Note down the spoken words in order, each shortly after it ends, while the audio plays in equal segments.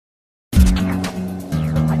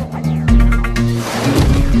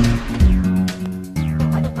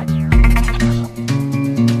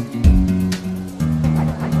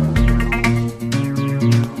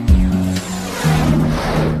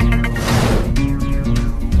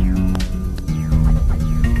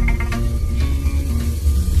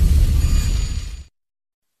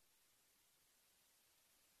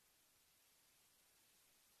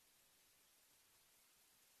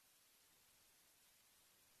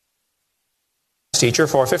teacher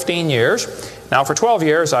for 15 years. Now for 12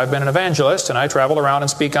 years I've been an evangelist, and I travel around and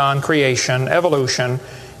speak on creation, evolution,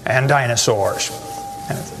 and dinosaurs.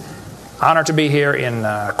 Honor to be here in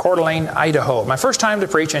Coeur d'Alene, Idaho. My first time to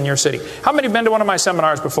preach in your city. How many have been to one of my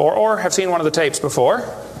seminars before or have seen one of the tapes before?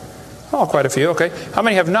 Oh, quite a few, okay. How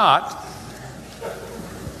many have not?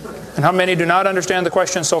 And how many do not understand the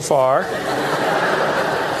question so far?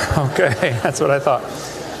 Okay, that's what I thought.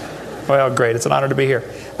 Well, great. It's an honor to be here.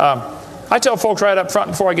 I tell folks right up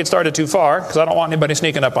front before I get started too far, because I don't want anybody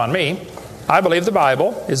sneaking up on me, I believe the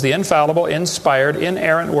Bible is the infallible, inspired,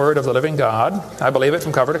 inerrant Word of the living God. I believe it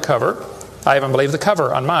from cover to cover. I even believe the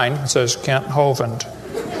cover on mine. It says Kent Hovind.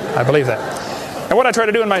 I believe that. And what I try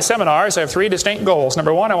to do in my seminars, I have three distinct goals.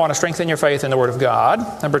 Number one, I want to strengthen your faith in the Word of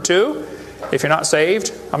God. Number two, if you're not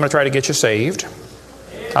saved, I'm going to try to get you saved.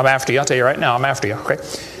 I'm after you. I'll tell you right now, I'm after you. Okay.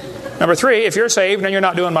 Number three, if you're saved and you're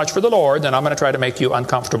not doing much for the Lord, then I'm going to try to make you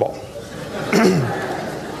uncomfortable.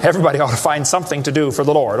 Everybody ought to find something to do for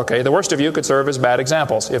the Lord, okay? The worst of you could serve as bad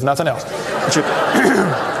examples, if nothing else. But you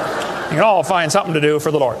can all find something to do for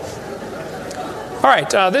the Lord. All right,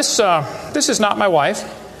 this is not my wife.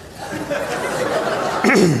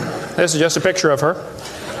 This is just a picture of her.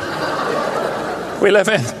 We live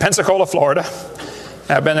in Pensacola, Florida.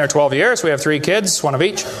 I've been there 12 years. We have 3 kids, one of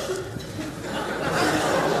each.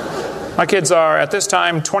 My kids are, at this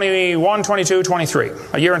time, 21, 22, 23,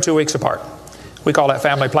 a year and 2 weeks apart. We call that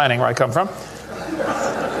family planning where I come from.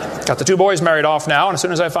 Got the 2 boys married off now, and as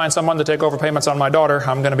soon as I find someone to take over payments on my daughter,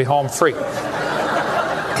 I'm going to be home free.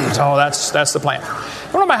 So that's the plan.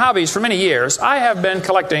 One of my hobbies for many years, I have been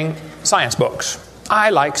collecting science books. I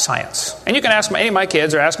like science. And you can ask any of my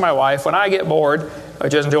kids or ask my wife, when I get bored,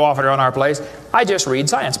 which isn't too often around our place, I just read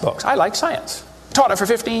science books. I like science. Taught it for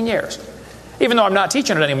 15 years. Even though I'm not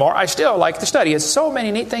teaching it anymore, I still like to study. It's so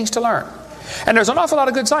many neat things to learn. And there's an awful lot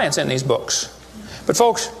of good science in these books. But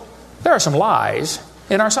folks, there are some lies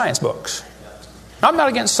in our science books. I'm not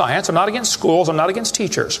against science. I'm not against schools. I'm not against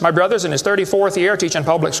teachers. My brother's in his 34th year teaching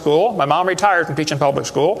public school. My mom retired from teaching public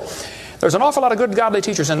school. There's an awful lot of good, godly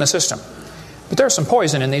teachers in the system. But there's some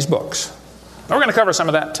poison in these books. We're going to cover some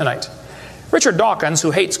of that tonight. Richard Dawkins,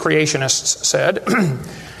 who hates creationists, said,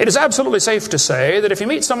 "It is absolutely safe to say that if you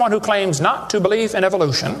meet someone who claims not to believe in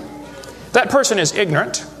evolution, that person is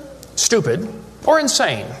ignorant, stupid, or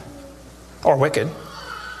insane, or wicked."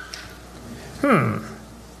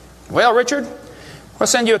 Well, Richard, I'll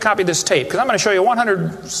send you a copy of this tape, because I'm going to show you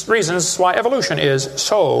 100 reasons why evolution is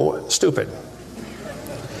so stupid.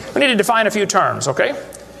 We need to define a few terms, okay?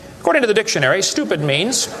 According to the dictionary, stupid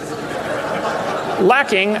means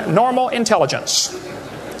lacking normal intelligence,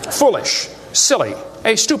 foolish, silly,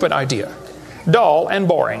 a stupid idea, dull and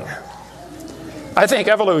boring. I think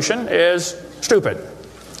evolution is stupid.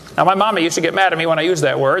 Now, my mama used to get mad at me when I used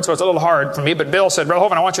that word, so it's a little hard for me, but Bill said, "Brother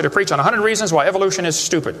Hovind, I want you to preach on 100 reasons why evolution is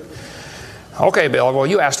stupid." Okay, Bill, well,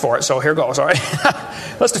 you asked for it, so here goes, all right?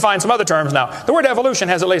 Let's define some other terms now. The word evolution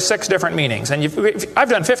has at least 6 different meanings, and I've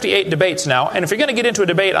done 58 debates now, and if you're going to get into a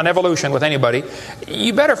debate on evolution with anybody,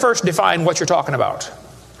 you better first define what you're talking about,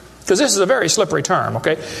 because this is a very slippery term,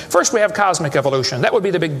 okay? First, we have cosmic evolution. That would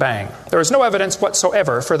be the Big Bang. There is no evidence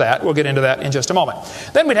whatsoever for that. We'll get into that in just a moment.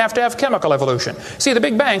 Then we'd have to have chemical evolution. See, the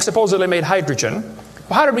Big Bang supposedly made hydrogen.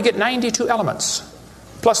 Well, how did we get 92 elements,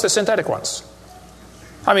 plus the synthetic ones?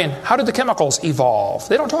 I mean, how did the chemicals evolve?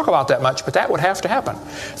 They don't talk about that much, but that would have to happen.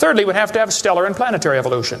 Thirdly, we'd have to have stellar and planetary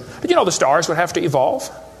evolution. Did you know the stars would have to evolve?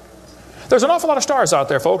 There's an awful lot of stars out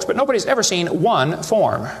there, folks, but nobody's ever seen one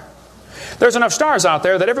form. There's enough stars out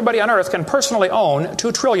there that everybody on Earth can personally own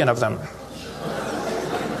 2 trillion of them.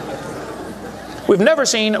 We've never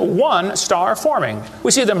seen one star forming.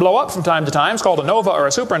 We see them blow up from time to time. It's called a nova or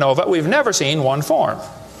a supernova. We've never seen one form.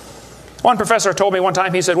 One professor told me one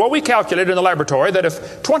time, he said, "Well, we calculated in the laboratory that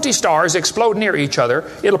if 20 stars explode near each other,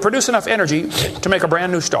 it'll produce enough energy to make a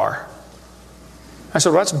brand new star." I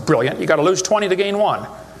said, "Well, that's brilliant. You got to lose 20 to gain 1.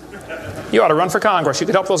 You ought to run for Congress. You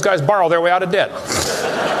could help those guys borrow their way out of debt."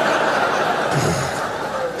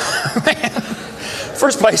 Man,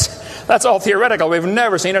 first place, that's all theoretical. We've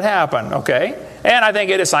never seen it happen, okay? And I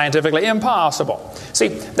think it is scientifically impossible. See,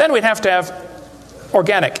 then we'd have to have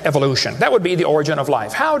organic evolution. That would be the origin of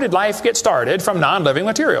life. How did life get started from non-living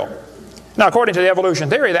material? Now, according to the evolution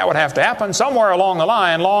theory, that would have to happen somewhere along the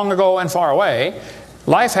line, long ago and far away.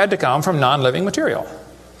 Life had to come from non-living material.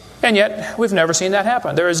 And yet, we've never seen that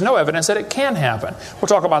happen. There is no evidence that it can happen. We'll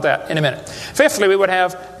talk about that in a minute. Fifthly, we would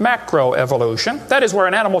have macroevolution. That is where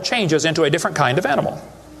an animal changes into a different kind of animal.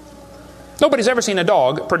 Nobody's ever seen a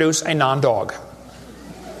dog produce a non-dog.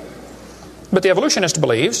 But the evolutionist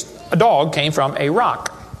believes a dog came from a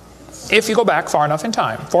rock. if you go back far enough in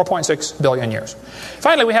time, 4.6 billion years.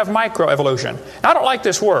 Finally, we have microevolution. Now, I don't like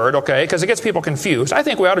this word, okay, because it gets people confused. I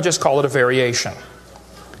think we ought to just call it a variation.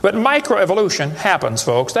 But microevolution happens,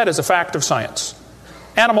 folks. That is a fact of science.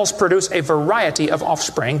 Animals produce a variety of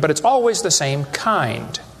offspring, but it's always the same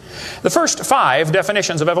kind. The first 5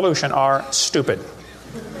 definitions of evolution are stupid.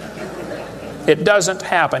 It doesn't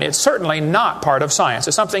happen. It's certainly not part of science.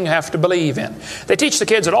 It's something you have to believe in. They teach the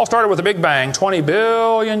kids it all started with a Big Bang 20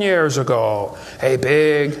 billion years ago. A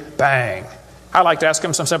Big Bang. I like to ask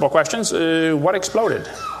them some simple questions. What exploded?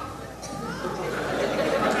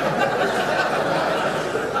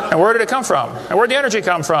 And where did it come from? And where did the energy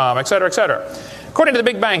come from? Et cetera, et cetera. According to the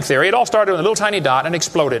Big Bang Theory, it all started with a little tiny dot and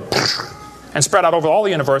exploded and spread out over all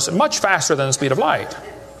the universe much faster than the speed of light.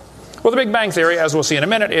 Well, the Big Bang Theory, as we'll see in a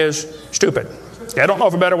minute, is stupid. I don't know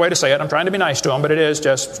of a better way to say it. I'm trying to be nice to them, but it is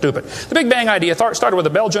just stupid. The Big Bang idea started with a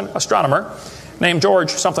Belgian astronomer named George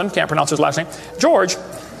something, can't pronounce his last name. George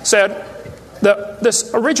said that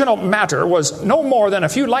this original matter was no more than a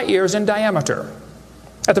few light years in diameter.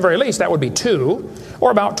 At the very least, that would be 2,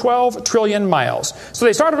 or about 12 trillion miles. So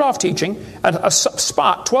they started off teaching a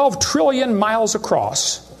spot 12 trillion miles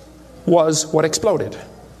across was what exploded.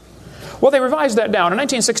 Well, they revised that down. In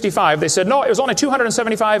 1965, they said, no, it was only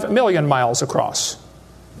 275 million miles across.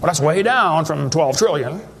 Well, that's way down from 12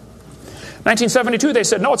 trillion. 1972, they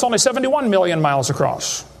said, no, it's only 71 million miles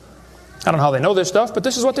across. I don't know how they know this stuff, but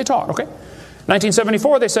this is what they taught, okay?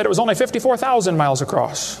 1974, they said it was only 54,000 miles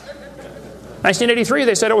across. 1983,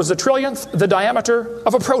 they said it was the trillionth the diameter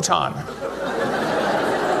of a proton.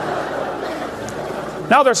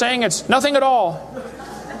 Now they're saying it's nothing at all.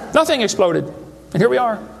 Nothing exploded. And here we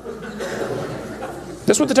are.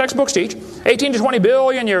 This is what the textbooks teach. 18 to 20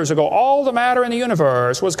 billion years ago, all the matter in the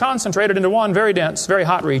universe was concentrated into one very dense, very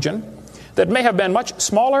hot region that may have been much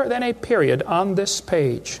smaller than a period on this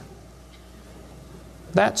page.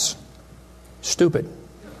 That's stupid.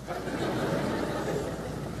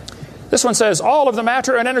 This one says, all of the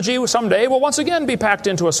matter and energy someday will once again be packed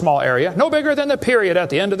into a small area, no bigger than the period at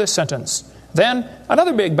the end of this sentence. Then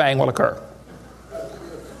another Big Bang will occur.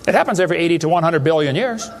 It happens every 80 to 100 billion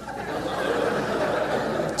years.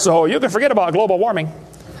 So you can forget about global warming.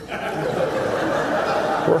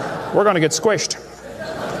 We're going to get squished.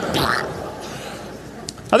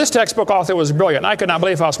 Now this textbook author was brilliant. I could not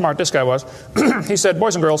believe how smart this guy was. He said,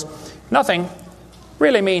 boys and girls, nothing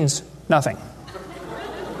really means nothing.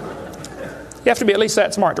 You have to be at least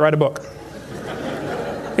that smart to write a book.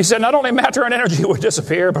 He said not only matter and energy would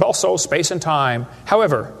disappear, but also space and time.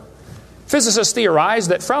 However, physicists theorize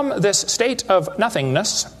that from this state of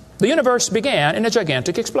nothingness, the universe began in a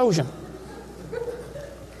gigantic explosion.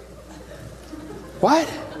 What?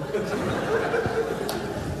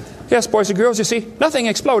 Yes, boys and girls, you see, nothing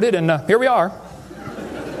exploded, and here we are.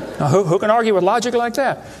 Now, who can argue with logic like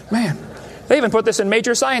that? Man, they even put this in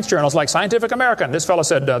major science journals like Scientific American. This fellow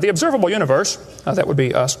said, the observable universe, that would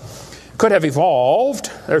be us, could have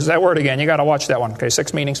evolved, there's that word again, you got to watch that one, okay,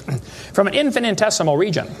 6 meanings, from an infinitesimal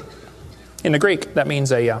region. In the Greek, that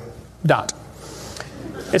means a dot.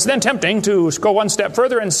 It's then tempting to go one step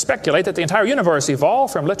further and speculate that the entire universe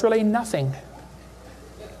evolved from literally nothing.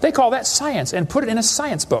 They call that science and put it in a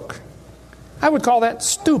science book. I would call that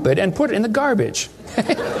stupid and put it in the garbage.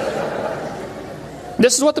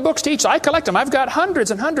 This is what the books teach. I collect them. I've got hundreds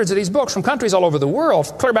and hundreds of these books from countries all over the world,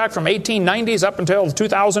 clear back from 1890s up until the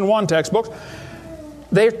 2001 textbooks.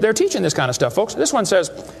 They're teaching this kind of stuff, folks. This one says,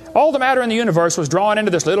 all the matter in the universe was drawn into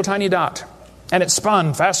this little tiny dot. And it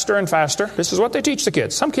spun faster and faster. This is what they teach the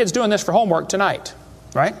kids. Some kids doing this for homework tonight,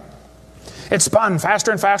 right? It spun faster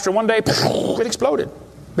and faster. One day, it exploded.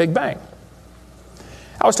 Big Bang.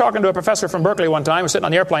 I was talking to a professor from Berkeley one time. I was sitting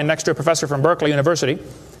on the airplane next to a professor from Berkeley University.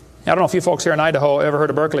 I don't know if you folks here in Idaho ever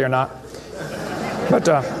heard of Berkeley or not. But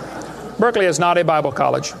Berkeley is not a Bible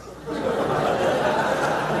college.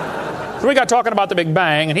 So we got talking about the Big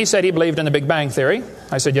Bang, and he said he believed in the Big Bang Theory.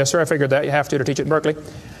 I said, yes, sir, I figured that. You have to teach it at Berkeley.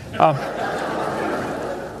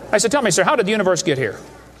 I said, tell me, sir, how did the universe get here?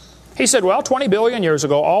 He said, well, 20 billion years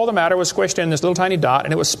ago, all the matter was squished in this little tiny dot,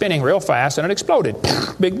 and it was spinning real fast, and it exploded.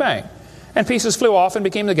 Big Bang. And pieces flew off and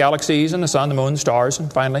became the galaxies and the sun, the moon, the stars,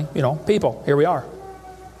 and finally, people. Here we are.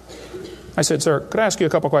 I said, sir, could I ask you a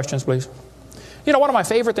couple questions, please? One of my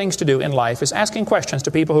favorite things to do in life is asking questions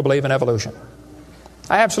to people who believe in evolution.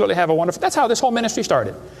 I absolutely have a wonderful... That's how this whole ministry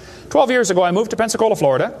started. 12 years ago, I moved to Pensacola,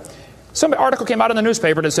 Florida. Some article came out in the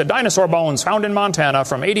newspaper that said, dinosaur bones found in Montana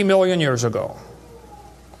from 80 million years ago.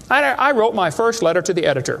 I wrote my first letter to the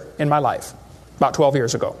editor in my life, about 12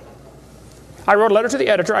 years ago. I wrote a letter to the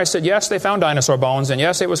editor. I said, yes, they found dinosaur bones, and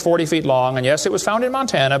yes, it was 40 feet long, and yes, it was found in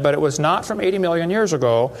Montana, but it was not from 80 million years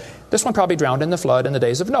ago. This one probably drowned in the flood in the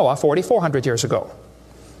days of Noah, 4,400 years ago.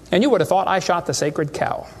 And you would have thought I shot the sacred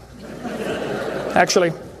cow.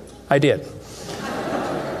 Actually, I did.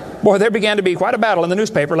 Boy, there began to be quite a battle in the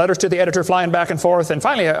newspaper, letters to the editor flying back and forth, and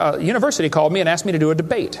finally a university called me and asked me to do a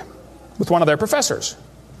debate with one of their professors.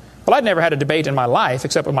 Well, I'd never had a debate in my life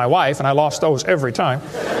except with my wife, and I lost those every time.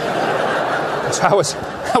 So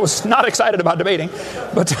I was not excited about debating.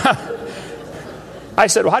 But I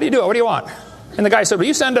said, well, how do you do it? What do you want? And the guy said, well,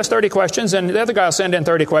 you send us 30 questions, and the other guy will send in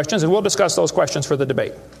 30 questions, and we'll discuss those questions for the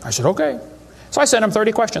debate. I said, okay. So I sent him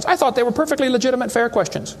 30 questions. I thought they were perfectly legitimate, fair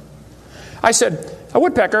questions. I said, a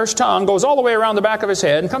woodpecker's tongue goes all the way around the back of his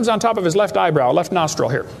head and comes on top of his left eyebrow, left nostril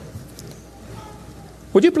here.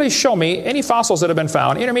 Would you please show me any fossils that have been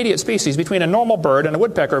found, intermediate species between a normal bird and a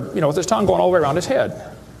woodpecker, with his tongue going all the way around his head?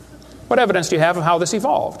 What evidence do you have of how this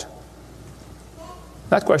evolved?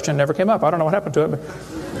 That question never came up. I don't know what happened to it.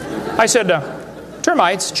 But I said,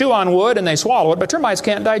 termites chew on wood and they swallow it, but termites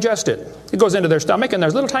can't digest it. It goes into their stomach, and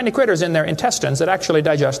there's little tiny critters in their intestines that actually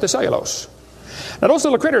digest the cellulose. Now, those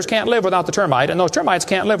little critters can't live without the termite, and those termites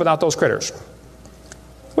can't live without those critters.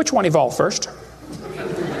 Which one evolved first?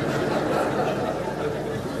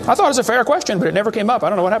 I thought it was a fair question, but it never came up. I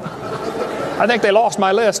don't know what happened. I think they lost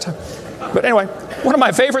my list. But anyway, one of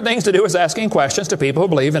my favorite things to do is asking questions to people who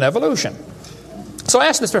believe in evolution. So I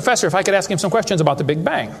asked this professor if I could ask him some questions about the Big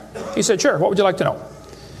Bang. He said, sure, what would you like to know?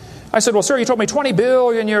 I said, well, sir, you told me 20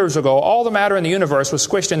 billion years ago all the matter in the universe was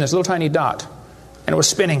squished in this little tiny dot. And it was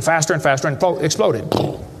spinning faster and faster and exploded.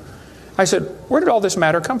 I said, where did all this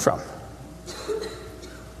matter come from?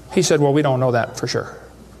 He said, well, we don't know that for sure.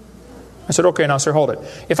 I said, okay, now, sir, hold it.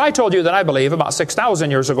 If I told you that I believe about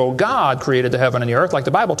 6,000 years ago God created the heaven and the earth like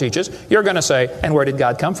the Bible teaches, you're going to say, and where did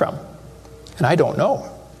God come from? And I don't know.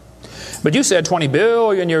 But you said 20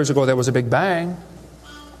 billion years ago there was a Big Bang,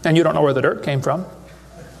 and you don't know where the dirt came from.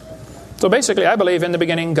 So basically, I believe in the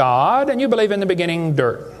beginning God, and you believe in the beginning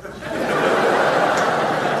dirt.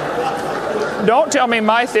 Don't tell me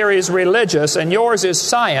my theory is religious and yours is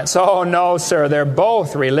science. Oh, no, sir, they're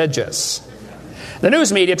both religious. The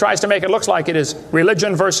news media tries to make it look like it is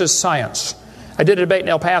religion versus science. I did a debate in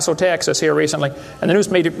El Paso, Texas here recently, and the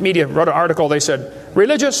news media wrote an article. They said,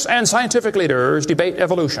 religious and scientific leaders debate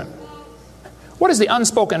evolution. What is the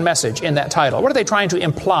unspoken message in that title? What are they trying to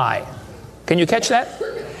imply? Can you catch that?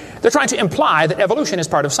 They're trying to imply that evolution is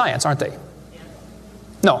part of science, aren't they?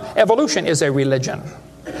 No, evolution is a religion.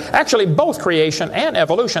 Actually, both creation and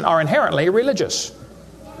evolution are inherently religious.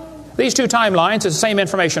 These two timelines is the same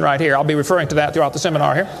information right here. I'll be referring to that throughout the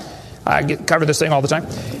seminar here. I cover this thing all the time.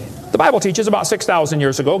 The Bible teaches about 6,000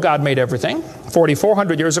 years ago, God made everything.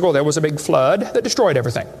 4,400 years ago, there was a big flood that destroyed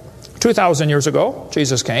everything. 2,000 years ago,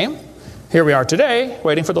 Jesus came. Here we are today,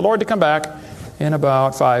 waiting for the Lord to come back in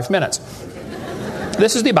about 5 minutes.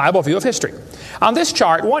 This is the Bible view of history. On this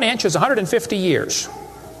chart, 1 inch is 150 years.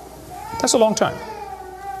 That's a long time.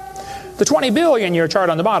 The 20 billion year chart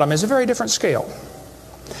on the bottom is a very different scale.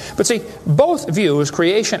 But see, both views,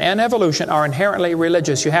 creation and evolution, are inherently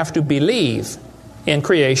religious. You have to believe in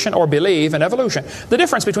creation or believe in evolution. The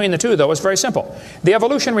difference between the two, though, is very simple. The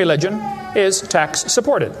evolution religion is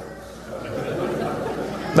tax-supported.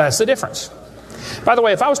 That's the difference. By the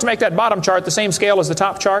way, if I was to make that bottom chart the same scale as the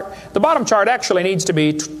top chart, the bottom chart actually needs to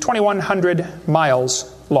be 2,100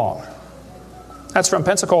 miles long. That's from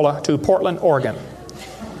Pensacola to Portland, Oregon.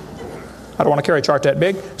 I don't want to carry a chart that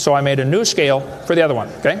big, so I made a new scale for the other one,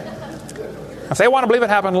 okay? If they want to believe it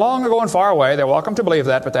happened long ago and far away, they're welcome to believe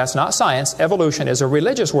that, but that's not science. Evolution is a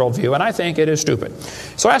religious worldview, and I think it is stupid.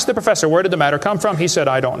 So I asked the professor, where did the matter come from? He said,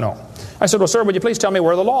 I don't know. I said, well, sir, would you please tell me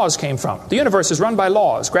where the laws came from? The universe is run by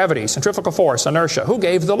laws, gravity, centrifugal force, inertia. Who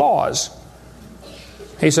gave the laws?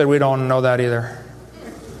 He said, we don't know that either.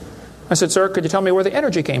 I said, sir, could you tell me where the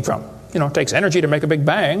energy came from? You know, it takes energy to make a big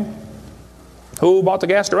bang. Who bought the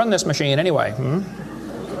gas to run this machine anyway?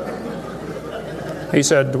 He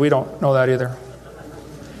said, we don't know that either.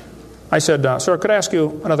 I said, sir, could I ask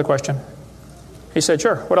you another question? He said,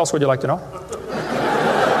 sure. What else would you like to know?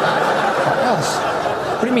 Else?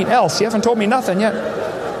 What do you mean else? You haven't told me nothing yet.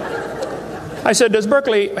 I said, does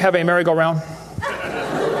Berkeley have a merry-go-round?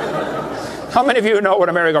 How many of you know what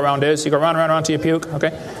a merry-go-round is? You go round and round and round till you puke,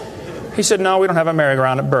 okay? He said, no, we don't have a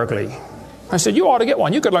merry-go-round at Berkeley. I said, you ought to get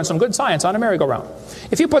one. You could learn some good science on a merry-go-round.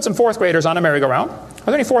 If you put some fourth graders on a merry-go-round, are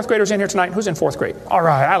there any fourth graders in here tonight? Who's in fourth grade? All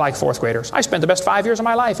right, I like fourth graders. I spent the best 5 years of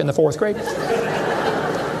my life in the fourth grade.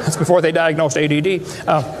 That's before they diagnosed ADD.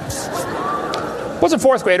 Put some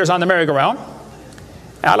fourth graders on the merry-go-round.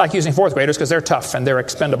 I like using fourth graders because they're tough and they're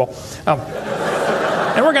expendable.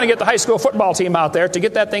 And we're going to get the high school football team out there to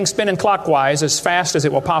get that thing spinning clockwise as fast as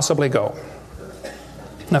it will possibly go.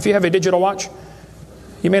 Now, if you have a digital watch,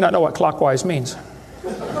 you may not know what clockwise means.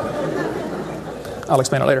 I'll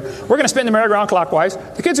explain it later. We're going to spin the merry-go-round clockwise.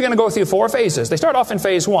 The kids are going to go through 4 phases. They start off in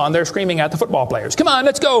phase 1. They're screaming at the football players. Come on,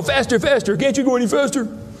 let's go, faster, faster. Can't you go any faster?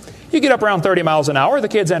 You get up around 30 miles an hour. The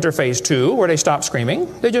kids enter phase 2, where they stop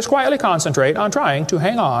screaming. They just quietly concentrate on trying to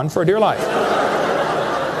hang on for dear life.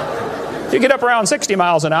 You get up around 60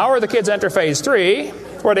 miles an hour. The kids enter phase 3,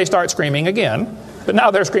 where they start screaming again. But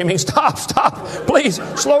now they're screaming, stop, stop, please,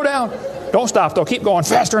 slow down. Don't stop, though. Keep going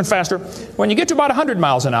faster and faster. When you get to about 100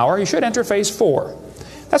 miles an hour, you should enter phase 4.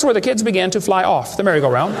 That's where the kids begin to fly off the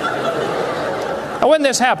merry-go-round. Now, when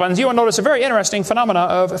this happens, you will notice a very interesting phenomena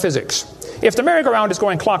of physics. If the merry-go-round is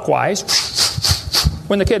going clockwise,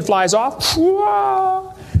 when the kid flies off,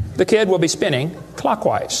 the kid will be spinning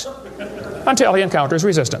clockwise until he encounters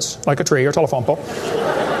resistance, like a tree or telephone pole.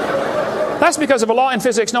 That's because of a law in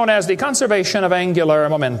physics known as the conservation of angular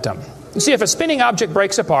momentum. You see, if a spinning object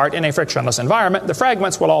breaks apart in a frictionless environment, the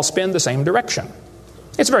fragments will all spin the same direction.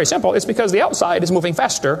 It's very simple. It's because the outside is moving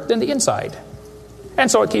faster than the inside. And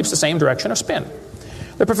so it keeps the same direction of spin.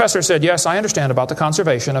 The professor said, yes, I understand about the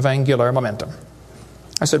conservation of angular momentum.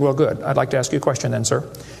 I said, well, good. I'd like to ask you a question then, sir.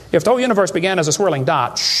 If the whole universe began as a swirling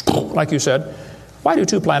dot, like you said, why do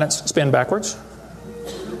 2 planets spin backwards?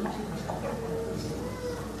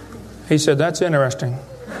 He said, that's interesting.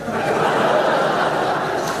 I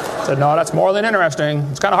said, no, that's more than interesting.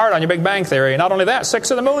 It's kind of hard on your Big Bang Theory. Not only that,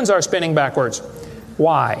 6 of the moons are spinning backwards.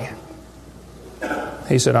 Why?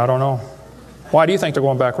 He said, I don't know. Why do you think they're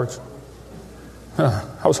going backwards? I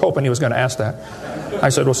was hoping he was going to ask that. I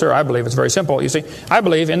said, well, sir, I believe it's very simple. You see, I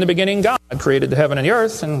believe in the beginning God created the heaven and the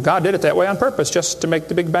earth, and God did it that way on purpose, just to make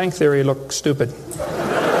the Big Bang Theory look stupid.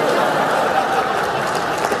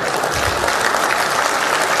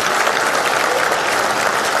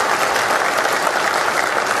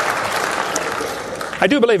 I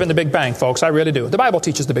do believe in the Big Bang, folks. I really do. The Bible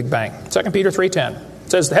teaches the Big Bang. 2 Peter 3:10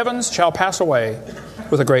 says, the heavens shall pass away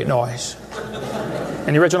with a great noise.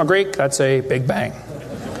 In the original Greek, that's a Big Bang.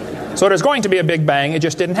 So there's going to be a Big Bang. It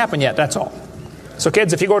just didn't happen yet, that's all. So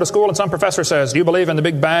kids, if you go to school and some professor says, do you believe in the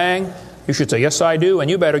Big Bang? You should say, yes, I do, and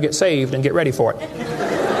you better get saved and get ready for it.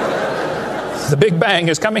 The Big Bang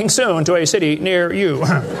is coming soon to a city near you.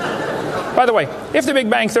 By the way, if the Big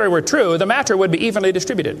Bang Theory were true, the matter would be evenly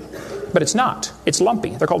distributed. But it's not. It's lumpy.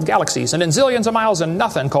 They're called galaxies. And in zillions of miles and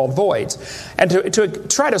nothing called voids. And to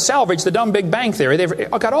try to salvage the dumb Big Bang Theory, they've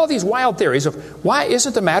got all these wild theories of why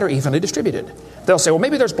isn't the matter evenly distributed? They'll say, well,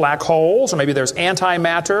 maybe there's black holes, or maybe there's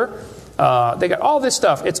antimatter. They got all this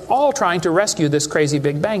stuff. It's all trying to rescue this crazy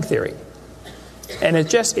Big Bang Theory. And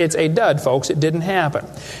it's a dud, folks. It didn't happen.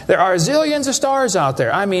 There are zillions of stars out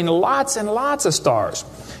there. I mean, lots and lots of stars.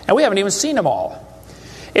 And we haven't even seen them all.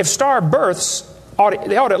 If star births,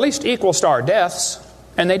 they ought to at least equal star deaths,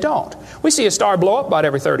 and they don't. We see a star blow up about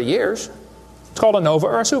every 30 years. It's called a nova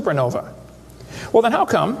or a supernova. Well, then how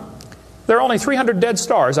come there are only 300 dead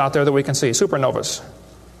stars out there that we can see, supernovas?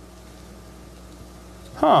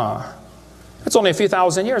 That's only a few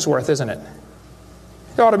thousand years worth, isn't it?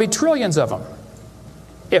 There ought to be trillions of them,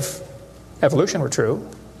 if evolution were true.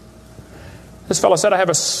 This fellow said, I have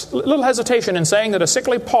a little hesitation in saying that a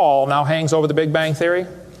sickly pall now hangs over the Big Bang Theory.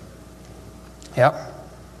 Yep.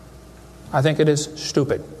 I think it is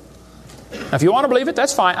stupid. Now, if you want to believe it,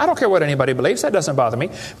 that's fine. I don't care what anybody believes. That doesn't bother me.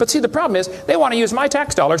 But see, the problem is they want to use my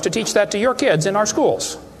tax dollars to teach that to your kids in our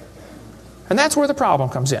schools. And that's where the problem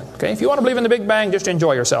comes in. Okay? If you want to believe in the Big Bang, just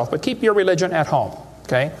enjoy yourself. But keep your religion at home.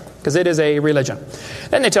 Okay? Because it is a religion.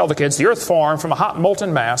 Then they tell the kids the earth formed from a hot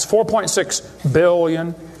molten mass 4.6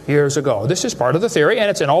 billion years ago. This is part of the theory, and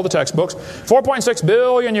it's in all the textbooks. 4.6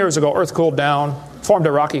 billion years ago, earth cooled down, formed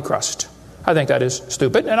a rocky crust. I think that is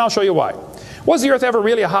stupid, and I'll show you why. Was the earth ever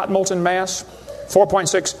really a hot molten mass?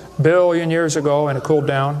 4.6 billion years ago, and it cooled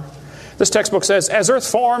down. This textbook says, as earth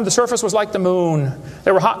formed, the surface was like the moon.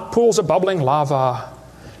 There were hot pools of bubbling lava.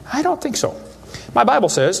 I don't think so. My Bible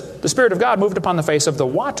says the Spirit of God moved upon the face of the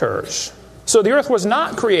waters. So the earth was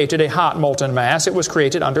not created a hot molten mass. It was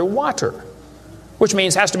created under water, which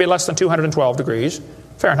means it has to be less than 212 degrees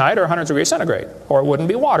Fahrenheit or 100 degrees centigrade, or it wouldn't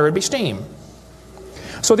be water, it'd be steam.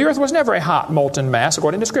 So the earth was never a hot molten mass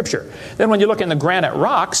according to Scripture. Then when you look in the granite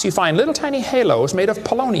rocks, you find little tiny halos made of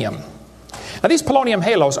polonium. Now these polonium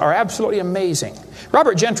halos are absolutely amazing.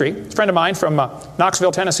 Robert Gentry, a friend of mine from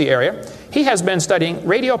Knoxville, Tennessee area, he has been studying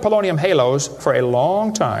radiopolonium halos for a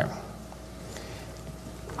long time.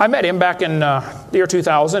 I met him back in the year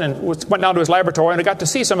 2000 and went down to his laboratory, and I got to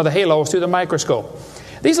see some of the halos through the microscope.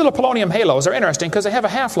 These little polonium halos are interesting because they have a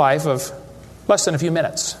half-life of less than a few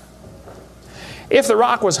minutes. If the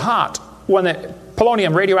rock was hot, when the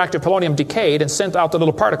radioactive polonium decayed and sent out the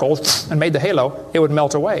little particles and made the halo, it would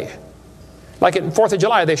melt away. Like at 4th of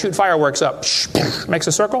July, they shoot fireworks up. Makes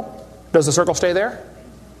a circle. Does the circle stay there?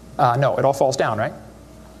 No, it all falls down, right?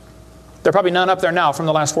 There are probably none up there now from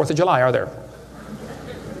the last 4th of July, are there?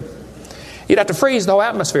 You'd have to freeze the whole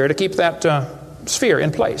atmosphere to keep that sphere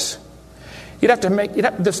in place.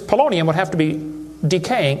 This polonium would have to be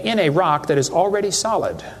decaying in a rock that is already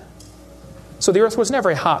solid. So the Earth was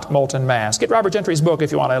never a hot molten mass. Get Robert Gentry's book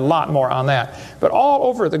if you want a lot more on that. But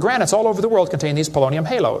the granites all over the world contain these polonium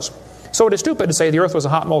halos. So it is stupid to say the Earth was a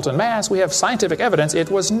hot molten mass. We have scientific evidence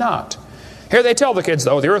it was not. Here they tell the kids,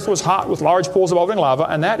 though, the Earth was hot with large pools of bubbling lava,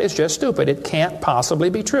 and that is just stupid. It can't possibly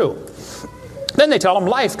be true. Then they tell them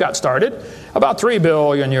life got started about 3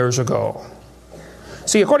 billion years ago.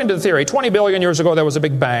 See, according to the theory, 20 billion years ago there was a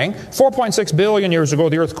big bang. 4.6 billion years ago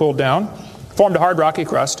the Earth cooled down, formed a hard rocky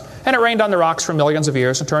crust, and it rained on the rocks for millions of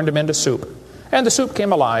years and turned them into soup. And the soup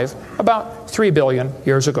came alive about 3 billion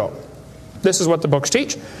years ago. This is what the books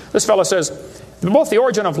teach. This fellow says, both the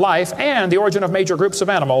origin of life and the origin of major groups of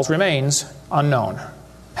animals remains unknown.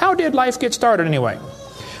 How did life get started anyway?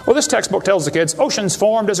 Well, this textbook tells the kids, oceans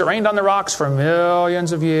formed as it rained on the rocks for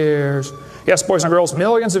millions of years. Yes, boys and girls,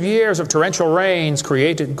 millions of years of torrential rains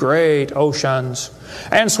created great oceans.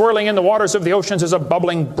 And swirling in the waters of the oceans is a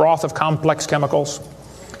bubbling broth of complex chemicals.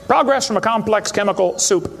 Progress from a complex chemical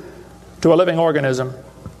soup to a living organism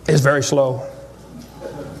is very slow.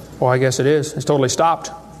 Well, I guess it is. It's totally stopped.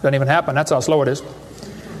 Doesn't even happen. That's how slow it is.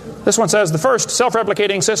 This one says, the first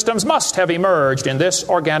self-replicating systems must have emerged in this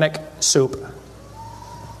organic soup.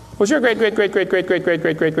 Was your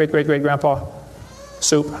great-great-great-great-great-great-great-great-great-great-great-grandpa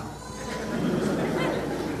soup?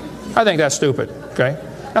 I think that's stupid, okay?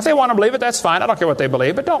 Now, if they want to believe it, that's fine. I don't care what they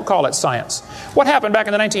believe, but don't call it science. What happened back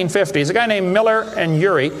in the 1950s, a guy named Miller and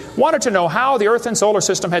Urey wanted to know how the Earth and solar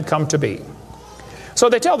system had come to be. So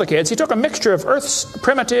they tell the kids he took a mixture of Earth's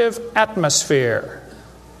primitive atmosphere.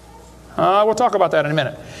 We'll talk about that in a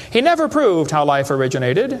minute. He never proved how life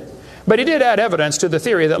originated, but he did add evidence to the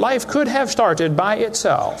theory that life could have started by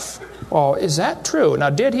itself. Well, is that true? Now,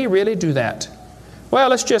 did he really do that? Well,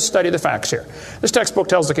 let's just study the facts here. This textbook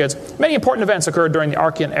tells the kids many important events occurred during the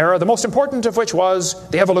Archean era, the most important of which was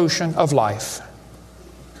the evolution of life.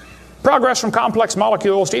 Progress from complex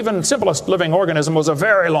molecules to even the simplest living organism was a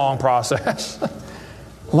very long process.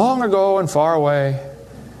 Long ago and far away.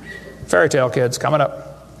 Fairy tale kids coming up.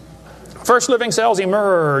 First living cells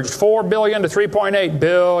emerged 4 billion to 3.8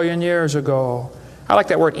 billion years ago. I like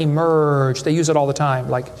that word, emerged. They use it all the time.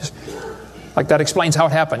 Like that explains how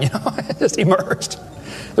it happened, It just emerged.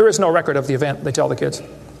 There is no record of the event, they tell the kids.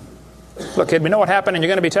 Look, kid, we know what happened and you're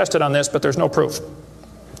going to be tested on this, but there's no proof.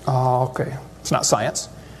 Oh, okay. It's not science.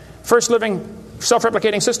 First living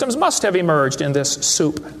self-replicating systems must have emerged in this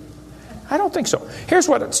soup. I don't think so. Here's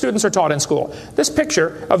what students are taught in school. This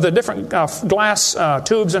picture of the different glass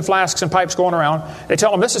tubes and flasks and pipes going around, they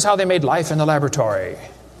tell them this is how they made life in the laboratory.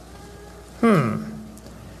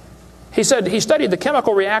 He said he studied the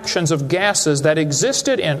chemical reactions of gases that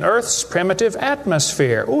existed in Earth's primitive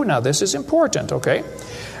atmosphere. Ooh, now this is important, okay?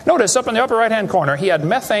 Notice up in the upper right-hand corner, he had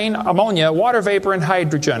methane, ammonia, water vapor, and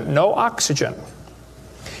hydrogen, no oxygen.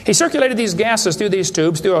 He circulated these gases through these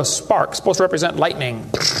tubes through a spark, supposed to represent lightning.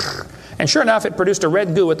 And sure enough, it produced a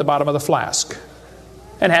red goo at the bottom of the flask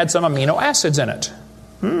and had some amino acids in it.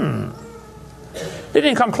 It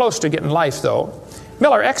didn't come close to getting life, though.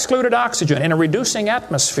 Miller excluded oxygen in a reducing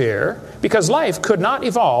atmosphere because life could not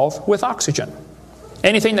evolve with oxygen.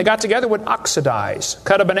 Anything that got together would oxidize.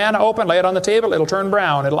 Cut a banana open, lay it on the table, it'll turn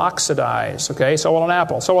brown, it'll oxidize. Okay, so will an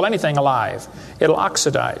apple, so will anything alive. It'll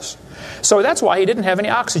oxidize. So that's why he didn't have any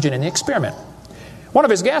oxygen in the experiment. One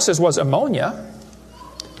of his gases was ammonia.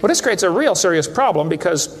 Well, this creates a real serious problem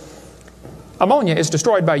because ammonia is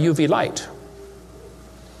destroyed by UV light.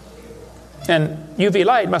 And UV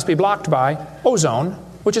light must be blocked by ozone,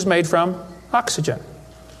 which is made from oxygen.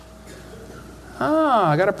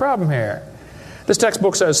 I got a problem here. This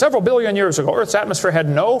textbook says several billion years ago, Earth's atmosphere had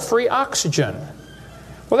no free oxygen.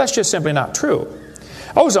 Well, that's just simply not true.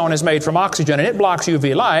 Ozone is made from oxygen and it blocks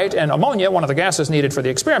UV light, and ammonia, one of the gases needed for the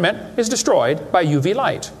experiment, is destroyed by UV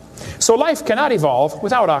light. So life cannot evolve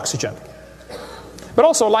without oxygen. But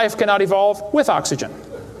also life cannot evolve with oxygen.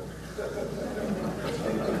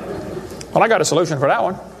 Well, I got a solution for that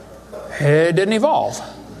one. It didn't evolve.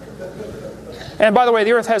 And by the way,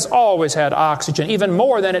 the Earth has always had oxygen, even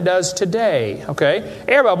more than it does today. Okay?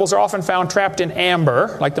 Air bubbles are often found trapped in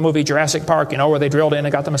amber, like the movie Jurassic Park, where they drilled in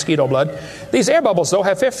and got the mosquito blood. These air bubbles, though,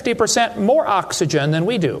 have 50% more oxygen than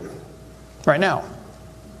we do right now.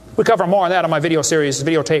 We cover more on that on my video series,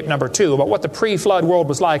 videotape number 2, about what the pre-flood world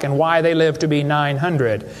was like and why they lived to be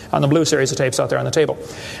 900 on the blue series of tapes out there on the table.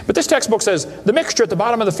 But this textbook says the mixture at the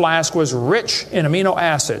bottom of the flask was rich in amino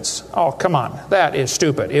acids. Oh, come on. That is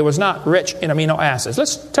stupid. It was not rich in amino acids.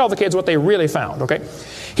 Let's tell the kids what they really found, okay?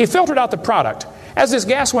 He filtered out the product. As this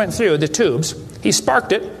gas went through the tubes, he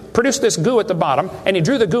sparked it, produced this goo at the bottom, and he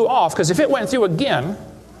drew the goo off because if it went through again,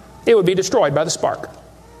 it would be destroyed by the spark.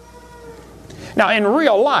 Now, in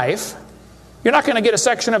real life, you're not going to get a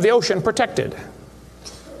section of the ocean protected.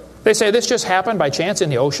 They say this just happened by chance in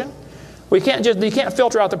the ocean. You can't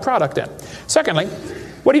filter out the product then. Secondly,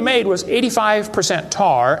 what he made was 85%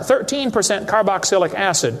 tar, 13% carboxylic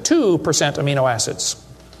acid, 2% amino acids.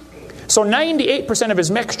 So 98% of his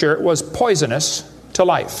mixture was poisonous to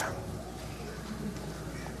life.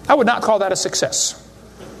 I would not call that a success.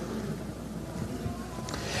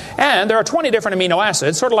 And there are 20 different amino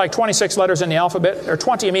acids, sort of like 26 letters in the alphabet. There are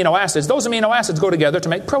 20 amino acids. Those amino acids go together to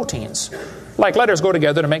make proteins, like letters go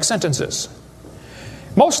together to make sentences.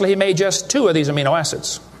 Mostly he made just 2 of these amino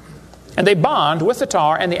acids. And they bond with the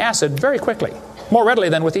tar and the acid very quickly, more readily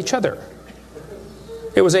than with each other.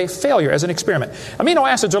 It was a failure as an experiment. Amino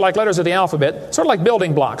acids are like letters of the alphabet, sort of like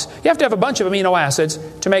building blocks. You have to have a bunch of amino acids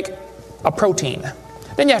to make a protein.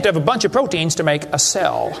 Then you have to have a bunch of proteins to make a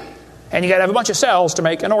cell. And you got to have a bunch of cells to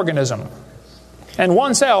make an organism. And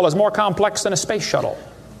one cell is more complex than a space shuttle.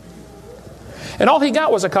 And all he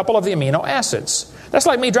got was a couple of the amino acids. That's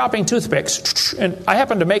like me dropping toothpicks, and I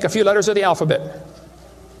happen to make a few letters of the alphabet.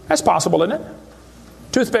 That's possible, isn't it?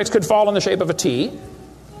 Toothpicks could fall in the shape of a T,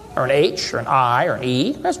 or an H, or an I, or an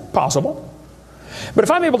E. That's possible. But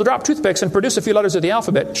if I'm able to drop toothpicks and produce a few letters of the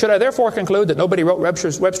alphabet, should I therefore conclude that nobody wrote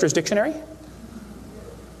Webster's dictionary?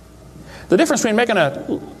 The difference between making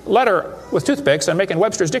a letter with toothpicks and making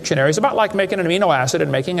Webster's dictionary is about like making an amino acid and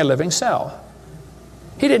making a living cell.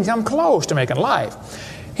 He didn't come close to making life.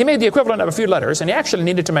 He made the equivalent of a few letters, and he actually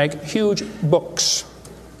needed to make huge books.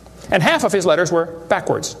 And half of his letters were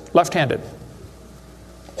backwards, left-handed.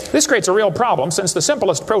 This creates a real problem since the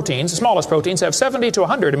simplest proteins, the smallest proteins, have 70 to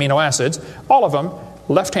 100 amino acids, all of them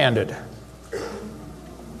left-handed.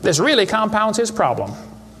 This really compounds his problem.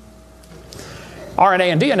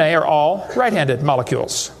 RNA and DNA are all right-handed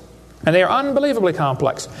molecules, and they are unbelievably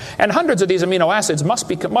complex. And hundreds of these amino acids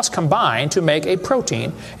must combine to make a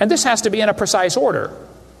protein, and this has to be in a precise order.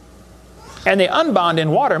 And they unbond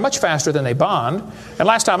in water much faster than they bond, and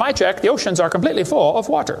last time I checked, the oceans are completely full of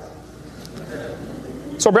water.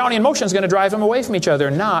 So Brownian motion is going to drive them away from each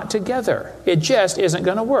other, not together. It just isn't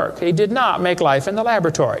going to work. He did not make life in the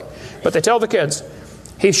laboratory. But they tell the kids,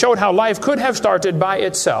 he showed how life could have started by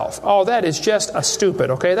itself. Oh, that is just a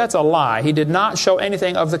stupid, okay? That's a lie. He did not show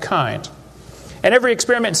anything of the kind. And every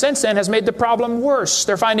experiment since then has made the problem worse.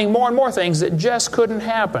 They're finding more and more things that just couldn't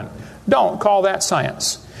happen. Don't call that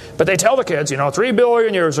science. But they tell the kids, 3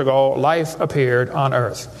 billion years ago, life appeared on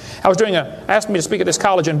Earth. Asked me to speak at this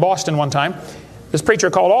college in Boston one time. This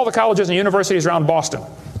preacher called all the colleges and universities around Boston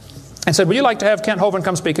and said, would you like to have Kent Hovind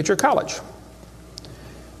come speak at your college?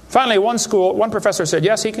 Finally, one professor said,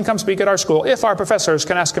 yes, he can come speak at our school if our professors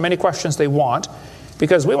can ask him any questions they want,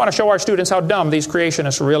 because we want to show our students how dumb these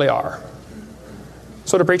creationists really are.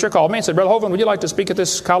 So the preacher called me and said, Brother Hovind, would you like to speak at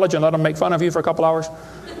this college and let them make fun of you for a couple hours?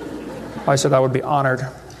 I said, I would be honored.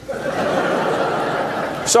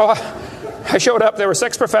 So I showed up. There were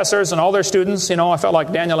 6 professors and all their students. I felt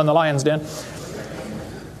like Daniel in the lion's den.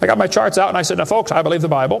 I got my charts out and I said, now folks, I believe the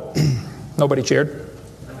Bible. Nobody cheered.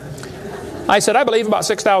 I said, I believe about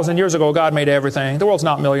 6,000 years ago God made everything. The world's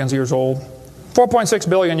not millions of years old. 4.6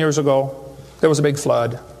 billion years ago, there was a big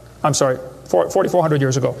flood. I'm sorry, 4,400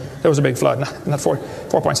 years ago, there was a big flood. Not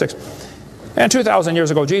 4.6. And 2,000 years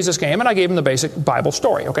ago, Jesus came and I gave them the basic Bible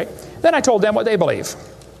story, okay? Then I told them what they believe.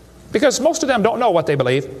 Because most of them don't know what they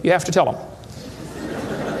believe. You have to tell them.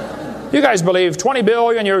 You guys believe 20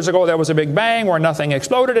 billion years ago there was a big bang where nothing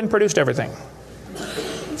exploded and produced everything.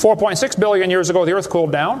 4.6 billion years ago the earth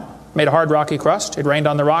cooled down, made a hard rocky crust. It rained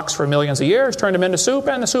on the rocks for millions of years, turned them into soup,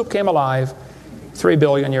 and the soup came alive 3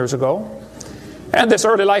 billion years ago. And this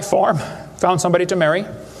early life form found somebody to marry.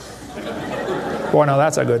 Boy, now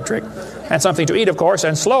that's a good trick. And something to eat, of course,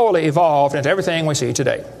 and slowly evolved into everything we see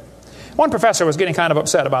today. One professor was getting kind of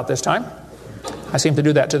upset about this time. I seem to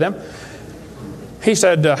do that to them. He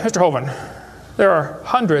said, Mr. Hovind, there are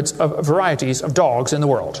hundreds of varieties of dogs in the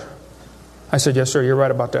world. I said, yes, sir, you're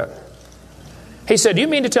right about that. He said, "You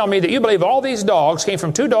mean to tell me that you believe all these dogs came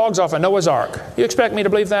from 2 dogs off of Noah's Ark? You expect me to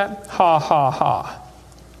believe that?" Ha, ha, ha.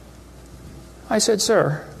 I said,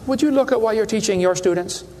 "Sir, would you look at what you're teaching your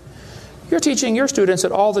students? You're teaching your students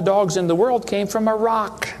that all the dogs in the world came from a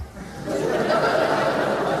rock."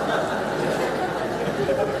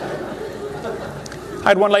 I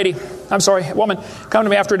had one woman, come to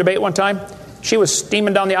me after a debate one time. She was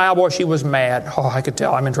steaming down the aisle. Boy, she was mad. Oh, I could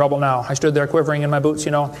tell I'm in trouble now. I stood there quivering in my boots,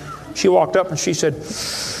 you know. She walked up and she said,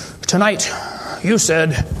 "Tonight, you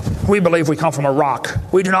said, we believe we come from a rock.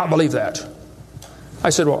 We do not believe that." I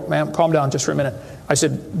said, "Well, ma'am, calm down just for a minute." I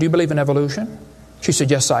said, "Do you believe in evolution?" She said,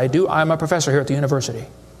 "Yes, I do. I'm a professor here at the university."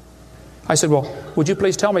 I said, "Well, would you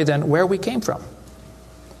please tell me then where we came from?"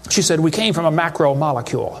 She said, "We came from a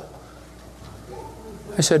macromolecule."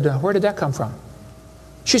 I said, "Where did that come from?"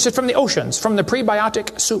 She said, "From the oceans, from the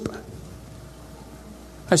prebiotic soup."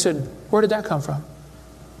 I said, "Where did that come from?"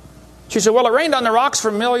 She said, "Well, it rained on the rocks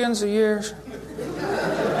for millions of years."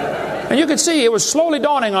 And you could see it was slowly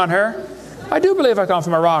dawning on her. I do believe I come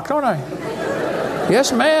from a rock, don't I?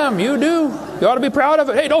 "Yes, ma'am, you do. You ought to be proud of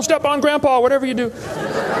it. Hey, don't step on Grandpa, whatever you do."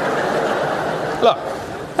 Look,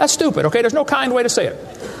 that's stupid, okay? There's no kind way to say it.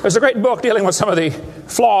 There's a great book dealing with some of the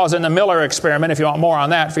flaws in the Miller experiment. If you want more on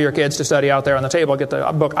that for your kids to study out there on the table, get the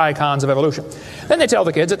book Icons of Evolution. Then they tell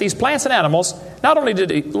the kids that these plants and animals, not only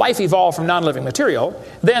did life evolve from non-living material,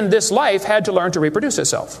 then this life had to learn to reproduce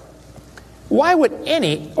itself. Why would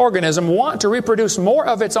any organism want to reproduce more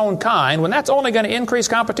of its own kind when that's only going to increase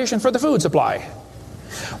competition for the food supply?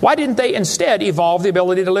 Why didn't they instead evolve the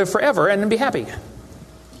ability to live forever and be happy?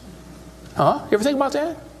 Huh? You ever think about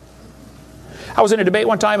that? I was in a debate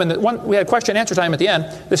one time, and we had question and answer time at the end.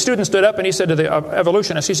 The student stood up and he said to the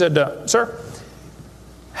evolutionist, he said, "Sir,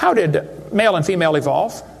 how did male and female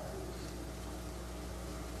evolve?"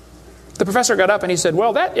 The professor got up and he said,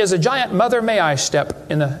 "Well, that is a giant mother may I step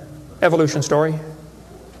in the evolution story."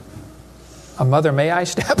 A mother may I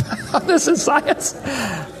step? This is science.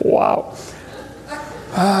 Wow.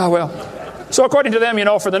 So according to them,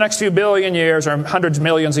 for the next few billion years or hundreds of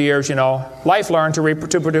millions of years, life learned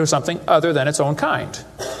to produce something other than its own kind.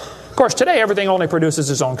 Of course, today everything only produces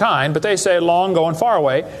its own kind, but they say long ago and far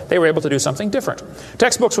away, they were able to do something different.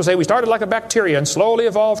 Textbooks will say we started like a bacteria and slowly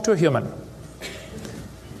evolved to a human.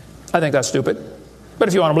 I think that's stupid. But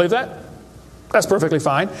if you want to believe that, that's perfectly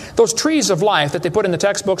fine. Those trees of life that they put in the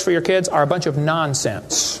textbooks for your kids are a bunch of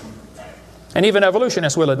nonsense. And even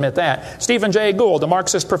evolutionists will admit that. Stephen Jay Gould, the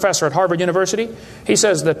Marxist professor at Harvard University, he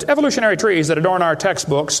says that evolutionary trees that adorn our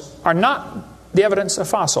textbooks are not the evidence of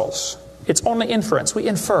fossils. It's only inference. We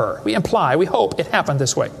infer, we imply, we hope it happened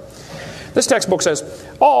this way. This textbook says,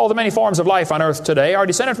 all the many forms of life on Earth today are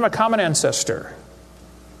descended from a common ancestor.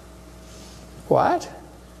 What?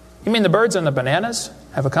 You mean the birds and the bananas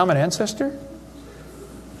have a common ancestor?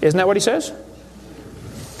 Isn't that what he says?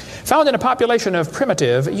 Found in a population of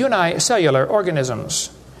primitive unicellular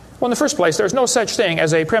organisms. Well, in the first place, there's no such thing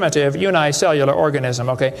as a primitive unicellular organism,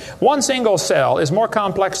 okay? One single cell is more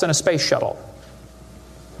complex than a space shuttle.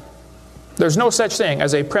 There's no such thing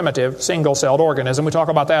as a primitive single-celled organism. We talk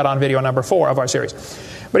about that on video number 4 of our series.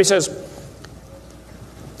 But he says,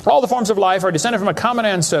 all the forms of life are descended from a common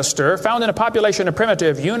ancestor found in a population of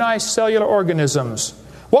primitive unicellular organisms.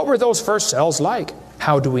 What were those first cells like?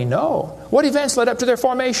 How do we know? What events led up to their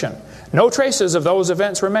formation? No traces of those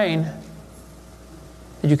events remain.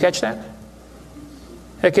 Did you catch that?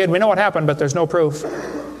 Hey kid, we know what happened, but there's no proof.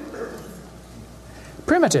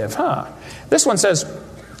 Primitive, huh? This one says,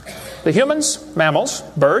 the humans, mammals,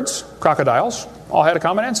 birds, crocodiles, all had a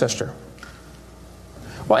common ancestor.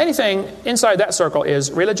 Well, anything inside that circle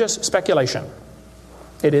is religious speculation.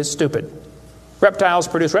 It is stupid. Reptiles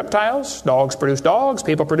produce reptiles, dogs produce dogs,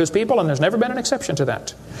 people produce people, and there's never been an exception to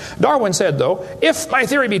that. Darwin said, though, if my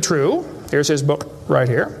theory be true, here's his book right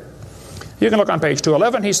here. You can look on page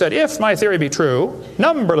 211. He said, if my theory be true,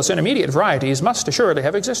 numberless intermediate varieties must assuredly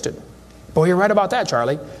have existed. Boy, you're right about that,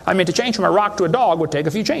 Charlie. I mean, to change from a rock to a dog would take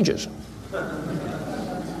a few changes.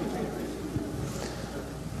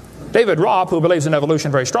 David Robb, who believes in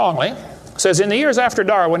evolution very strongly, says, in the years after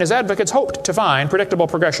Darwin, his advocates hoped to find predictable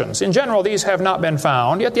progressions. In general, these have not been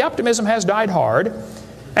found, yet the optimism has died hard,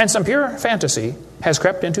 and some pure fantasy has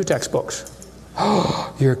crept into textbooks.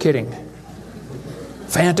 Oh, you're kidding.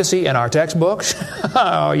 Fantasy in our textbooks?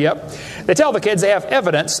 Oh, yep. They tell the kids they have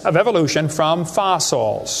evidence of evolution from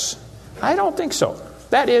fossils. I don't think so.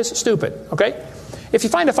 That is stupid, okay? If you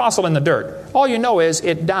find a fossil in the dirt, all you know is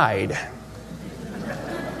it died.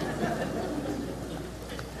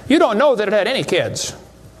 You don't know that it had any kids,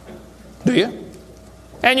 do you?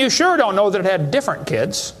 And you sure don't know that it had different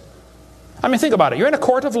kids. I mean, think about it. You're in a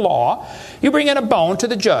court of law. You bring in a bone to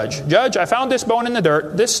the judge. Judge, I found this bone in the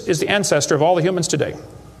dirt. This is the ancestor of all the humans today.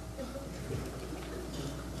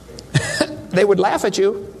 They would laugh at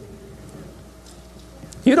you.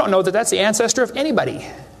 You don't know that that's the ancestor of anybody,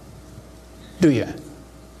 do you?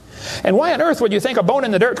 And why on earth would you think a bone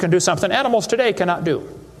in the dirt can do something animals today cannot do?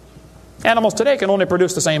 Animals today can only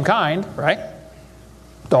produce the same kind, right?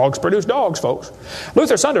 Dogs produce dogs, folks.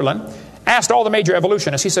 Luther Sunderland asked all the major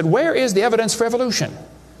evolutionists, he said, where is the evidence for evolution?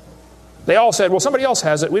 They all said, well, somebody else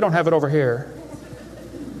has it. We don't have it over here.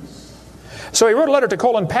 So he wrote a letter to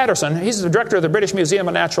Colin Patterson. He's the director of the British Museum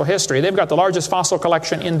of Natural History. They've got the largest fossil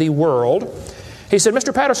collection in the world. He said,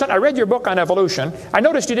 Mr. Patterson, I read your book on evolution. I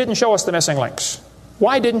noticed you didn't show us the missing links.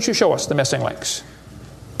 Why didn't you show us the missing links?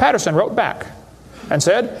 Patterson wrote back and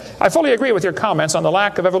said, I fully agree with your comments on the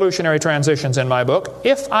lack of evolutionary transitions in my book.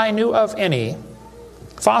 If I knew of any,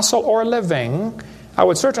 fossil or living, I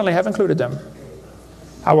would certainly have included them.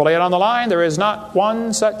 I will lay it on the line. There is not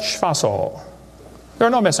one such fossil. There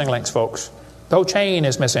are no missing links, folks. The whole chain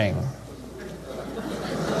is missing.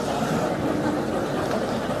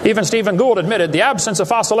 Even Stephen Gould admitted the absence of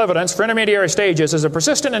fossil evidence for intermediary stages is a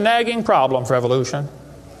persistent and nagging problem for evolution.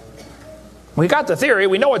 We got the theory,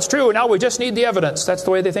 we know it's true, now we just need the evidence. That's the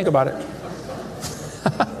way they think about it.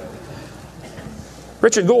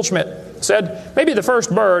 Richard Goldschmidt said, maybe the first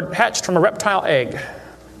bird hatched from a reptile egg.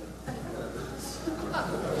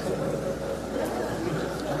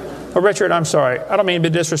 Oh, Richard, I'm sorry. I don't mean to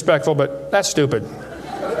be disrespectful, but that's stupid.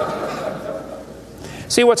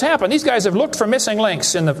 See, what's happened, these guys have looked for missing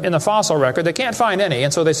links in the fossil record. They can't find any,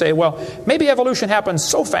 and so they say, well, maybe evolution happened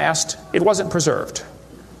so fast it wasn't preserved.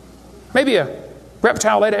 Maybe a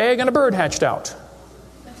reptile laid an egg and a bird hatched out.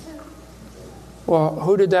 Well,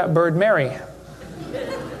 who did that bird marry?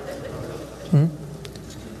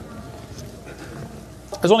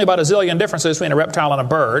 There's only about a zillion differences between a reptile and a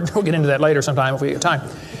bird. We'll get into that later sometime if we get time.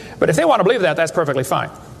 But if they want to believe that, that's perfectly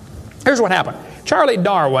fine. Here's what happened. Charlie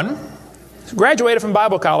Darwin graduated from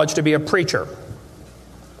Bible college to be a preacher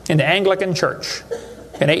in the Anglican Church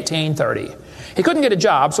in 1830. He couldn't get a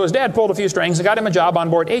job, so his dad pulled a few strings and got him a job on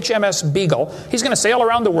board HMS Beagle. He's going to sail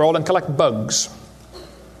around the world and collect bugs.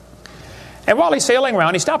 And while he's sailing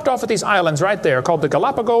around, he stopped off at these islands right there called the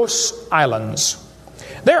Galapagos Islands.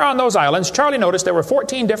 There on those islands, Charlie noticed there were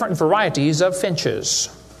 14 different varieties of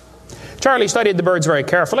finches. Charlie studied the birds very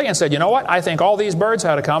carefully and said, you know what? I think all these birds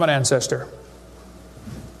had a common ancestor.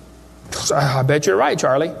 I bet you're right,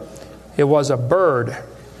 Charlie. It was a bird.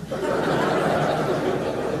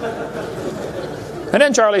 And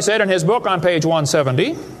then Charlie said in his book on page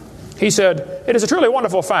 170, he said, it is a truly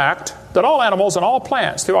wonderful fact that all animals and all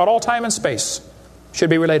plants throughout all time and space should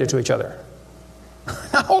be related to each other.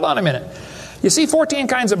 Now, hold on a minute. You see 14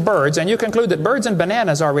 kinds of birds, and you conclude that birds and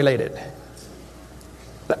bananas are related.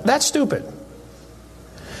 That's stupid.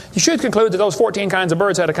 You should conclude that those 14 kinds of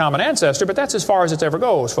birds had a common ancestor, but that's as far as it ever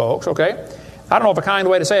goes, folks, okay? I don't know of a kind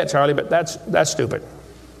way to say it, Charlie, but that's stupid.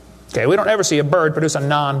 Okay, we don't ever see a bird produce a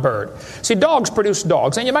non-bird. See, dogs produce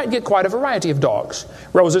dogs, and you might get quite a variety of dogs.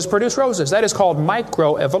 Roses produce roses. That is called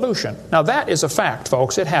microevolution. Now, that is a fact,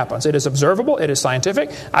 folks. It happens. It is observable. It is scientific.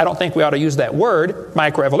 I don't think we ought to use that word,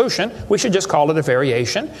 microevolution. We should just call it a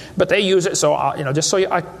variation. But they use it, so just so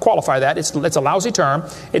I qualify that, it's a lousy term.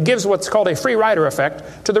 It gives what's called a free rider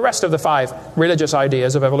effect to the rest of the 5 religious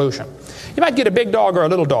ideas of evolution. You might get a big dog or a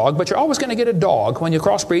little dog, but you're always going to get a dog when you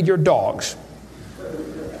crossbreed your dogs.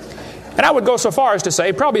 And I would go so far as to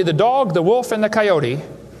say probably the dog, the wolf, and the coyote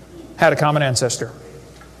had a common ancestor.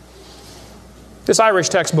 This Irish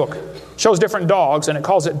textbook shows different dogs, and it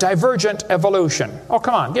calls it divergent evolution. Oh,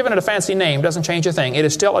 come on. Giving it a fancy name doesn't change a thing. It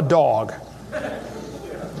is still a dog.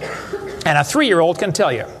 And a 3-year-old can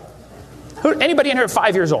tell you. Anybody in here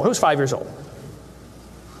 5 years old? Who's 5 years old?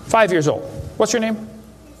 5 years old. What's your name?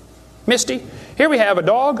 Misty. Here we have a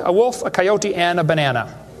dog, a wolf, a coyote, and a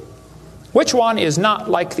banana. Which one is not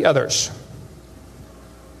like the others?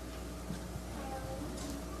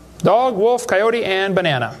 Dog, wolf, coyote, and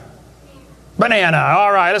banana. Banana.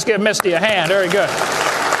 All right, let's give Misty a hand. Very good.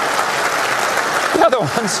 The other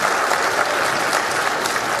ones.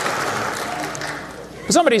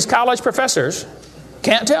 Some of these college professors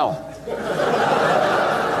can't tell.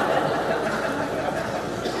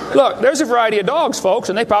 Look, there's a variety of dogs, folks,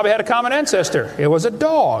 and they probably had a common ancestor. It was a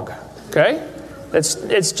dog. Okay?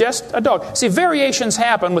 It's just a dog. See, variations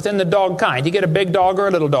happen within the dog kind. You get a big dog or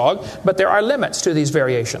a little dog, but there are limits to these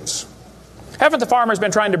variations. Haven't the farmers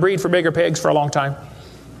been trying to breed for bigger pigs for a long time?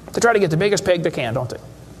 They try to get the biggest pig they can, don't they? Do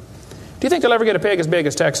you think they'll ever get a pig as big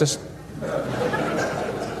as Texas?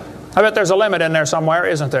 I bet there's a limit in there somewhere,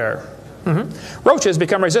 isn't there? Roaches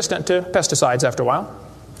become resistant to pesticides after a while.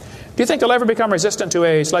 Do you think they'll ever become resistant to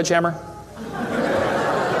a sledgehammer?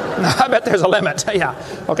 I bet there's a limit. Yeah,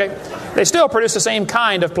 okay. They still produce the same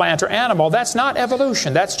kind of plant or animal. That's not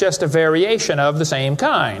evolution. That's just a variation of the same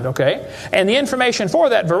kind, okay? And the information for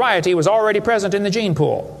that variety was already present in the gene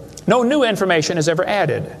pool. No new information is ever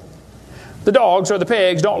added. The dogs or the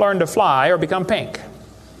pigs don't learn to fly or become pink.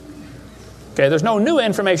 Okay, there's no new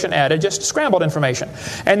information added, just scrambled information.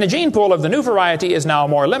 And the gene pool of the new variety is now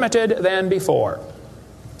more limited than before.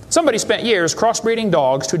 Somebody spent years crossbreeding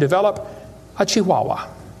dogs to develop a Chihuahua.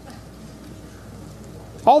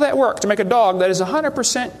 All that work to make a dog that is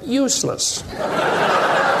 100% useless.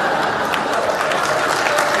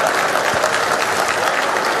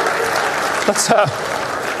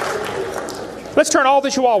 Let's turn all the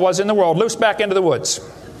Chihuahuas in the world loose back into the woods.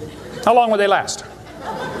 How long would they last?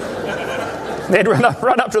 They'd run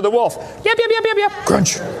up to the wolf. Yep, yep, yep, yep, yep.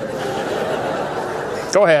 Crunch.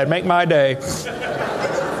 Go ahead, make my day.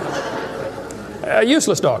 A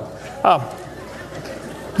useless dog.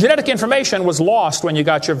 Genetic information was lost when you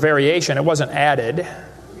got your variation. It wasn't added.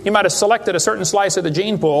 You might have selected a certain slice of the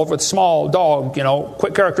gene pool with small dog,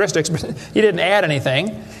 quick characteristics, but you didn't add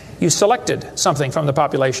anything. You selected something from the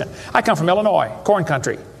population. I come from Illinois, corn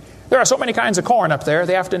country. There are so many kinds of corn up there,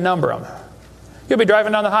 they have to number them. You'll be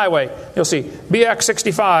driving down the highway. You'll see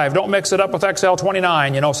BX65. Don't mix it up with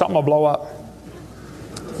XL29. Something will blow up.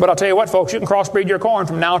 But I'll tell you what, folks, you can crossbreed your corn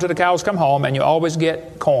from now till the cows come home, and you always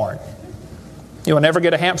get corn. You will never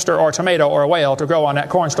get a hamster or a tomato or a whale to grow on that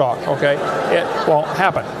corn stalk, okay? It won't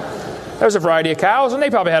happen. There's a variety of cows, and they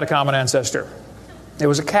probably had a common ancestor. It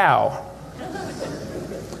was a cow.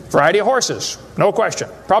 Variety of horses, no question.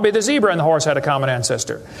 Probably the zebra and the horse had a common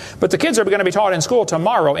ancestor. But the kids are going to be taught in school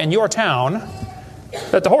tomorrow in your town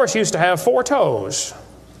that the horse used to have 4 toes.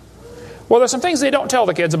 Well, there's some things they don't tell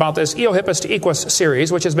the kids about this Eohippus to Equus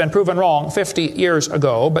series, which has been proven wrong 50 years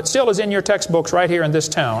ago, but still is in your textbooks right here in this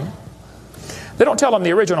town. They don't tell them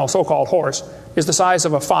the original so-called horse is the size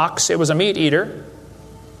of a fox. It was a meat eater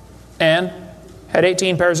and had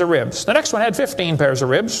 18 pairs of ribs. The next one had 15 pairs of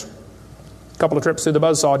ribs. A couple of trips through the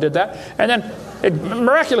buzzsaw did that. And then it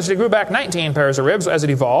miraculously grew back 19 pairs of ribs as it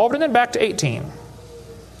evolved, and then back to 18.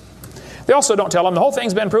 They also don't tell them the whole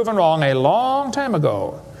thing's been proven wrong a long time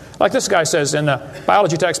ago. Like this guy says in the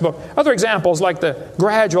biology textbook, other examples like the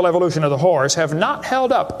gradual evolution of the horse have not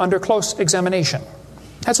held up under close examination.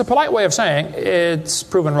 That's a polite way of saying it's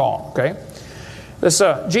proven wrong, okay? This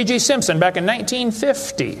G.G. Simpson back in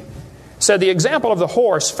 1950 said the example of the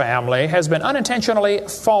horse family has been unintentionally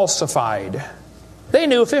falsified. They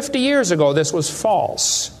knew 50 years ago this was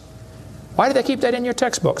false. Why did they keep that in your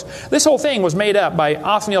textbooks? This whole thing was made up by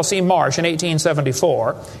Othniel C. Marsh in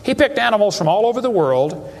 1874. He picked animals from all over the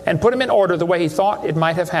world and put them in order the way he thought it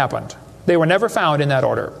might have happened. They were never found in that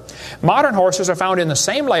order. Modern horses are found in the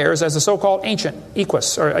same layers as the so-called ancient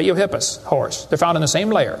Equus or Eohippus horse. They're found in the same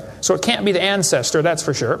layer. So it can't be the ancestor, that's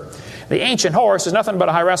for sure. The ancient horse is nothing but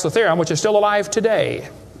a Hyracotherium, which is still alive today.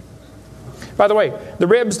 By the way, the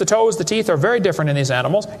ribs, the toes, the teeth are very different in these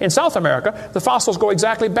animals. In South America, the fossils go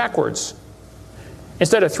exactly backwards.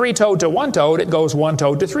 Instead of 3-toed to 1-toed, it goes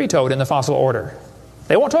 1-toed to 3-toed in the fossil order.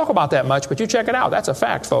 They won't talk about that much, but you check it out. That's a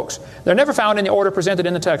fact, folks. They're never found in the order presented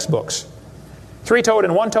in the textbooks. 3-toed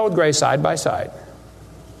and 1-toed gray side by side.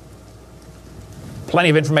 Plenty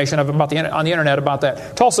of information on the internet about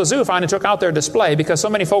that. Tulsa Zoo finally took out their display because so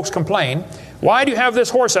many folks complain, why do you have this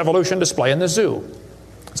horse evolution display in the zoo?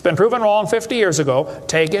 It's been proven wrong 50 years ago.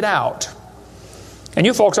 Take it out. And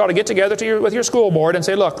you folks ought to get together with your school board and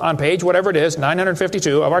say, look, on page whatever it is,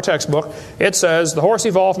 952 of our textbook, it says the horse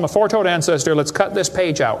evolved from a 4-toed ancestor. Let's cut this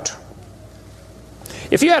page out.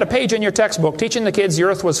 If you had a page in your textbook teaching the kids the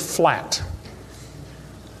earth was flat,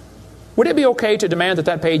 would it be okay to demand that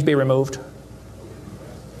that page be removed?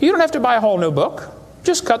 You don't have to buy a whole new book.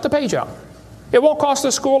 Just cut the page out. It won't cost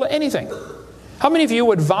the school anything. How many of you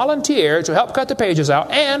would volunteer to help cut the pages out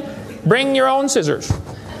and bring your own scissors?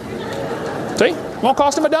 See? Won't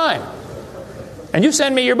cost them a dime. And you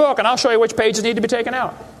send me your book and I'll show you which pages need to be taken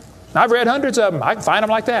out. I've read hundreds of them. I can find them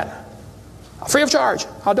like that. Free of charge.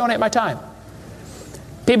 I'll donate my time.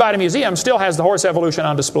 Peabody Museum still has the horse evolution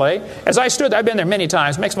on display. As I stood there, I've been there many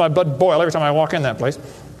times. It makes my blood boil every time I walk in that place.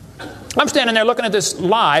 I'm standing there looking at this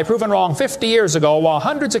lie proven wrong 50 years ago while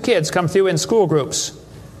hundreds of kids come through in school groups.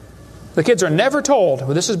 The kids are never told,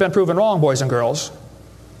 well, this has been proven wrong, boys and girls.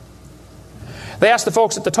 They asked the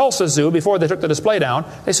folks at the Tulsa Zoo before they took the display down,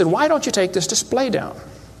 they said, why don't you take this display down?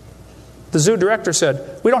 The zoo director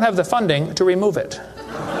said, we don't have the funding to remove it.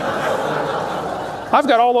 I've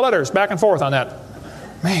got all the letters back and forth on that.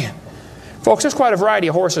 Man, Folks, there's quite a variety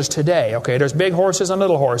of horses today, okay? There's big horses and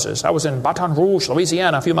little horses. I was in Baton Rouge,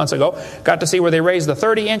 Louisiana a few months ago. Got to see where they raise the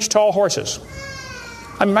 30-inch tall horses.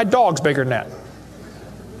 I mean, my dog's bigger than that.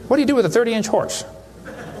 What do you do with a 30-inch horse?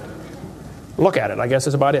 Look at it, I guess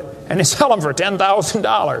is about it. And they sell them for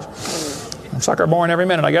 $10,000. Sucker born every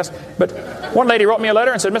minute, I guess. But one lady wrote me a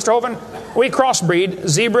letter and said, Mr. Hovind, we crossbreed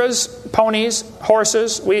zebras, ponies,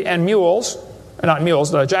 horses, and mules. Not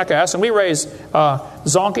mules, the jackass. And we raise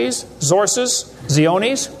zonkies, zorses,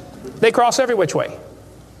 zeonies. They cross every which way.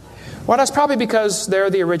 Well, that's probably because they're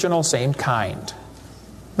the original same kind.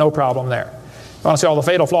 No problem there. You want to see all the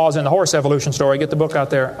fatal flaws in the horse evolution story, get the book out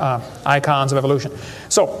there, Icons of Evolution.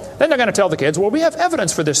 So then they're going to tell the kids, well, we have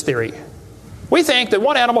evidence for this theory. We think that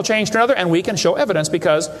one animal changed to another, and we can show evidence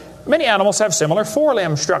because many animals have similar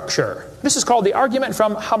forelimb structure. This is called the argument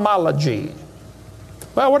from homology.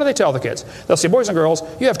 Well, what do they tell the kids? They'll say, boys and girls,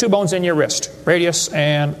 you have two bones in your wrist, radius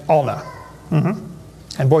and ulna.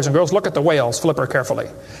 And boys and girls, look at the whale's flipper carefully.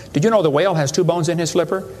 Did you know the whale has two bones in his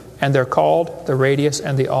flipper, and they're called the radius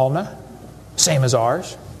and the ulna? Same as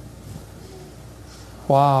ours.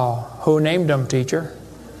 Wow. Who named them, teacher?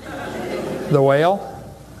 The whale?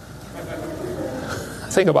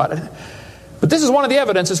 Think about it. But this is one of the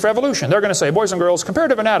evidences for evolution. They're going to say, boys and girls,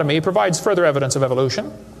 comparative anatomy provides further evidence of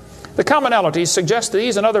evolution. The commonalities suggest that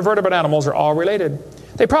these and other vertebrate animals are all related.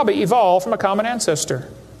 They probably evolved from a common ancestor.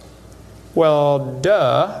 Well,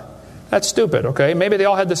 duh. That's stupid, okay? Maybe they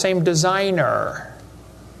all had the same designer.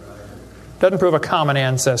 Doesn't prove a common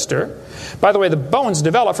ancestor. By the way, the bones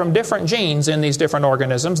develop from different genes in these different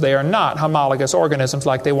organisms. They are not homologous organisms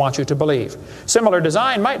like they want you to believe. Similar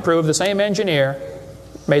design might prove the same engineer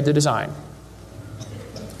made the design.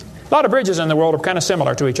 A lot of bridges in the world are kind of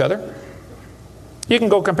similar to each other. You can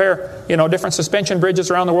go compare, different suspension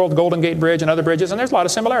bridges around the world, Golden Gate Bridge and other bridges, and there's a lot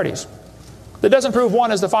of similarities. That doesn't prove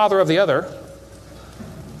one is the father of the other,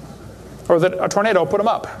 or that a tornado put them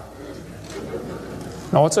up.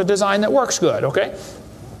 No, it's a design that works good, okay?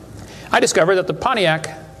 I discovered that the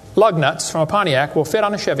Pontiac lug nuts from a Pontiac will fit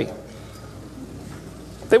on a Chevy.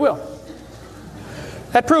 They will.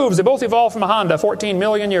 That proves they both evolved from a Honda 14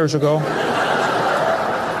 million years ago.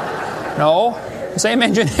 No, the same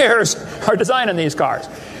engineers are designing these cars.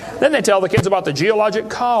 Then they tell the kids about the geologic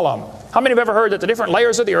column. How many have ever heard that the different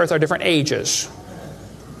layers of the earth are different ages?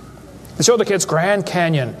 They show the kids Grand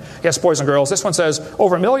Canyon. Yes, boys and girls, this one says,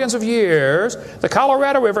 over millions of years, the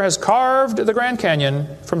Colorado River has carved the Grand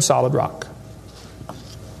Canyon from solid rock.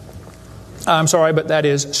 I'm sorry, but that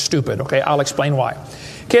is stupid, okay? I'll explain why.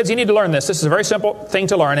 Kids, you need to learn this. This is a very simple thing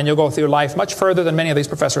to learn, and you'll go through life much further than many of these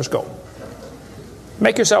professors go.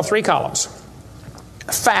 Make yourself 3 columns.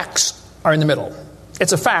 Facts are in the middle.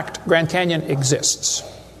 It's a fact Grand Canyon exists.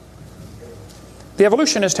 The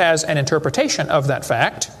evolutionist has an interpretation of that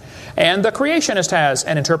fact, and the creationist has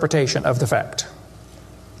an interpretation of the fact.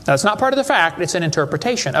 Now, it's not part of the fact, it's an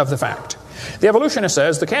interpretation of the fact. The evolutionist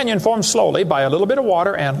says the canyon formed slowly by a little bit of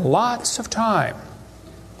water and lots of time.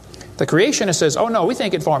 The creationist says, oh no, we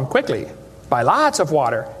think it formed quickly by lots of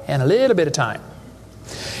water and a little bit of time.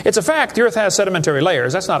 It's a fact the earth has sedimentary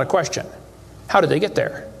layers. That's not a question. How did they get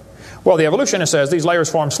there? Well, the evolutionist says these layers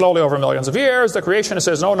formed slowly over millions of years. The creationist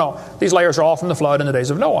says, no, these layers are all from the flood in the days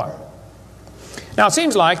of Noah. Now, it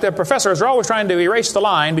seems like the professors are always trying to erase the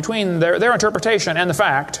line between their interpretation and the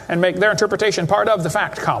fact and make their interpretation part of the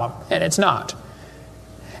fact column, and it's not.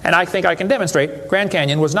 And I think I can demonstrate Grand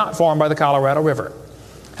Canyon was not formed by the Colorado River.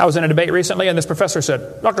 I was in a debate recently, and this professor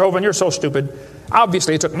said, Dr. Hovind, you're so stupid.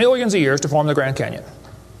 Obviously, it took millions of years to form the Grand Canyon.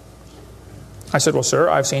 I said, well, sir,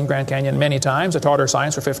 I've seen Grand Canyon many times. I taught earth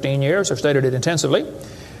science for 15 years. I've studied it intensively.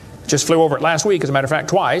 Just flew over it last week, as a matter of fact,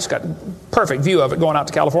 twice. Got a perfect view of it going out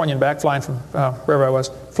to California and back, flying from wherever I was,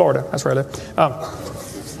 Florida. That's where I live.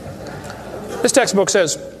 This textbook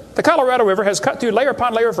says, the Colorado River has cut through layer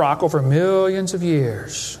upon layer of rock over millions of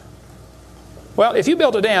years. Well, if you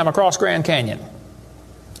built a dam across Grand Canyon,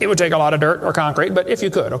 it would take a lot of dirt or concrete, but if you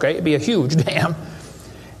could, okay, it'd be a huge dam.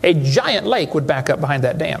 A giant lake would back up behind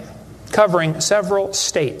that dam, covering several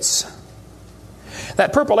states.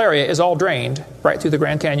 That purple area is all drained right through the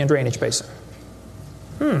Grand Canyon drainage basin.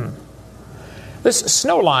 This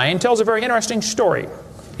snow line tells a very interesting story.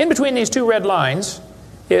 In between these 2 red lines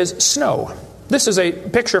is snow. This is a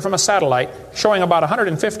picture from a satellite showing about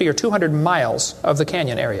 150 or 200 miles of the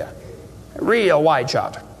canyon area. Real wide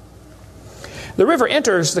shot. The river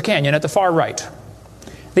enters the canyon at the far right.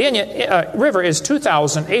 The river is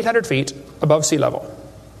 2,800 feet above sea level.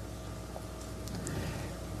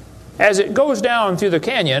 As it goes down through the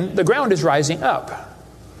canyon, the ground is rising up.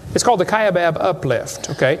 It's called the Kaibab uplift,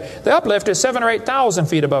 okay? The uplift is 7,000 or 8,000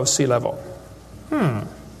 feet above sea level.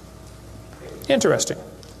 Interesting.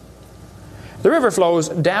 The river flows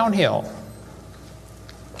downhill.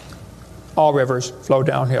 All rivers flow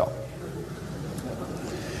downhill.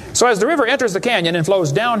 So as the river enters the canyon and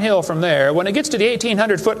flows downhill from there, when it gets to the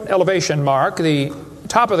 1,800-foot elevation mark, the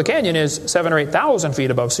top of the canyon is 7,000 or 8,000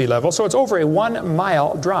 feet above sea level, so it's over a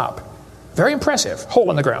 1-mile drop. Very impressive. Hole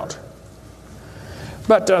in the ground.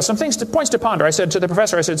 But some points to ponder. I said to the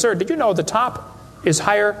professor, I said, "Sir, did you know the top is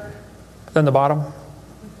higher than the bottom?"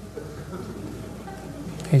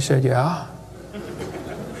 He said, "Yeah."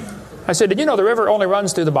 I said, "Did you know the river only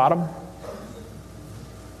runs through the bottom?"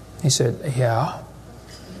 He said, "Yeah."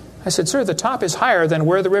 I said, "Sir, the top is higher than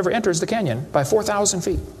where the river enters the canyon by 4,000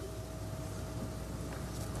 feet.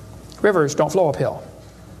 Rivers don't flow uphill.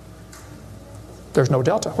 There's no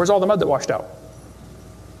delta. Where's all the mud that washed out?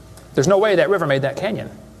 There's no way that river made that canyon.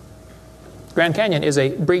 Grand Canyon is a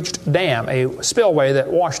breached dam, a spillway that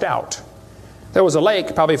washed out. There was a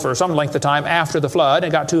lake probably for some length of time after the flood,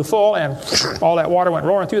 and it got too full, and all that water went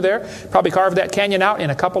roaring through there. Probably carved that canyon out in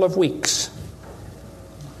a couple of weeks.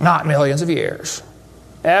 Not millions of years.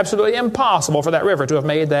 Absolutely impossible for that river to have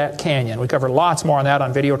made that canyon. We cover lots more on that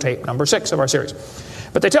on videotape number 6 of our series.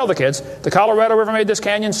 But they tell the kids, the Colorado River made this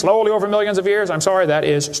canyon slowly over millions of years. I'm sorry, that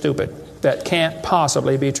is stupid. That can't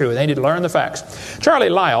possibly be true. They need to learn the facts. Charlie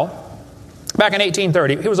Lyell, back in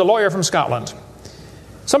 1830, he was a lawyer from Scotland.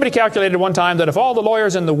 Somebody calculated one time that if all the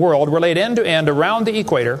lawyers in the world were laid end to end around the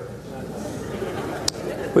equator,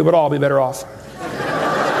 we would all be better off.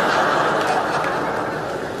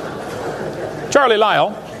 Charlie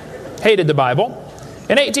Lyell hated the Bible.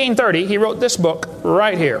 In 1830, he wrote this book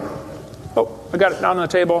right here. Oh, I got it down on the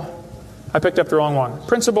table. I picked up the wrong one.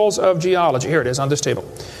 Principles of Geology. Here it is on this table.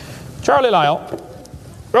 Charlie Lyell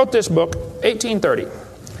wrote this book, 1830.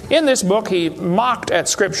 In this book, he mocked at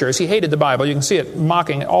scriptures. He hated the Bible. You can see it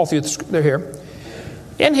mocking all through they're here.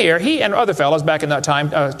 In here, he and other fellows back in that time,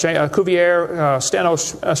 Cuvier, Steno,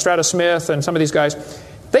 Strata Smith, and some of these guys,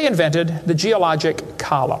 they invented the geologic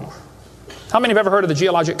column. How many have ever heard of the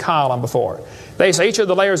geologic column before? They say each of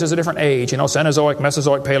the layers is a different age. You know, Cenozoic,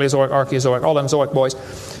 Mesozoic, Paleozoic, Archeozoic, all them Zoic boys.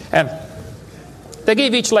 And they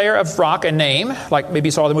gave each layer of rock a name, like maybe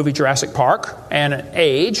you saw the movie Jurassic Park, and an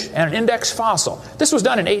age, and an index fossil. This was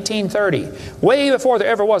done in 1830, way before there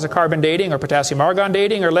ever was a carbon dating or potassium argon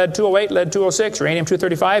dating or lead-208, lead-206,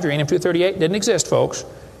 uranium-235, uranium-238. Didn't exist, folks.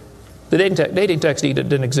 The dating text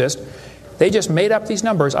didn't exist. They just made up these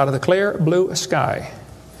numbers out of the clear blue sky.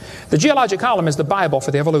 The geologic column is the Bible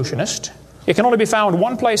for the evolutionist. It can only be found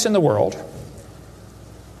one place in the world,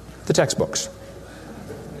 the textbooks.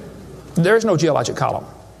 There is no geologic column,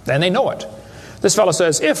 and they know it. This fellow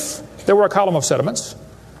says, if there were a column of sediments,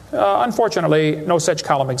 unfortunately, no such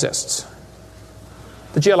column exists.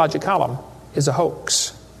 The geologic column is a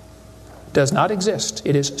hoax. Does not exist.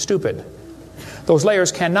 It is stupid. Those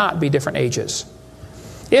layers cannot be different ages.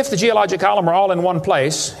 If the geologic column were all in one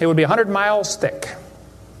place, it would be 100 miles thick.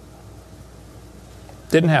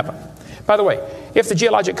 Didn't happen. By the way, if the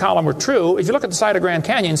geologic column were true, if you look at the side of Grand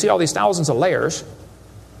Canyon and see all these thousands of layers,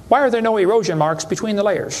 why are there no erosion marks between the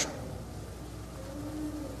layers?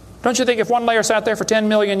 Don't you think if one layer sat there for 10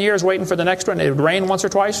 million years waiting for the next one, it would rain once or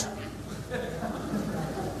twice?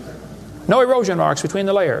 No erosion marks between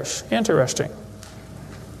the layers. Interesting.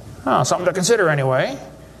 Oh, something to consider anyway.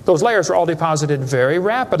 Those layers are all deposited very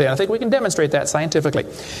rapidly, and I think we can demonstrate that scientifically.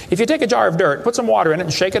 If you take a jar of dirt, put some water in it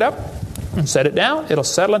and shake it up, and set it down, it'll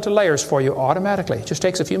settle into layers for you automatically. It just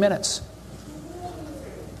takes a few minutes.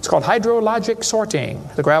 It's called hydrologic sorting.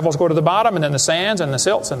 The gravels go to the bottom, and then the sands and the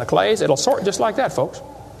silts and the clays. It'll sort just like that, folks.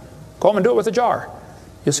 Go home and do it with a jar.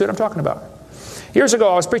 You'll see what I'm talking about. Years ago,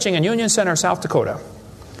 I was preaching in Union Center, South Dakota.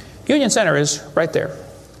 Union Center is right there.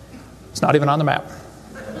 It's not even on the map.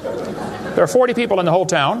 There are 40 people in the whole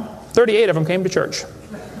town. 38 of them came to church.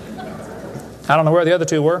 I don't know where the other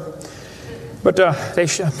 2 were. But they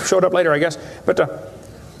showed up later, I guess. But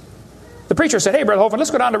the preacher said, hey, Brother Hovind,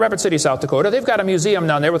 let's go down to Rapid City, South Dakota. They've got a museum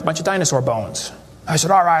down there with a bunch of dinosaur bones. I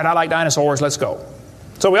said, all right, I like dinosaurs. Let's go.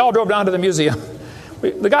 So we all drove down to the museum.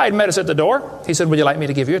 The guide met us at the door. He said, would you like me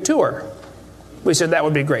to give you a tour? We said, that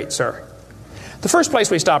would be great, sir. The first place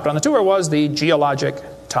we stopped on the tour was the geologic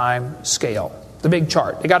time scale, the big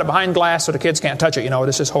chart. They got it behind glass so the kids can't touch it. You know,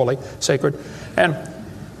 this is holy, sacred. And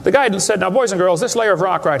the guide said, now, boys and girls, this layer of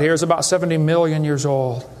rock right here is about 70 million years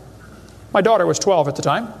old. My daughter was 12 at the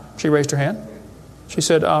time. She raised her hand. She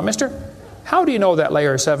said, mister, how do you know that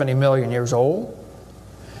layer is 70 million years old?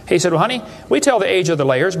 He said, well, honey, we tell the age of the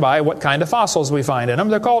layers by what kind of fossils we find in them.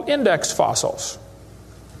 They're called index fossils.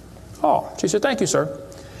 Oh, she said, thank you, sir.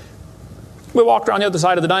 We walked around the other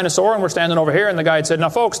side of the dinosaur, and we're standing over here, and the guide said, now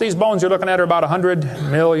folks, these bones you're looking at are about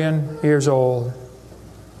 100 million years old.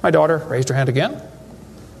 My daughter raised her hand again.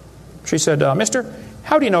 She said, mister,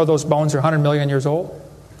 how do you know those bones are 100 million years old?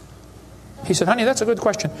 He said, honey, that's a good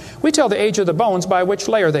question. We tell the age of the bones by which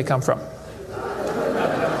layer they come from.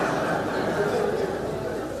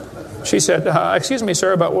 She said, excuse me,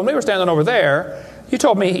 sir, but when we were standing over there, you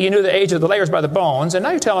told me you knew the age of the layers by the bones, and now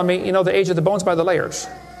you're telling me you know the age of the bones by the layers.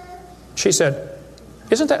 She said,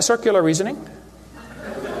 isn't that circular reasoning?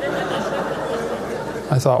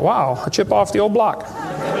 I thought, wow, a chip off the old block.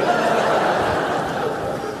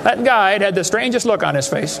 That guide had the strangest look on his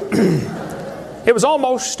face. It was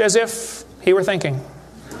almost as if he were thinking.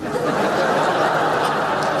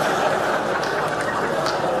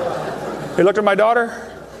 He looked at my daughter.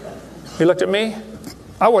 He looked at me.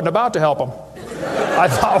 I wasn't about to help him. I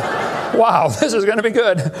thought, wow, this is going to be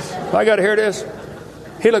good. I got to hear this.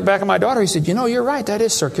 He looked back at my daughter. He said, you know, you're right. That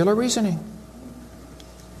is circular reasoning.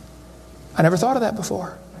 I never thought of that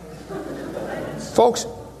before. Folks,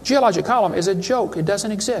 geologic column is a joke. It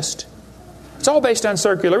doesn't exist. It's all based on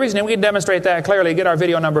circular reasoning. We can demonstrate that clearly. Get our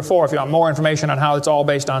video number 4 if you want more information on how it's all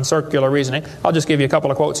based on circular reasoning. I'll just give you a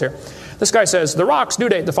couple of quotes here. This guy says, the rocks do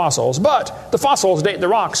date the fossils, but the fossils date the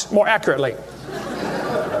rocks more accurately.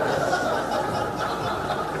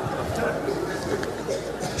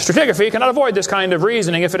 Stratigraphy cannot avoid this kind of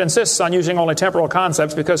reasoning if it insists on using only temporal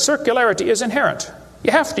concepts because circularity is inherent. You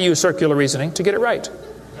have to use circular reasoning to get it right.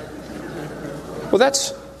 Well,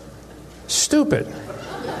 that's stupid.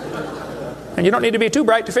 And you don't need to be too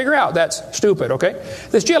bright to figure out that's stupid, okay?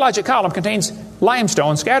 This geologic column contains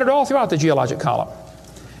limestone scattered all throughout the geologic column.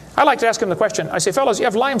 I like to ask him the question, I say, fellows, you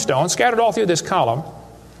have limestone scattered all through this column.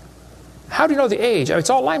 How do you know the age? It's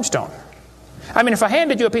all limestone. I mean, if I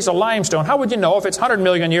handed you a piece of limestone, how would you know if it's 100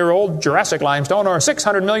 million year old Jurassic limestone or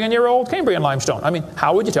 600 million year old Cambrian limestone? I mean,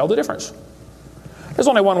 how would you tell the difference? There's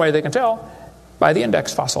only one way they can tell, by the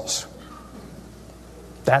index fossils.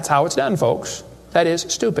 That's how it's done, folks. That is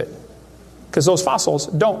stupid. Because those fossils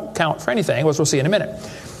don't count for anything, as we'll see in a minute.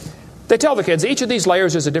 They tell the kids each of these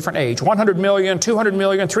layers is a different age. 100 million, 200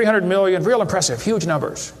 million, 300 million, real impressive, huge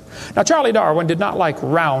numbers. Now, Charlie Darwin did not like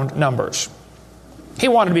round numbers. He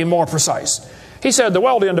wanted to be more precise. He said the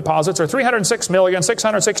Wealdian deposits are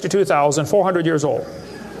 306,662,400 years old.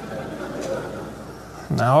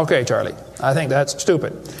 Now, okay, Charlie, I think that's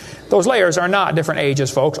stupid. Those layers are not different ages,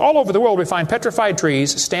 folks. All over the world we find petrified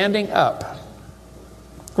trees standing up,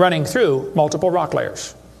 running through multiple rock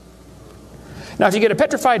layers. Now, if you get a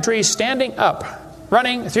petrified tree standing up,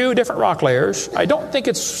 running through different rock layers, I don't think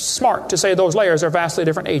it's smart to say those layers are vastly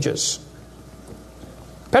different ages.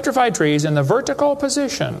 Petrified trees in the vertical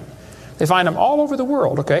position, they find them all over the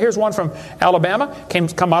world. Okay, here's one from Alabama.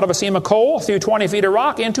 Come out of a seam of coal, through 20 feet of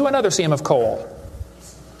rock, into another seam of coal.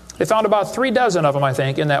 They found about 3 dozen of them, I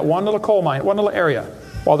think, in that one little coal mine, one little area,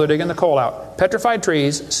 while they're digging the coal out. Petrified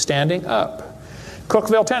trees standing up.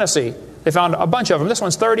 Cookeville, Tennessee, they found a bunch of them. This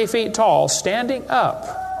one's 30 feet tall, standing up.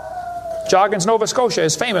 Joggins, Nova Scotia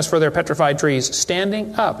is famous for their petrified trees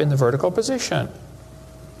standing up in the vertical position.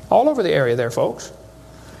 All over the area there, folks.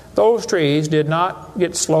 Those trees did not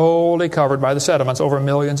get slowly covered by the sediments over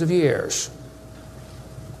millions of years.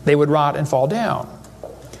 They would rot and fall down.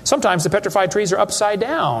 Sometimes the petrified trees are upside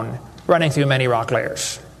down, running through many rock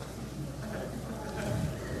layers.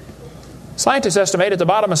 Scientists estimate at the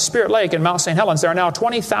bottom of Spirit Lake in Mount St. Helens, there are now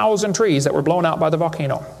 20,000 trees that were blown out by the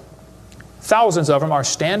volcano. Thousands of them are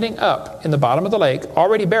standing up in the bottom of the lake,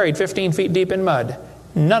 already buried 15 feet deep in mud.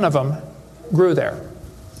 None of them grew there.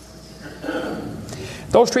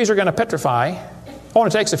 Those trees are going to petrify.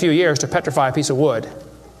 Only takes a few years to petrify a piece of wood.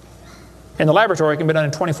 In the laboratory, it can be done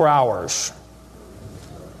in 24 hours.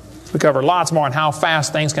 We cover lots more on how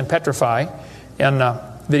fast things can petrify in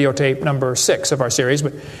videotape number 6 of our series.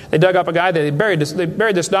 But they dug up a guy, they buried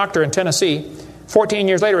this doctor in Tennessee. 14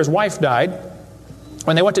 years later, his wife died.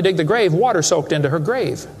 When they went to dig the grave, water soaked into her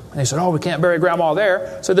grave. And they said, oh, we can't bury Grandma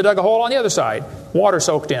there. So they dug a hole on the other side. Water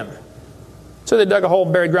soaked in. So they dug a hole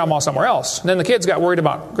and buried Grandma somewhere else. And then the kids got worried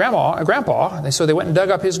about Grandpa, so they went and dug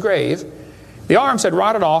up his grave. The arms had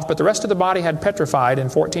rotted off, but the rest of the body had petrified in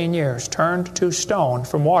 14 years, turned to stone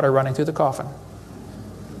from water running through the coffin.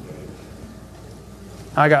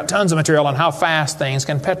 I got tons of material on how fast things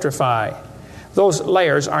can petrify. Those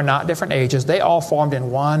layers are not different ages. They all formed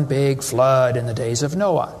in one big flood in the days of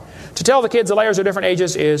Noah. To tell the kids the layers are different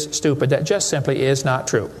ages is stupid. That just simply is not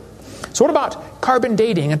true. So what about carbon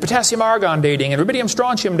dating and potassium-argon dating and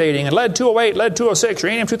rubidium-strontium dating and lead-208, lead-206,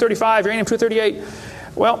 uranium-235, uranium-238?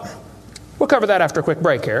 Well, we'll cover that after a quick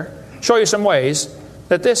break here. Show you some ways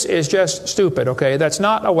that this is just stupid, okay? That's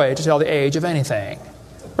not a way to tell the age of anything.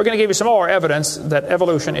 We're going to give you some more evidence that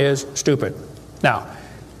evolution is stupid. Now,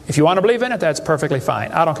 if you want to believe in it, that's perfectly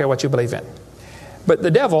fine. I don't care what you believe in. But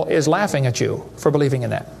the devil is laughing at you for believing in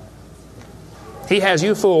that. He has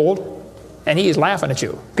you fooled, and he is laughing at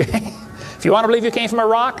you. Okay? If you want to believe you came from a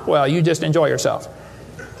rock, well, you just enjoy yourself.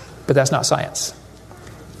 But that's not science.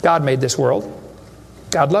 God made this world.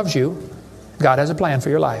 God loves you. God has a plan for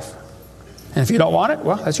your life. And if you don't want it,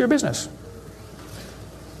 well, that's your business.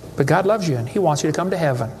 But God loves you, and He wants you to come to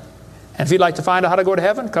heaven. And if you'd like to find out how to go to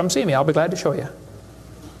heaven, come see me. I'll be glad to show you.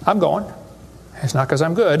 I'm going. It's not because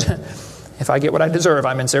I'm good. If I get what I deserve,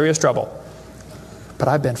 I'm in serious trouble. But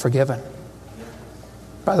I've been forgiven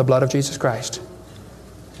by the blood of Jesus Christ.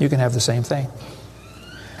 You can have the same thing.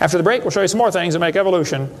 After the break, we'll show you some more things that make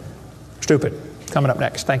evolution stupid. Coming up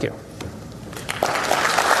next. Thank you.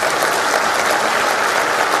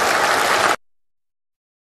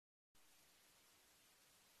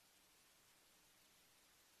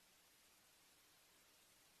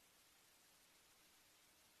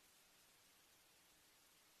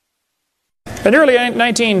 In the early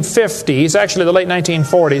 1950s, actually the late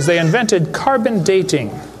 1940s, they invented carbon dating.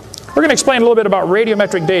 We're going to explain a little bit about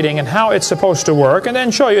radiometric dating and how it's supposed to work, and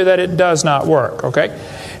then show you that it does not work, okay?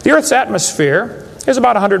 The Earth's atmosphere is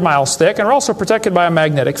about 100 miles thick, and we're also protected by a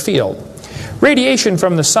magnetic field. Radiation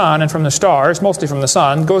from the sun and from the stars, mostly from the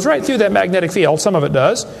sun, goes right through that magnetic field, some of it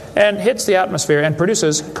does, and hits the atmosphere and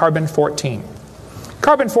produces carbon-14.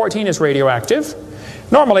 Carbon-14 is radioactive.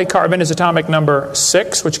 Normally, carbon is atomic number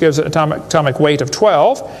 6, which gives it atomic weight of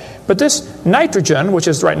 12. But this nitrogen, which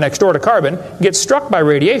is right next door to carbon, gets struck by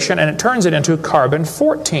radiation and it turns it into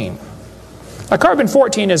carbon-14. Now,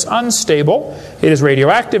 carbon-14 is unstable. It is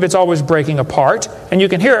radioactive. It's always breaking apart. And you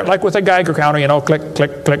can hear it like with a Geiger counter, you know, click,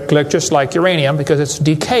 click, click, click, just like uranium, because it's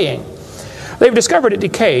decaying. They've discovered it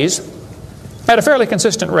decays at a fairly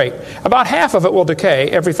consistent rate. About half of it will decay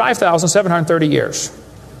every 5,730 years.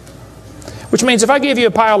 Which means if I gave you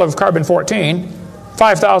a pile of carbon-14,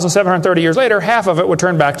 5,730 years later, half of it would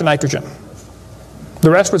turn back to nitrogen. The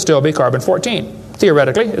rest would still be carbon-14.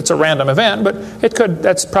 Theoretically, it's a random event, but it could.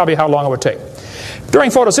 That's probably how long it would take.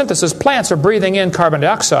 During photosynthesis, plants are breathing in carbon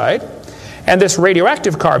dioxide, and this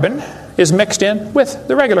radioactive carbon is mixed in with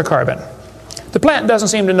the regular carbon. The plant doesn't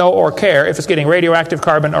seem to know or care if it's getting radioactive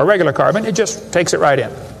carbon or regular carbon. It just takes it right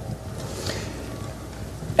in.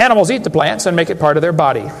 Animals eat the plants and make it part of their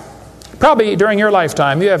body. Probably during your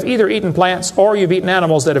lifetime, you have either eaten plants or you've eaten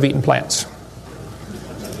animals that have eaten plants.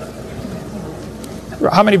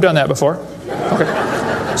 How many have done that before? Okay.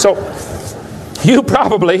 So, you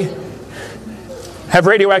probably have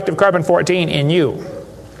radioactive carbon-14 in you.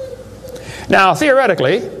 Now,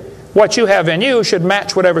 theoretically, what you have in you should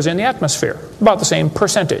match whatever's in the atmosphere, about the same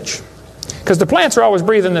percentage. Because the plants are always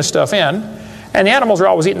breathing this stuff in, and the animals are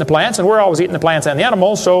always eating the plants, and we're always eating the plants and the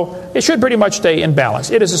animals, so it should pretty much stay in balance.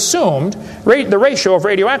 It is assumed the ratio of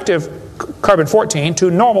radioactive carbon-14 to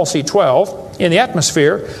normal C12 in the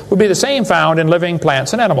atmosphere would be the same found in living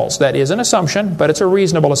plants and animals. That is an assumption, but it's a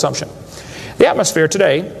reasonable assumption. The atmosphere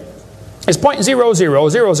today is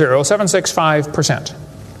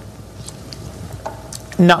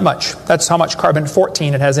 0.0000765%. Not much. That's how much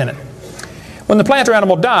carbon-14 it has in it. When the plant or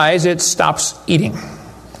animal dies, it stops eating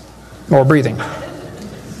or breathing.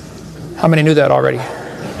 How many knew that already?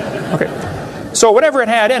 Okay. So whatever it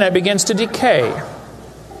had in it begins to decay.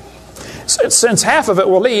 Since half of it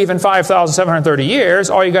will leave in 5,730 years,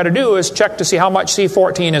 all you got to do is check to see how much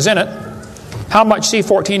C14 is in it, how much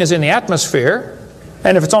C14 is in the atmosphere,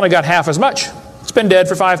 and if it's only got half as much, it's been dead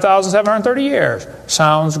for 5,730 years.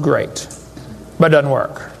 Sounds great, but it doesn't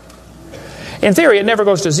work. In theory, it never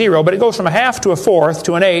goes to zero, but it goes from a half to a fourth,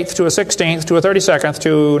 to an eighth, to a 16th, to a 32nd,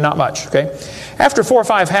 to not much. Okay? After 4 or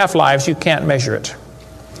 5 half-lives, you can't measure it.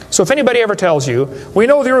 So if anybody ever tells you, we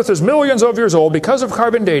know the Earth is millions of years old because of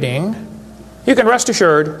carbon dating, you can rest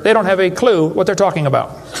assured they don't have a clue what they're talking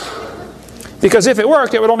about. Because if it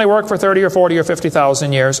worked, it would only work for 30 or 40 or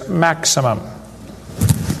 50,000 years maximum.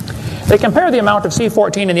 They compare the amount of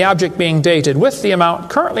C14 in the object being dated with the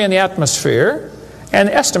amount currently in the atmosphere, and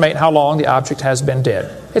estimate how long the object has been dead.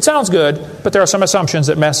 It sounds good, but there are some assumptions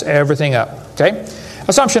that mess everything up. Okay?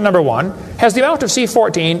 Assumption number 1, has the amount of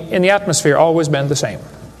C14 in the atmosphere always been the same?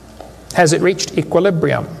 Has it reached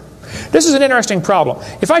equilibrium? This is an interesting problem.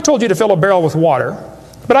 If I told you to fill a barrel with water,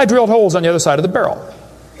 but I drilled holes on the other side of the barrel,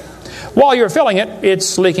 while you're filling it,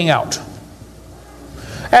 it's leaking out.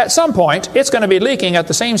 At some point, it's going to be leaking at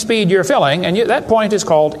the same speed you're filling, and that point is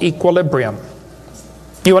called equilibrium.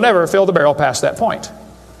 You will never fill the barrel past that point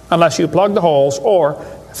unless you plug the holes or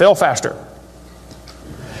fill faster.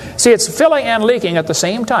 See, it's filling and leaking at the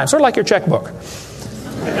same time, sort of like your checkbook.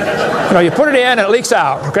 You know, you put it in and it leaks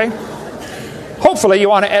out, okay? Hopefully you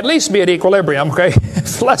want to at least be at equilibrium, okay?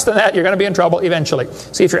 If less than that, you're going to be in trouble eventually.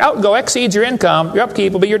 See, if your outgo exceeds your income, your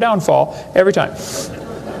upkeep will be your downfall every time.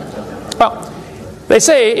 Well, they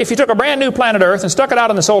say if you took a brand new planet Earth and stuck it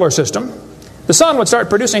out in the solar system, the sun would start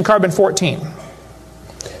producing carbon-14.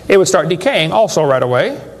 It would start decaying also right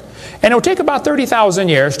away, and it would take about 30,000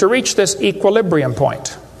 years to reach this equilibrium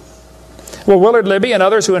point. Well, Willard Libby and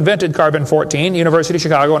others who invented carbon-14, University of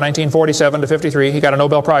Chicago in 1947 to 53, he got a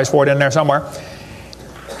Nobel Prize for it in there somewhere.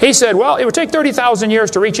 He said, well, it would take 30,000 years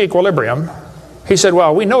to reach equilibrium. He said,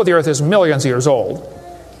 well, we know the Earth is millions of years old.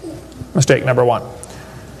 Mistake number one.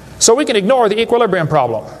 So we can ignore the equilibrium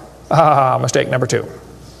problem. Mistake number two.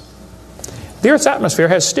 The Earth's atmosphere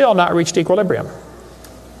has still not reached equilibrium.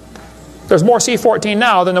 There's more C14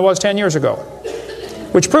 now than there was 10 years ago,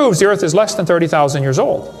 which proves the Earth is less than 30,000 years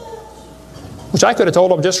old, which I could have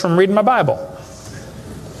told them just from reading my Bible.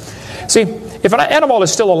 See, if an animal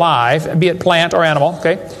is still alive, be it plant or animal,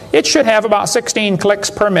 okay, it should have about 16 clicks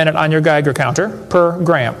per minute on your Geiger counter per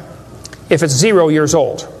gram. If it's 0 years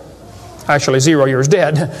old. Actually, 0 years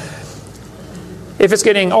dead. If it's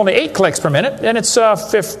getting only 8 clicks per minute, then it's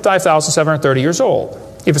 5,730 years old.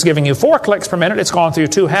 If it's giving you 4 clicks per minute, it's gone through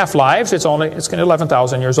 2 half-lives. It's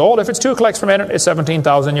 11,000 years old. If it's 2 clicks per minute, it's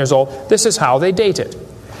 17,000 years old. This is how they date it.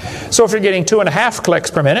 So if you're getting 2.5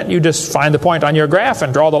 clicks per minute, you just find the point on your graph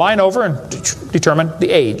and draw the line over and determine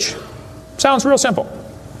the age. Sounds real simple,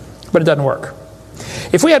 but it doesn't work.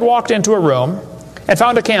 If we had walked into a room and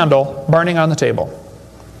found a candle burning on the table,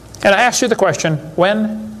 and I asked you the question,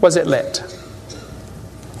 when was it lit?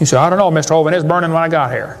 You say, I don't know, Mr. Hovind, it's burning when I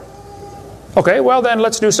got here. Okay, well then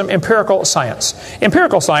let's do some empirical science.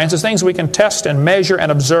 Empirical science is things we can test and measure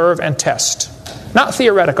and observe and test. Not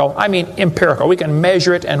theoretical, I mean empirical. We can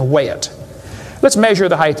measure it and weigh it. Let's measure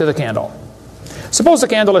the height of the candle. Suppose the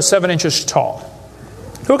candle is 7 inches tall.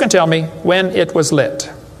 Who can tell me when it was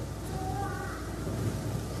lit?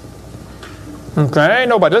 Okay,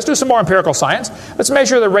 nobody. Let's do some more empirical science. Let's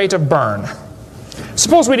measure the rate of burn.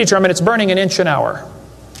 Suppose we determine it's burning an inch an hour.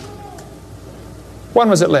 When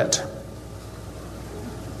was it lit?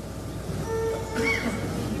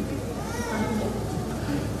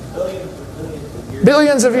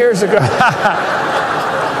 Billions of years ago.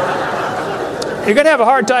 You're going to have a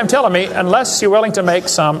hard time telling me unless you're willing to make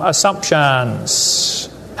some assumptions.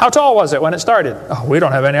 How tall was it when it started? Oh, we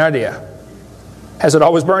don't have any idea. Has it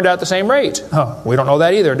always burned out at the same rate? Oh, we don't know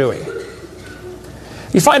that either, do we?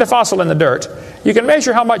 You find a fossil in the dirt, you can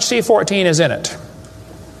measure how much C14 is in it.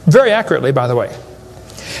 Very accurately, by the way.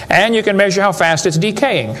 And you can measure how fast it's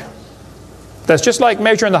decaying. That's just like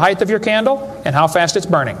measuring the height of your candle and how fast it's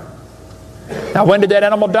burning. Now, when did that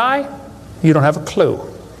animal die? You don't have a clue.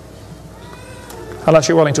 Unless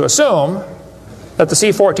you're willing to assume that the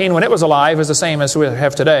C14 when it was alive is the same as we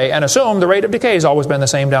have today, and assume the rate of decay has always been the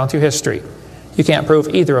same down through history. You can't prove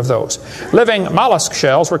either of those. Living mollusk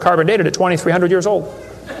shells were carbon dated at 2,300 years old.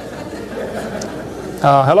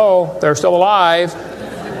 Hello, they're still alive.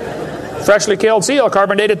 Freshly killed seal,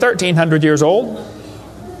 carbon dated 1,300 years old.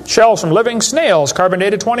 Shells from living snails, carbon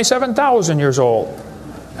dated 27,000 years old.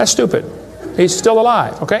 That's stupid. He's still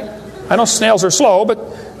alive, okay? I know snails are slow,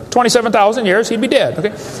 but 27,000 years, he'd be dead,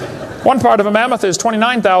 okay? One part of a mammoth is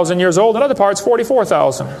 29,000 years old, another part's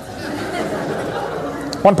 44,000.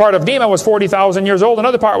 One part of Dima was 40,000 years old,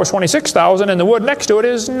 another part was 26,000, and the wood next to it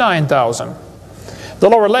is 9,000. The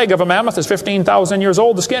lower leg of a mammoth is 15,000 years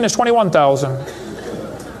old, the skin is 21,000.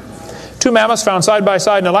 2 mammoths found side by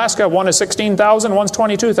side in Alaska, one is 16,000, one's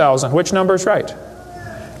 22,000. Which number is right?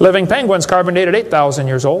 Living penguins, carbon dated 8,000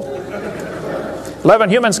 years old.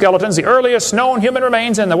 11 human skeletons, the earliest known human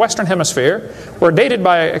remains in the Western Hemisphere, were dated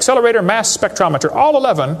by accelerator mass spectrometer. All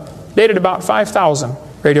 11 dated about 5,000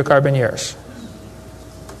 radiocarbon years.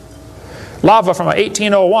 Lava from a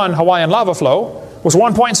 1801 Hawaiian lava flow was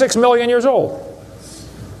 1.6 million years old.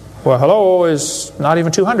 Well, hello is not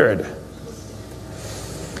even 200.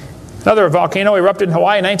 Another volcano erupted in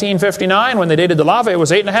Hawaii in 1959. When they dated the lava, it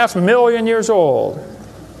was 8.5 million years old.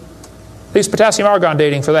 They used potassium argon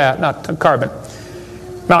dating for that, not carbon.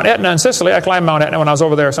 Mount Etna in Sicily, I climbed Mount Etna when I was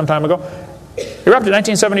over there some time ago, erupted in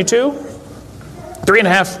 1972,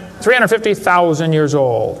 350,000 years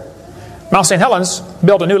old. Mount St. Helens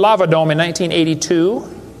built a new lava dome in 1982.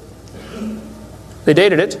 They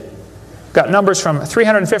dated it, got numbers from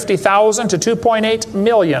 350,000 to 2.8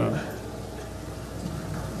 million.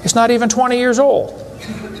 It's not even 20 years old.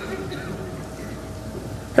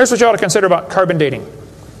 Here's what you ought to consider about carbon dating.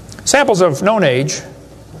 Samples of known age,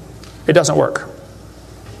 it doesn't work.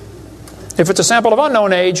 If it's a sample of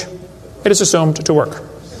unknown age, it is assumed to work.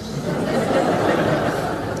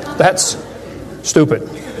 That's stupid.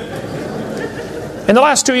 In the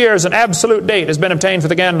last 2 years, an absolute date has been obtained for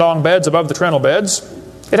the Gandong beds above the Trinal beds.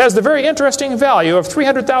 It has the very interesting value of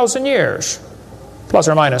 300,000 years, plus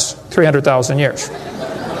or minus 300,000 years.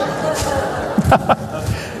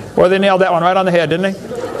 Well, they nailed that one right on the head, didn't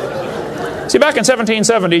they? See, back in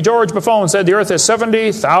 1770, George Buffon said the Earth is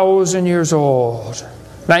 70,000 years old.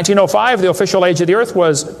 1905, the official age of the Earth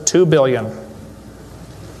was 2 billion.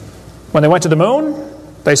 When they went to the moon,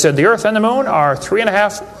 they said the Earth and the moon are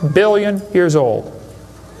 3.5 billion years old.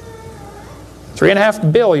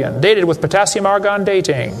 3.5 billion, dated with potassium argon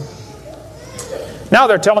dating. Now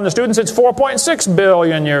they're telling the students it's 4.6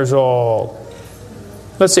 billion years old.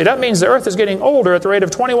 Let's see, that means the Earth is getting older at the rate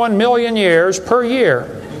of 21 million years per year.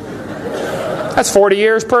 That's 40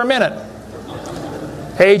 years per minute.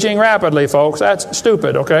 Aging rapidly, folks. That's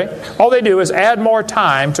stupid, okay? All they do is add more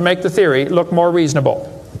time to make the theory look more reasonable.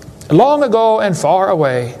 Long ago and far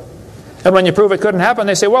away. And when you prove it couldn't happen,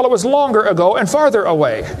 they say, well, it was longer ago and farther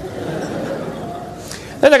away.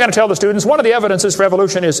 Then they're going to tell the students one of the evidences for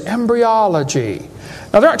evolution is embryology.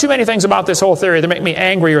 Now, there aren't too many things about this whole theory that make me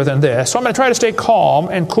angrier than this, so I'm going to try to stay calm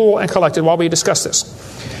and cool and collected while we discuss this.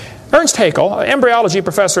 Ernst Haeckel, an embryology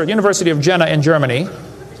professor at the University of Jena in Germany,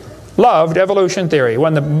 loved evolution theory.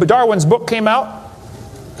 When Darwin's book came out,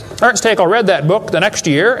 Ernst Haeckel read that book the next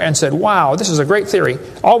year and said, wow, this is a great theory.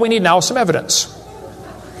 All we need now is some evidence.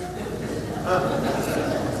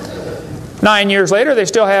 9 years later, they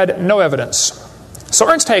still had no evidence. So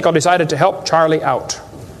Ernst Haeckel decided to help Charlie out.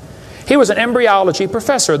 He was an embryology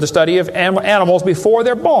professor, the study of animals before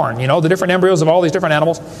they're born. You know, the different embryos of all these different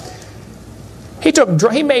animals.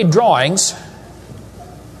 He made drawings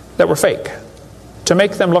that were fake to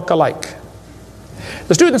make them look alike.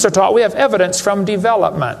 The students are taught we have evidence from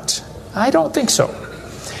development. I don't think so.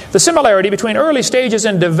 The similarity between early stages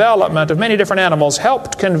in development of many different animals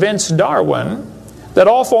helped convince Darwin that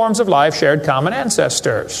all forms of life shared common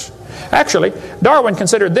ancestors. Actually, Darwin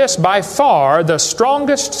considered this by far the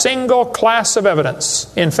strongest single class of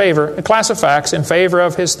evidence a class of facts in favor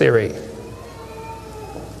of his theory.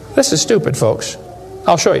 This is stupid, folks.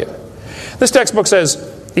 I'll show you. This textbook says,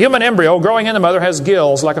 the human embryo growing in the mother has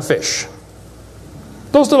gills like a fish.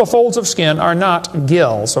 Those little folds of skin are not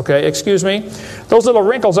gills, okay? Excuse me. Those little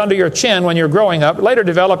wrinkles under your chin when you're growing up later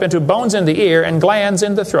develop into bones in the ear and glands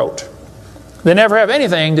in the throat. They never have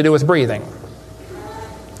anything to do with breathing.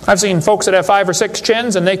 I've seen folks that have 5 or 6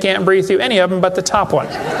 chins and they can't breathe through any of them but the top one.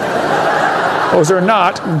 Those are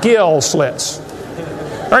not gill slits.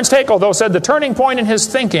 Ernst Haeckel, though, said the turning point in his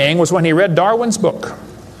thinking was when he read Darwin's book,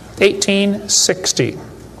 1860.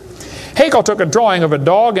 Haeckel took a drawing of a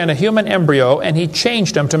dog and a human embryo and he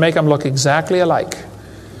changed them to make them look exactly alike.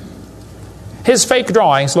 His fake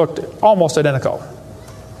drawings looked almost identical.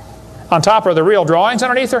 On top are the real drawings,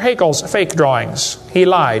 underneath are Haeckel's fake drawings. He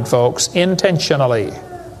lied, folks, intentionally.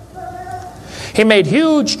 He made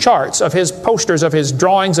huge charts of his posters of his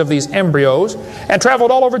drawings of these embryos and traveled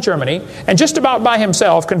all over Germany and just about by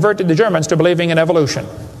himself converted the Germans to believing in evolution.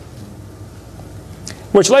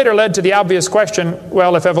 Which later led to the obvious question,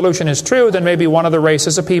 well, if evolution is true, then maybe one of the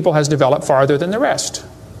races of people has developed farther than the rest.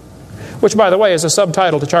 Which, by the way, is a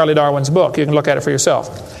subtitle to Charlie Darwin's book. You can look at it for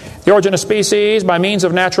yourself. The Origin of Species by Means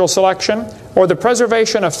of Natural Selection, or the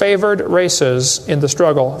Preservation of Favored Races in the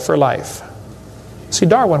Struggle for Life. See,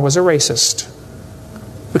 Darwin was a racist.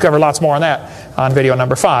 We cover lots more on that on video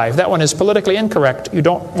number 5. That one is politically incorrect. You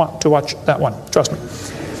don't want to watch that one. Trust me.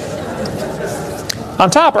 On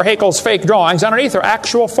top are Haeckel's fake drawings. Underneath are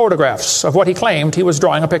actual photographs of what he claimed he was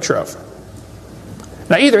drawing a picture of.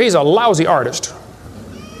 Now, either he's a lousy artist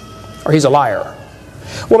or he's a liar.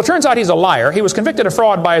 Well, it turns out he's a liar. He was convicted of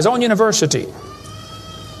fraud by his own university.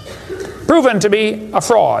 Proven to be a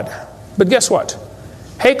fraud. But guess what?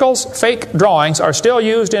 Haeckel's fake drawings are still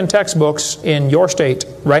used in textbooks in your state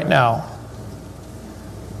right now.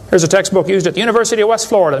 Here's a textbook used at the University of West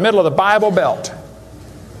Florida, in the middle of the Bible Belt.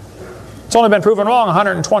 It's only been proven wrong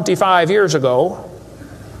 125 years ago.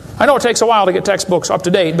 I know it takes a while to get textbooks up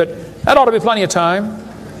to date, but that ought to be plenty of time.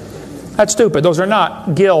 That's stupid. Those are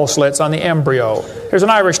not gill slits on the embryo. Here's an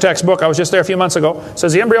Irish textbook. I was just there a few months ago. It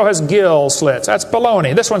says the embryo has gill slits. That's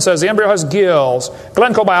baloney. This one says the embryo has gills.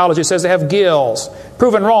 Glencoe Biology says they have gills.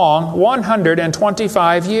 Proven wrong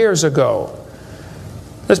 125 years ago.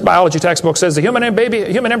 This biology textbook says the human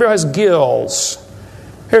embryo has gills.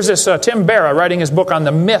 Here's this Tim Barra writing his book on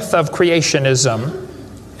the myth of creationism.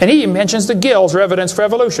 And he mentions the gills are evidence for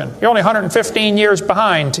evolution. You're only 115 years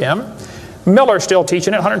behind, Tim. Miller's still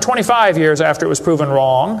teaching it 125 years after it was proven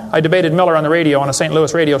wrong. I debated Miller on the radio on a St.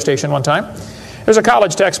 Louis radio station one time. There's a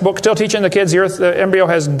college textbook still teaching the kids the embryo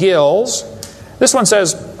has gills. This one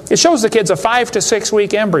says, it shows the kids a 5 to 6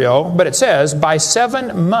 week embryo, but it says by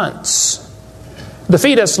 7 months, the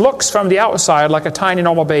fetus looks from the outside like a tiny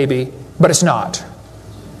normal baby, but it's not.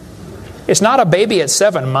 It's not a baby at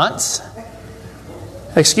 7 months.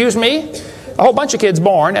 Excuse me? A whole bunch of kids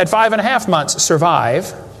born at 5.5 months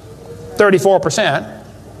survive, 34%.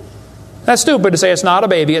 That's stupid to say it's not a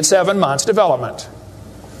baby at 7 months development.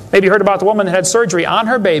 Maybe you heard about the woman that had surgery on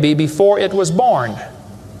her baby before it was born.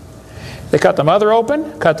 They cut the mother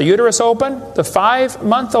open, cut the uterus open. The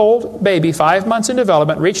 5-month-old baby, 5 months in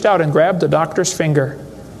development, reached out and grabbed the doctor's finger.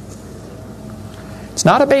 It's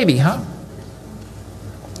not a baby, huh?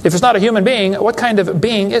 If it's not a human being, what kind of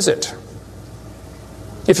being is it?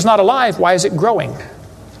 If it's not alive, why is it growing?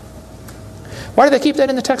 Why do they keep that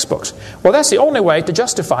in the textbooks? Well, that's the only way to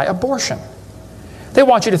justify abortion. They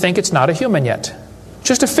want you to think it's not a human yet.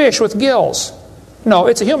 Just a fish with gills. No,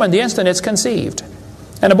 it's a human the instant it's conceived.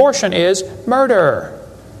 And abortion is murder.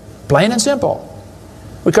 Plain and simple.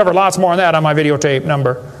 We covered lots more on that on my videotape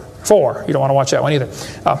number 4. You don't want to watch that one either.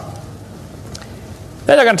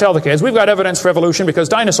 Then they're going to tell the kids, we've got evidence for evolution because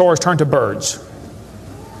dinosaurs turned to birds.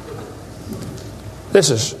 This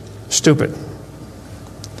is stupid.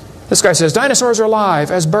 This guy says, dinosaurs are alive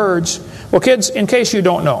as birds. Well, kids, in case you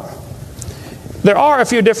don't know, there are a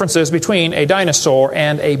few differences between a dinosaur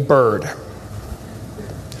and a bird.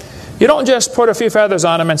 You don't just put a few feathers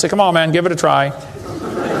on them and say, come on, man, give it a try.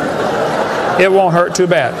 It won't hurt too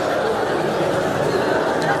bad.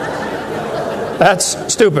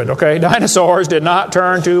 That's stupid, okay? Dinosaurs did not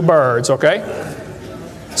turn to birds, okay?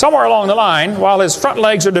 Somewhere along the line, while his front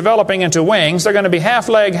legs are developing into wings, they're going to be half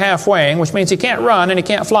leg, half wing, which means he can't run and he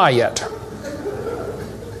can't fly yet. He's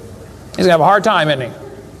going to have a hard time, isn't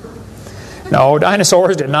he? No,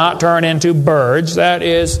 dinosaurs did not turn into birds. That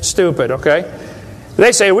is stupid, okay?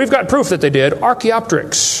 They say, we've got proof that they did.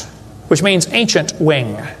 Archaeopteryx, which means ancient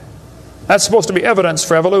wing. That's supposed to be evidence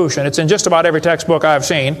for evolution. It's in just about every textbook I've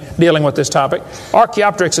seen dealing with this topic.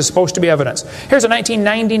 Archaeopteryx is supposed to be evidence. Here's a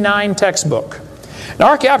 1999 textbook. Now,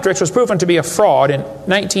 Archaeopteryx was proven to be a fraud in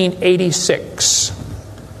 1986.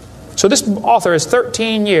 So this author is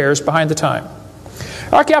 13 years behind the time.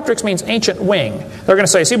 Archaeopteryx means ancient wing. They're going to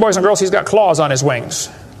say, see, boys and girls, he's got claws on his wings.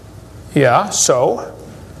 Yeah, so?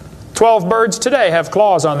 12 birds today have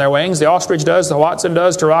claws on their wings. The ostrich does, the Watson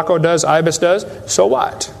does, Turako does, ibis does. So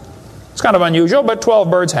what? It's kind of unusual, but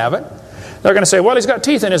 12 birds have it. They're going to say, well, he's got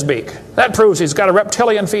teeth in his beak. That proves he's got a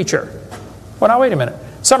reptilian feature. Well, now, wait a minute.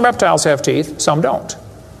 Some reptiles have teeth, some don't.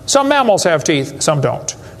 Some mammals have teeth, some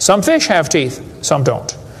don't. Some fish have teeth, some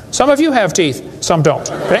don't. Some of you have teeth, some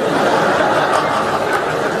don't. Okay?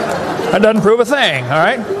 That doesn't prove a thing, all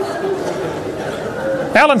right?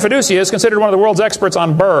 Alan Fiducia is considered one of the world's experts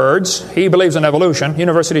on birds. He believes in evolution.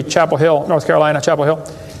 University of Chapel Hill, North Carolina, Chapel Hill.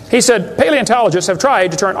 He said, paleontologists have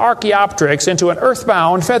tried to turn Archaeopteryx into an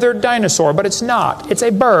earthbound feathered dinosaur, but it's not. It's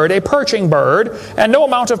a bird, a perching bird, and no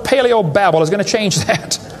amount of paleo-babble is going to change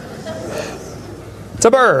that. It's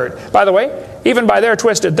a bird. By the way, even by their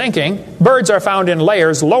twisted thinking, birds are found in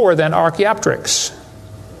layers lower than Archaeopteryx.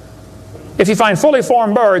 If you find fully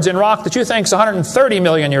formed birds in rock that you think is 130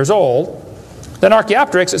 million years old, then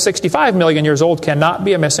Archaeopteryx at 65 million years old cannot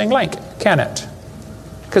be a missing link, can it?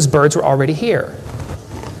 Because birds were already here.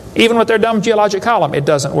 Even with their dumb geologic column, it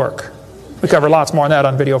doesn't work. We cover lots more on that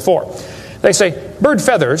on video 4. They say bird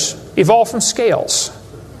feathers evolved from scales.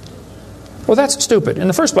 Well, that's stupid. In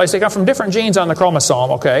the first place, they come from different genes on the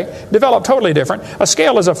chromosome, okay? Developed totally different. A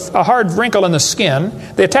scale is a hard wrinkle in the skin.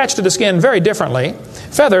 They attach to the skin very differently.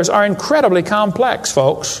 Feathers are incredibly complex,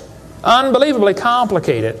 folks. Unbelievably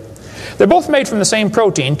complicated. They're both made from the same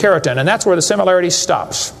protein, keratin, and that's where the similarity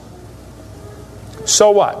stops.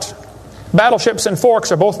 So what? Battleships and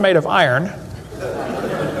forks are both made of iron.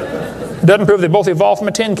 It doesn't prove they both evolved from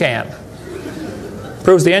a tin can. It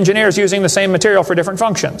proves the engineers using the same material for different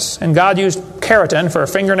functions. And God used keratin for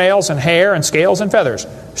fingernails and hair and scales and feathers.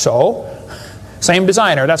 So, same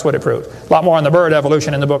designer, that's what it proved. A lot more on the bird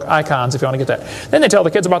evolution in the book Icons if you want to get that. Then they tell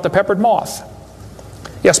the kids about the peppered moth.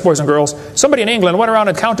 Yes, boys and girls, somebody in England went around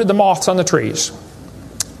and counted the moths on the trees.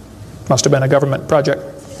 Must have been a government project.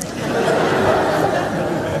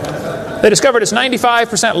 They discovered it's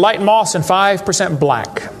 95% light moths and 5%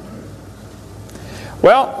 black.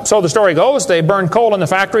 Well, so the story goes, they burned coal in the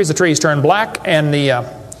factories, the trees turned black, and the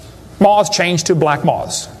moths changed to black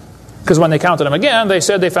moths. Because when they counted them again, they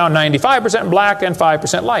said they found 95% black and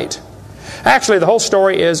 5% light. Actually, the whole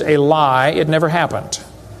story is a lie. It never happened.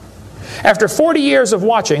 After 40 years of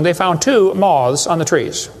watching, they found 2 moths on the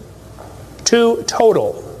trees. 2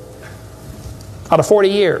 total out of 40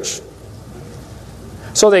 years.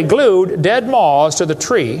 So they glued dead moths to the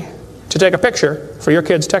tree to take a picture for your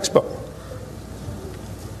kid's textbook.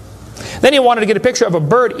 Then he wanted to get a picture of a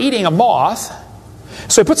bird eating a moth.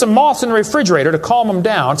 So he put some moths in the refrigerator to calm them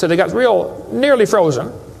down so they got nearly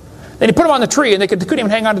frozen. Then he put them on the tree and they couldn't even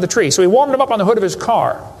hang onto the tree. So he warmed them up on the hood of his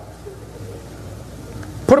car.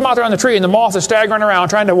 Put them out there on the tree and the moth is staggering around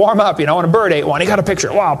trying to warm up, and a bird ate one. He got a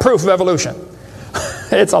picture. Wow, proof of evolution.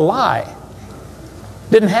 It's a lie.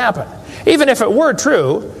 Didn't happen. Even if it were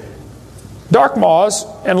true, dark moths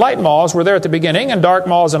and light moths were there at the beginning, and dark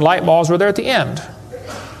moths and light moths were there at the end.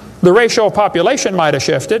 The ratio of population might have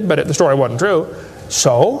shifted, but the story wasn't true.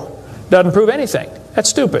 So, doesn't prove anything. That's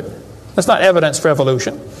stupid. That's not evidence for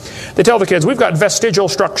evolution. They tell the kids, we've got vestigial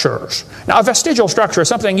structures. Now, a vestigial structure is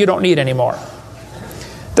something you don't need anymore.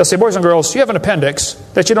 They'll say, boys and girls, you have an appendix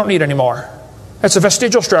that you don't need anymore. That's a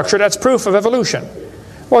vestigial structure. That's proof of evolution.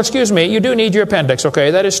 Well, excuse me, you do need your appendix,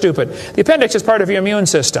 okay? That is stupid. The appendix is part of your immune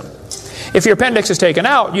system. If your appendix is taken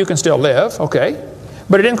out, you can still live, okay?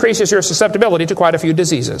 But it increases your susceptibility to quite a few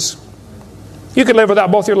diseases. You could live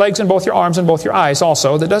without both your legs and both your arms and both your eyes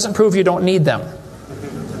also. That doesn't prove you don't need them.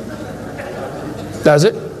 Does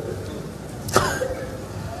it?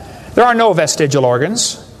 There are no vestigial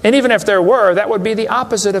organs. And even if there were, that would be the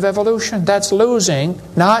opposite of evolution. That's losing,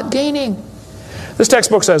 not gaining. This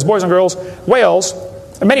textbook says, boys and girls, whales,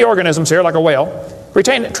 and many organisms here, like a whale,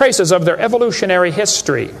 retain traces of their evolutionary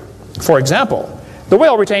history. For example, the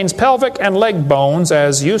whale retains pelvic and leg bones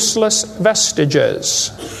as useless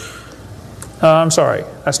vestiges. I'm sorry,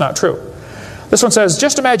 that's not true. This one says,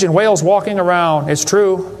 just imagine whales walking around. It's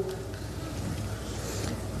true.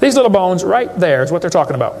 These little bones right there is what they're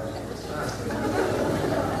talking about.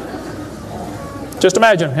 Just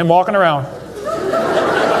imagine him walking around.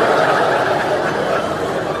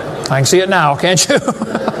 I can see it now, can't you?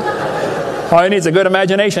 All you need is a good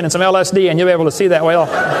imagination and some LSD and you'll be able to see that whale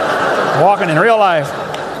walking in real life.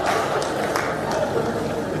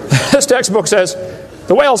 This textbook says,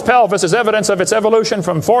 the whale's pelvis is evidence of its evolution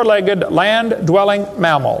from 4-legged land-dwelling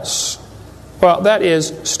mammals. Well, that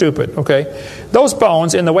is stupid, okay? Those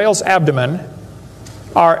bones in the whale's abdomen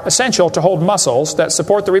are essential to hold muscles that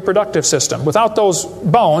support the reproductive system. Without those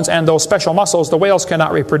bones and those special muscles, the whales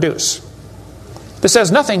cannot reproduce. This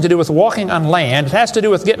has nothing to do with walking on land. It has to do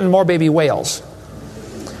with getting more baby whales.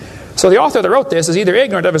 So the author that wrote this is either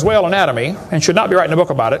ignorant of his whale anatomy and should not be writing a book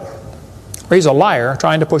about it, or he's a liar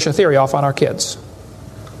trying to push a theory off on our kids.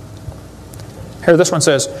 Here, this one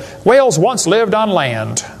says, whales once lived on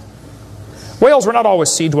land. Whales were not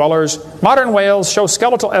always sea dwellers. Modern whales show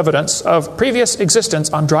skeletal evidence of previous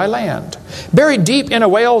existence on dry land. Buried deep in a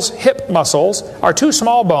whale's hip muscles are 2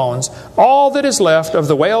 small bones, all that is left of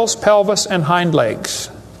the whale's pelvis and hind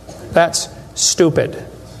legs. That's stupid.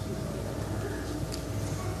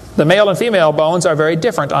 The male and female bones are very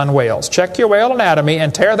different on whales. Check your whale anatomy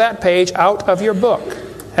and tear that page out of your book.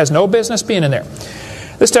 Has no business being in there.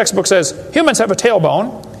 This textbook says, humans have a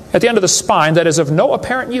tailbone at the end of the spine that is of no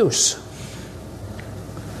apparent use.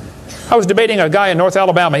 I was debating a guy in North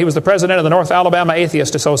Alabama. He was the president of the North Alabama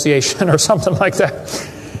Atheist Association or something like that.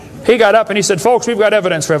 He got up and he said, folks, we've got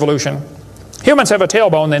evidence for evolution. Humans have a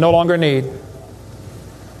tailbone they no longer need.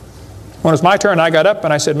 When it was my turn, I got up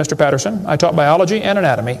and I said, Mr. Patterson, I taught biology and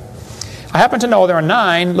anatomy. I happen to know there are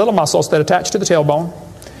 9 little muscles that attach to the tailbone,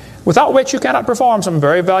 without which you cannot perform some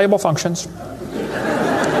very valuable functions.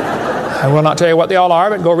 I will not tell you what they all are,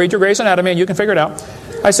 but go read your Gray's Anatomy and you can figure it out.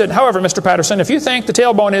 I said, however, Mr. Patterson, if you think the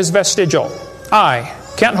tailbone is vestigial, I,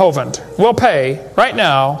 Kent Hovind, will pay right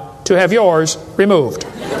now to have yours removed.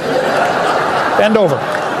 Bend over.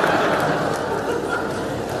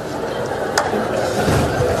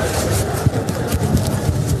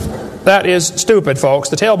 That is stupid, folks.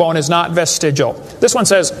 The tailbone is not vestigial. This one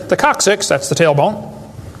says, the coccyx, that's the tailbone,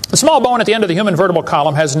 the small bone at the end of the human vertebral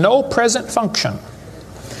column, has no present function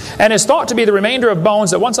and is thought to be the remainder of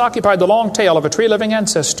bones that once occupied the long tail of a tree-living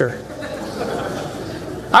ancestor.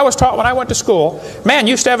 I was taught when I went to school, man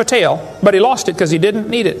used to have a tail, but he lost it because he didn't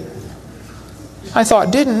need it. I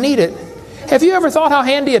thought, didn't need it? Have you ever thought how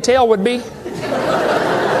handy a tail would be?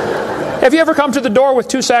 Have you ever come to the door with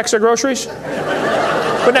 2 sacks of groceries?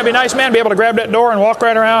 Wouldn't that be nice, man? Be able to grab that door and walk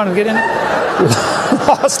right around and get in it?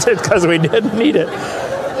 Lost it because we didn't need it.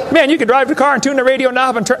 Man, you could drive the car and tune the radio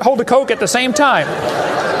knob and hold the Coke at the same time.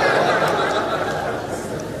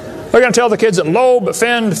 They're going to tell the kids that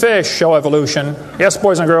lobe-finned fish show evolution. Yes,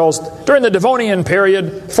 boys and girls, during the Devonian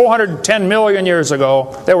period, 410 million years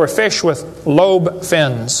ago, there were fish with lobe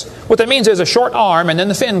fins. What that means is a short arm and then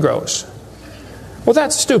the fin grows. Well,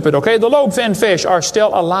 that's stupid, okay? The lobe-finned fish are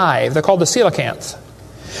still alive. They're called the coelacanth.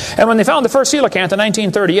 And when they found the first coelacanth in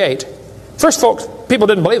 1938, people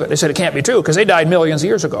didn't believe it. They said it can't be true because they died millions of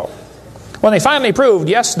years ago. When they finally proved,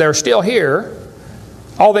 yes, they're still here,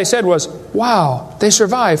 all they said was, wow, they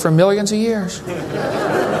survived for millions of years.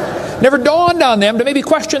 Never dawned on them to maybe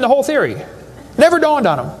question the whole theory. Never dawned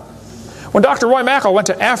on them. When Dr. Roy Mackal went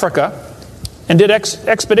to Africa and did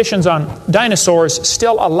expeditions on dinosaurs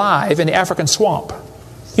still alive in the African swamp,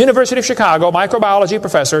 University of Chicago microbiology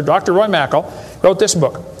professor Dr. Roy Mackal wrote this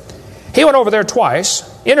book. He went over there twice,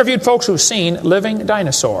 interviewed folks who've seen living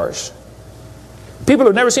dinosaurs. People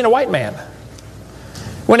who've never seen a white man.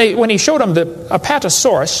 When he showed them the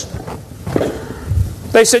Apatosaurus,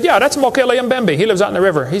 they said, yeah, that's Mokele Mbembe. He lives out in the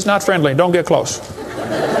river. He's not friendly. Don't get close.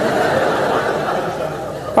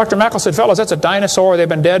 Dr. Mackal said, fellas, that's a dinosaur. They've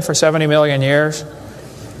been dead for 70 million years.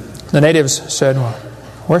 The natives said, well,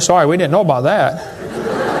 we're sorry. We didn't know about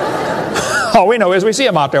that. All we know is we see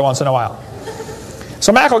them out there once in a while.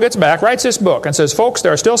 So Mackal gets back, writes this book, and says, folks,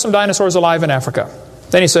 there are still some dinosaurs alive in Africa.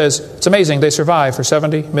 Then he says, it's amazing. They survived for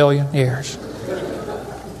 70 million years.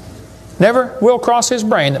 Never will cross his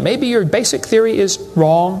brain that maybe your basic theory is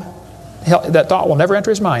wrong. That thought will never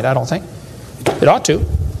enter his mind, I don't think. It ought to.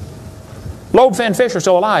 Lobe-finned fish are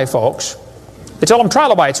still alive, folks. They tell them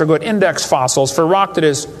trilobites are good index fossils for rock that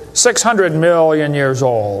is 600 million years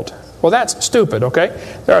old. Well, that's stupid, okay?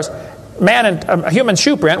 There's a human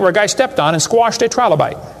shoe print where a guy stepped on and squashed a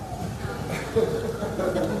trilobite.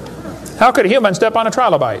 How could a human step on a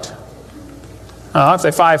trilobite? If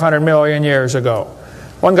they're 500 million years ago.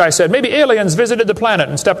 One guy said, maybe aliens visited the planet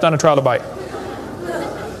and stepped on a trilobite.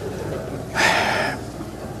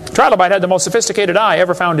 Trilobite had the most sophisticated eye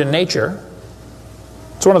ever found in nature.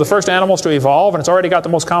 It's one of the first animals to evolve, and it's already got the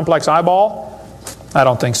most complex eyeball. I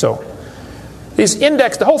don't think so.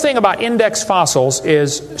 The whole thing about index fossils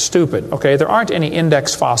is stupid. Okay, there aren't any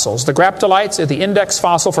index fossils. The graptolites are the index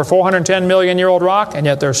fossil for 410 million year old rock, and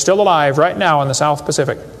yet they're still alive right now in the South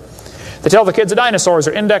Pacific. They tell the kids the dinosaurs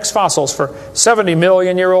are index fossils for 70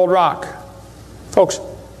 million year old rock. Folks,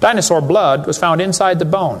 dinosaur blood was found inside the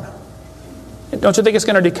bone. Don't you think it's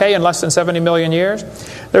going to decay in less than 70 million years?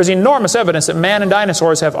 There's enormous evidence that man and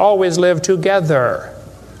dinosaurs have always lived together.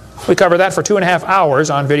 We covered that for 2.5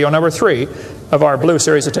 hours on video number 3 of our Blue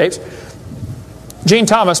series of tapes. Gene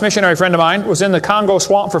Thomas, missionary friend of mine, was in the Congo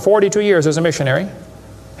swamp for 42 years as a missionary.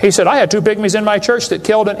 He said, I had 2 pygmies in my church that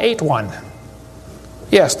killed and ate one.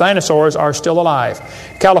 Yes, dinosaurs are still alive.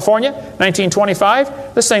 California,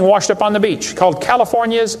 1925, this thing washed up on the beach called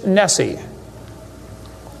California's Nessie.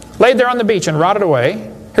 Laid there on the beach and rotted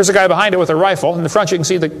away. Here's a guy behind it with a rifle. In the front you can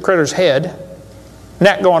see the critter's head.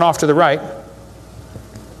 Neck going off to the right.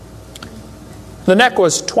 The neck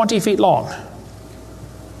was 20 feet long.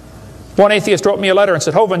 One atheist wrote me a letter and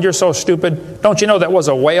said, Hovind, you're so stupid. Don't you know that was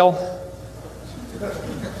a whale?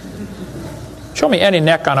 Show me any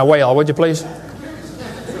neck on a whale, would you please?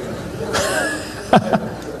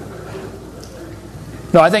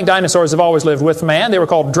 No, I think dinosaurs have always lived with man. They were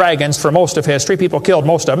called dragons for most of history. People killed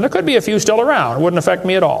most of them. There could be a few still around. It wouldn't affect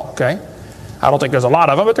me at all, okay? I don't think there's a lot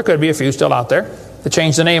of them, but there could be a few still out there. They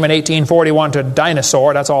changed the name in 1841 to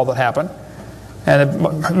dinosaur. That's all that happened.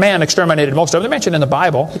 And man exterminated most of them. They're mentioned in the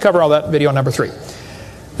Bible. We cover all that in video number 3.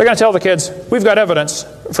 They're going to tell the kids, we've got evidence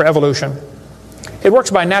for evolution. It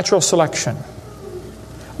works by natural selection.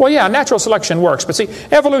 Well, yeah, natural selection works. But see,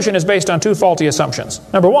 evolution is based on 2 faulty assumptions.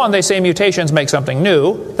 Number 1, they say mutations make something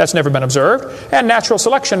new. That's never been observed. And natural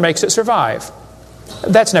selection makes it survive.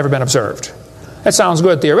 That's never been observed. That sounds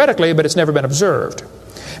good theoretically, but it's never been observed.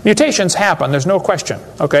 Mutations happen, there's no question.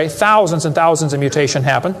 Okay, thousands and thousands of mutations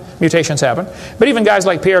happen. But even guys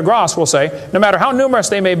like Pierre Gross will say, no matter how numerous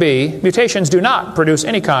they may be, mutations do not produce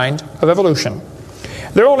any kind of evolution.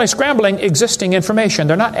 They're only scrambling existing information.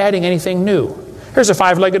 They're not adding anything new. Here's a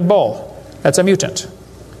 5-legged bull. That's a mutant.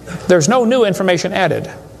 There's no new information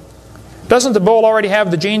added. Doesn't the bull already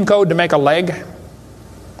have the gene code to make a leg?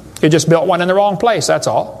 You just built one in the wrong place, that's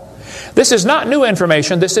all. This is not new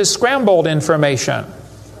information. This is scrambled information.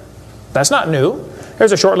 That's not new.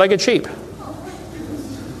 Here's a short-legged sheep.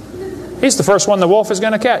 He's the first one the wolf is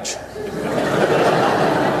going to catch.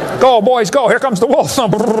 Go, boys, go. Here comes the wolf.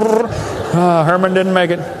 Herman didn't make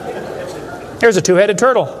it. Here's a 2-headed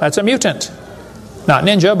turtle. That's a mutant. Not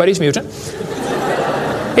ninja, but he's mutant.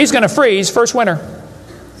 He's going to freeze first winter.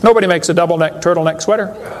 Nobody makes a double-neck turtleneck sweater.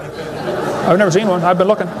 I've never seen one. I've been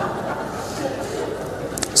looking.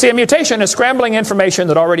 See, a mutation is scrambling information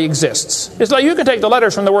that already exists. It's like you can take the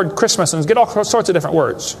letters from the word Christmas and get all sorts of different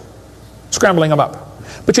words, scrambling them up.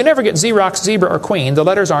 But you never get Xerox, zebra, or queen. The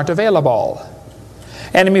letters aren't available.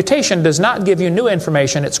 And a mutation does not give you new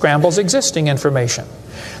information. It scrambles existing information.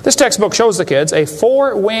 This textbook shows the kids a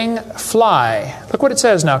 4-wing fly. Look what it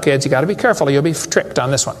says now, kids. You've got to be careful or you'll be tricked on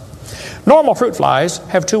this one. Normal fruit flies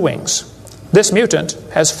have 2 wings. This mutant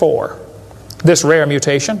has 4. This rare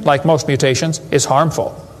mutation, like most mutations, is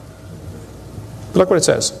harmful. Look what it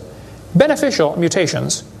says. Beneficial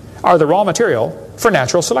mutations are the raw material for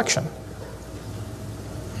natural selection.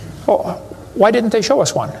 Oh, why didn't they show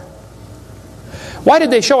us one? Why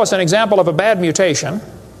did they show us an example of a bad mutation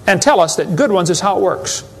and tell us that good ones is how it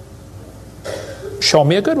works? Show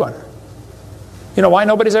me a good one. You know why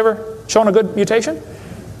nobody's ever shown a good mutation?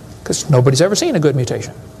 Because nobody's ever seen a good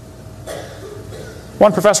mutation.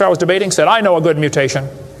 One professor I was debating said, I know a good mutation.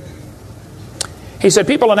 He said,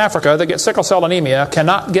 people in Africa that get sickle cell anemia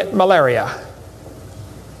cannot get malaria.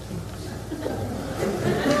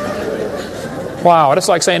 Wow, that's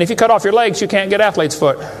like saying if you cut off your legs, you can't get athlete's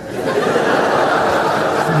foot.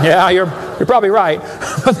 Yeah, you're probably right,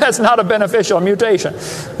 but that's not a beneficial mutation.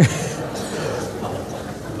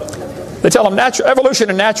 They tell them evolution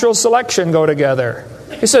and natural selection go together.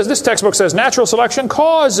 He says, this textbook says natural selection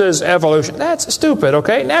causes evolution. That's stupid,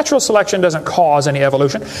 okay? Natural selection doesn't cause any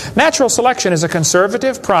evolution. Natural selection is a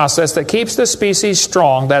conservative process that keeps the species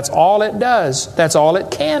strong. That's all it does. That's all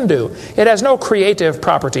it can do. It has no creative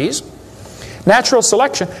properties. Natural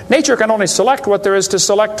selection, nature can only select what there is to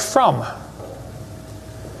select from.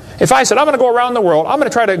 If I said, I'm going to go around the world, I'm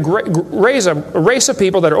going to try to raise a race of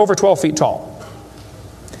people that are over 12 feet tall.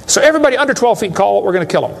 So everybody under 12 feet tall, we're going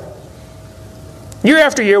to kill them. Year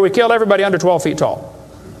after year, we kill everybody under 12 feet tall.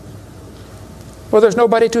 Well, there's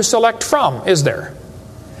nobody to select from, is there?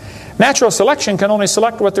 Natural selection can only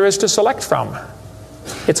select what there is to select from.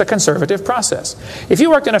 It's a conservative process. If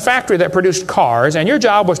you worked in a factory that produced cars and your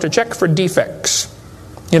job was to check for defects,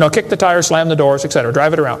 you know, kick the tires, slam the doors, etc.,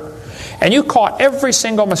 drive it around, and you caught every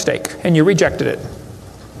single mistake and you rejected it,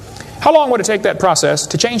 how long would it take that process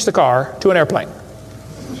to change the car to an airplane?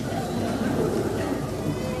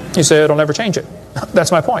 You say it'll never change it.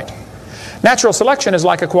 That's my point. Natural selection is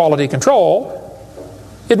like a quality control.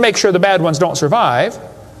 It makes sure the bad ones don't survive,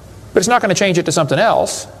 but it's not going to change it to something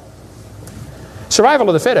else. Survival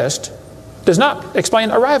of the fittest does not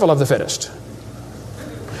explain arrival of the fittest.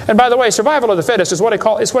 And by the way, survival of the fittest is what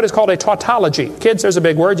is called a tautology. Kids, there's a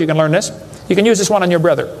big word. You can learn this. You can use this one on your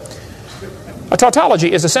brother. A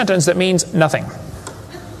tautology is a sentence that means nothing.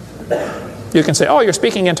 You can say, oh, you're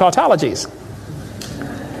speaking in tautologies.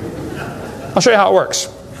 I'll show you how it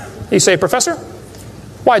works. You say, Professor,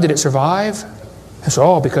 why did it survive? I say,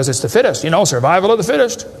 oh, because it's the fittest. You know, survival of the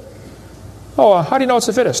fittest. Oh, how do you know it's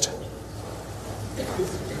the fittest?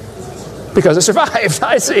 Because it survived.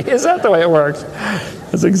 I see. Is that the way it works?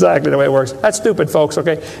 That's exactly the way it works. That's stupid, folks,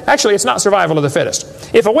 okay? Actually, it's not survival of the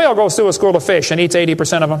fittest. If a whale goes through a school of fish and eats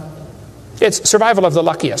 80% of them, it's survival of the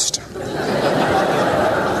luckiest.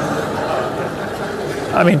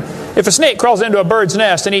 I mean, if a snake crawls into a bird's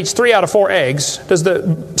nest and eats 3 out of 4 eggs, does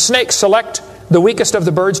the snake select the weakest of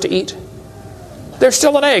the birds to eat? There's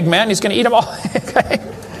still an egg, man. He's going to eat them all. Okay?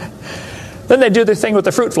 Then they do the thing with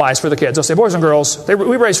the fruit flies for the kids. They'll say, boys and girls,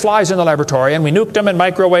 we raised flies in the laboratory, and we nuked them and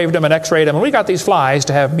microwaved them and x-rayed them, and we got these flies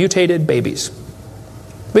to have mutated babies.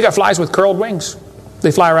 We got flies with curled wings.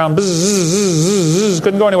 They fly around, bzz, bzz, bzz,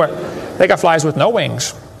 couldn't go anywhere. They got flies with no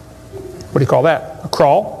wings. What do you call that? A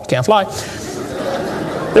crawl. You can't fly.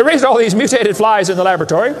 They raised all these mutated flies in the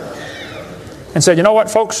laboratory and said, you know what,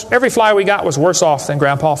 folks? Every fly we got was worse off than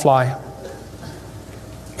Grandpa Fly.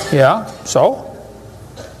 Yeah, so?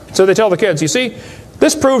 So they tell the kids, you see,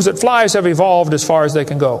 this proves that flies have evolved as far as they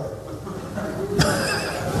can go.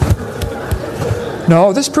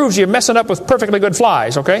 No, this proves you're messing up with perfectly good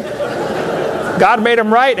flies, okay? God made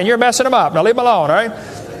them right and you're messing them up. Now leave them alone, all right?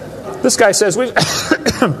 This guy says we've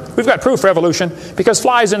got proof for evolution because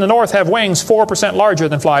flies in the north have wings 4% larger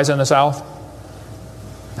than flies in the south.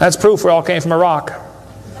 That's proof we all came from a rock.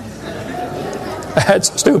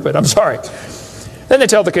 That's stupid, I'm sorry. Then they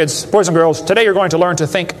tell the kids, boys and girls, today you're going to learn to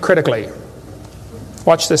think critically.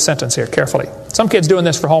 Watch this sentence here carefully. Some kids doing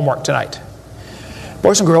this for homework tonight.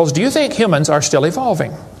 Boys and girls, do you think humans are still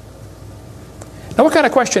evolving? Now what kind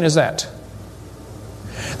of question is that?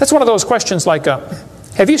 That's one of those questions like,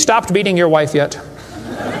 have you stopped beating your wife yet?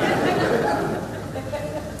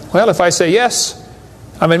 Well, if I say yes,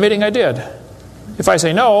 I'm admitting I did. If I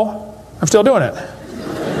say no, I'm still doing it.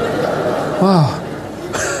 Wow.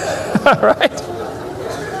 All right.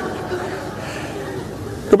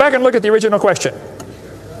 Go back and look at the original question.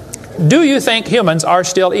 Do you think humans are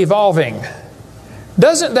still evolving?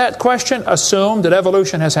 Doesn't that question assume that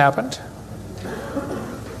evolution has happened?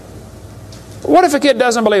 What if a kid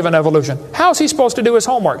doesn't believe in evolution? How's he supposed to do his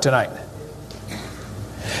homework tonight?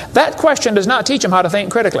 That question does not teach him how to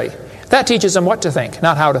think critically. That teaches him what to think,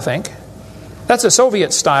 not how to think. That's a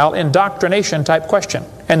Soviet-style indoctrination type question,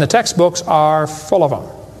 and the textbooks are full of them.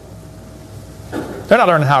 They're not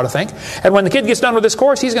learning how to think. And when the kid gets done with this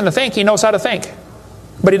course, he's going to think he knows how to think.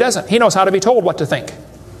 But he doesn't. He knows how to be told what to think.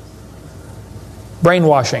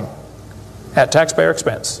 Brainwashing at taxpayer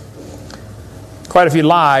expense. Quite a few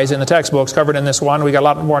lies in the textbooks covered in this one. We got a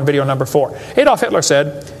lot more in video number 4. Adolf Hitler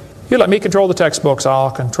said, "You let me control the textbooks,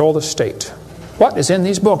 I'll control the state." What is in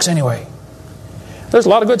these books anyway? There's a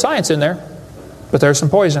lot of good science in there, but there's some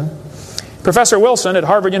poison. Professor Wilson at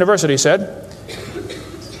Harvard University said,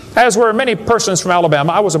 "As were many persons from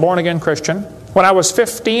Alabama, I was a born-again Christian. When I was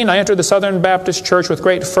 15, I entered the Southern Baptist Church with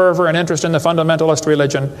great fervor and interest in the fundamentalist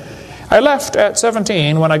religion. I left at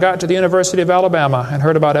 17 when I got to the University of Alabama and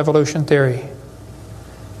heard about evolution theory.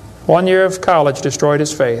 1 year of college destroyed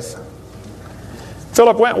his faith."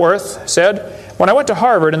 Philip Wentworth said, "When I went to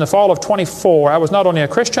Harvard in the fall of 24, I was not only a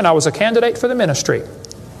Christian, I was a candidate for the ministry.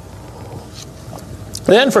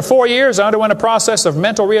 Then for 4 years I underwent a process of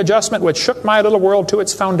mental readjustment which shook my little world to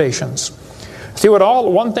its foundations. Through it all,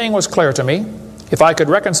 one thing was clear to me. If I could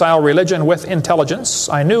reconcile religion with intelligence,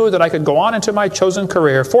 I knew that I could go on into my chosen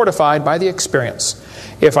career fortified by the experience.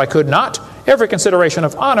 If I could not, every consideration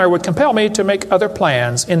of honor would compel me to make other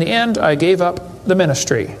plans. In the end, I gave up the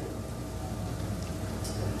ministry."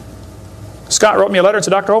 Scott wrote me a letter and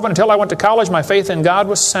said, "Dr. Hovind, until I went to college, my faith in God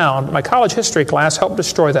was sound. My college history class helped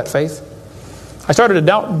destroy that faith. I started to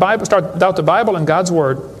doubt the Bible and God's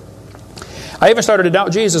Word. I even started to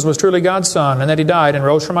doubt Jesus was truly God's Son and that He died and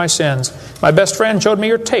rose for my sins. My best friend showed me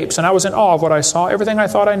your tapes and I was in awe of what I saw. Everything I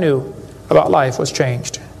thought I knew about life was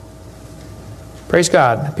changed." Praise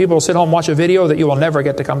God. People will sit home and watch a video that you will never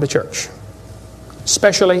get to come to church.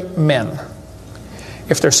 Especially men.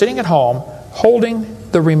 If they're sitting at home holding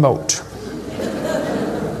the remote.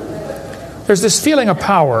 There's this feeling of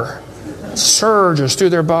power surges through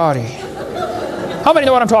their body. How many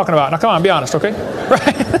know what I'm talking about? Now come on, be honest, okay?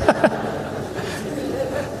 Right?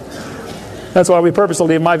 That's why we purposely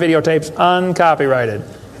leave my videotapes uncopyrighted.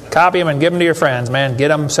 Copy them and give them to your friends, man. Get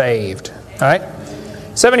them saved. All right?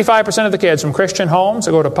 75% of the kids from Christian homes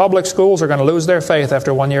that go to public schools are going to lose their faith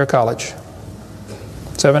after 1 year of college.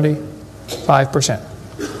 75%.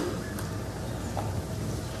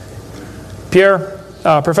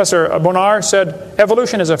 Professor Bonar said,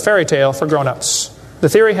 "Evolution is a fairy tale for grown-ups. The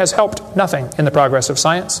theory has helped nothing in the progress of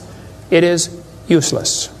science. It is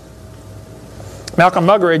useless." Malcolm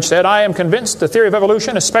Muggeridge said, "I am convinced the theory of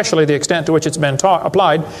evolution, especially the extent to which it's been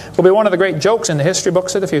applied, will be one of the great jokes in the history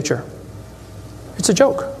books of the future." It's a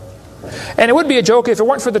joke. And it would be a joke if it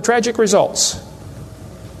weren't for the tragic results.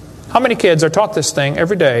 How many kids are taught this thing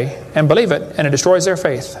every day and believe it, and it destroys their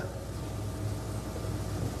faith?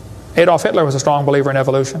 Adolf Hitler was a strong believer in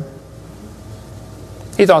evolution.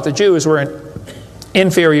 He thought the Jews were an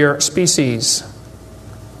inferior species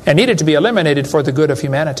and needed to be eliminated for the good of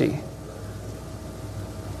humanity.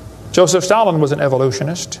 Joseph Stalin was an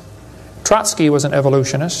evolutionist. Trotsky was an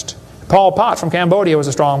evolutionist. Pol Pot from Cambodia was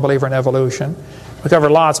a strong believer in evolution. We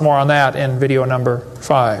covered lots more on that in video number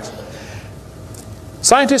 5.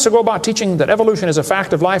 Scientists who go about teaching that evolution is a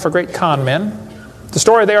fact of life are great con men. The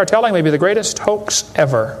story they are telling may be the greatest hoax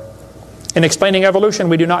ever. In explaining evolution,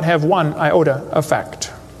 we do not have one iota of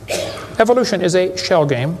fact. Evolution is a shell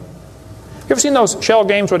game. You ever seen those shell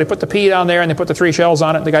games where they put the pea down there and they put the 3 shells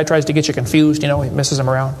on it and the guy tries to get you confused, you know, he messes them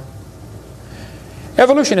around?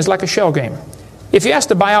 Evolution is like a shell game. If you ask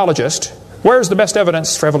the biologist, where's the best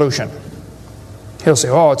evidence for evolution? He'll say,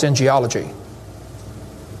 oh, it's in geology.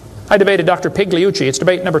 I debated Dr. Pigliucci. It's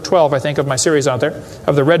debate number 12, I think, of my series out there,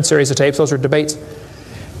 of the red series of tapes. Those are debates.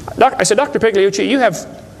 I said, Dr. Pigliucci, you have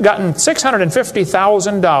gotten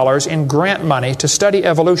 $650,000 in grant money to study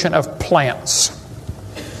evolution of plants.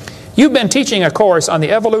 You've been teaching a course on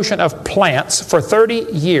the evolution of plants for 30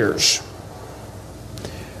 years.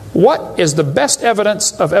 What is the best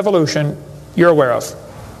evidence of evolution you're aware of?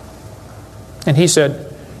 And he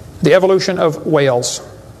said, the evolution of whales.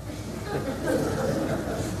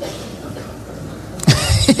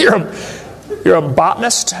 You're a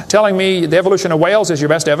botanist telling me the evolution of whales is your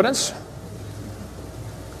best evidence?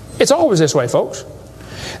 It's always this way, folks.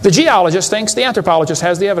 The geologist thinks the anthropologist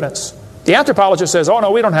has the evidence. The anthropologist says, oh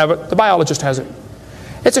no, we don't have it. The biologist has it.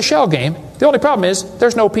 It's a shell game. The only problem is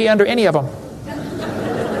there's no pea under any of them.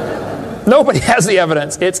 Nobody has the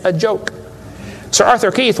evidence. It's a joke. Sir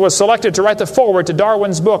Arthur Keith was selected to write the foreword to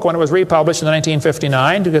Darwin's book when it was republished in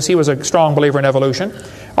 1959 because he was a strong believer in evolution.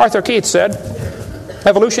 Arthur Keith said,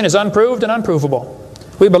 "Evolution is unproved and unprovable.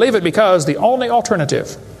 We believe it because the only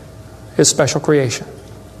alternative is special creation.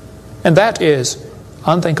 And that is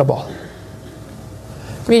unthinkable."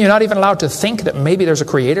 I mean, you're not even allowed to think that maybe there's a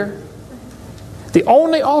creator? The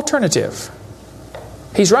only alternative.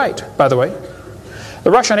 He's right, by the way.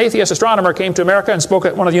 The Russian atheist astronomer came to America and spoke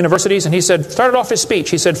at one of the universities, and he started off his speech,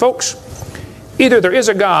 he said, "Folks, either there is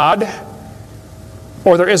a God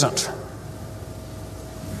or there isn't."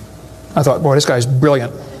 I thought, boy, this guy's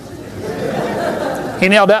brilliant. He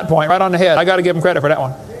nailed that point right on the head. I got to give him credit for that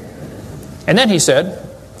one. And then he said,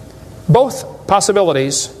 "Both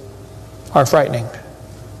possibilities are frightening."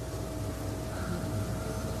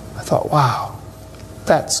 I thought, wow,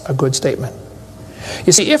 that's a good statement.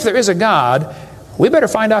 You see, if there is a God, we better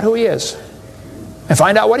find out who He is and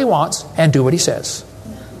find out what He wants and do what He says.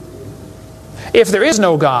 If there is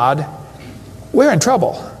no God, we're in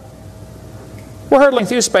trouble. We're hurtling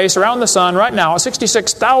through space around the sun right now at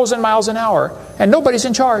 66,000 miles an hour, and nobody's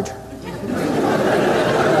in charge.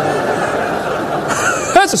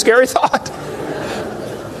 That's a scary thought.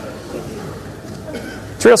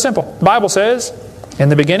 It's real simple. The Bible says, in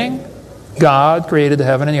the beginning, God created the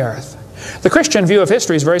heaven and the earth. The Christian view of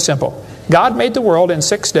history is very simple. God made the world in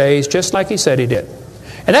 6 days just like He said He did.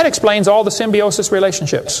 And that explains all the symbiosis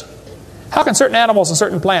relationships. How can certain animals and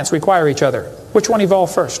certain plants require each other? Which one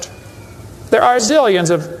evolved first? There are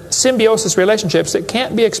zillions of symbiosis relationships that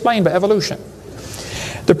can't be explained by evolution.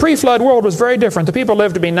 The pre-flood world was very different. The people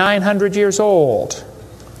lived to be 900 years old.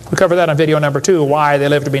 We cover that on video number 2, why they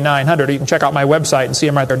lived to be 900. You can check out my website and see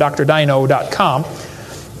them right there, drdino.com.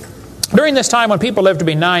 During this time when people lived to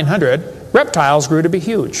be 900, reptiles grew to be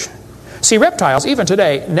huge. See, reptiles, even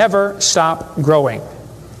today, never stop growing.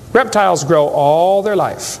 Reptiles grow all their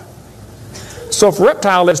life. So if a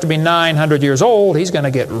reptile lives to be 900 years old, he's going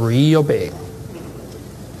to get real big.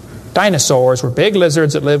 Dinosaurs were big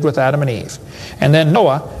lizards that lived with Adam and Eve. And then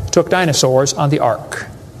Noah took dinosaurs on the ark.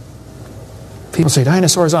 People say,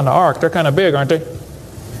 dinosaurs on the ark, they're kind of big, aren't they?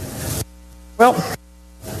 Well,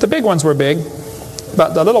 the big ones were big,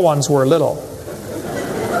 but the little ones were little.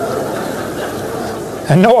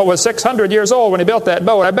 And Noah was 600 years old when he built that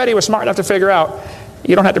boat. I bet he was smart enough to figure out,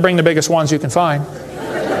 you don't have to bring the biggest ones you can find.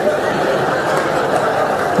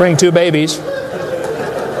 Bring 2 babies.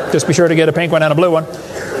 Just be sure to get a pink one and a blue one.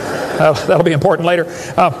 That'll be important later.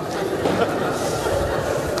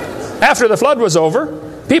 After the flood was over,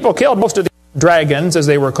 people killed most of the dragons, as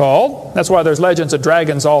they were called. That's why there's legends of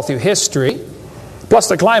dragons all through history. Plus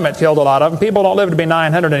the climate killed a lot of them. People don't live to be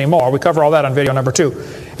 900 anymore. We cover all that on video number 2.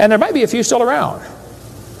 And there might be a few still around.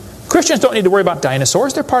 Christians don't need to worry about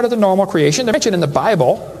dinosaurs. They're part of the normal creation. They're mentioned in the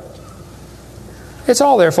Bible. It's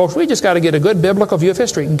all there, folks. We just got to get a good biblical view of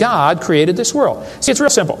history. God created this world. See, it's real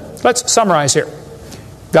simple. Let's summarize here.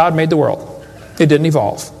 God made the world. It didn't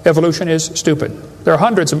evolve. Evolution is stupid. There are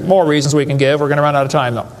hundreds of more reasons we can give. We're going to run out of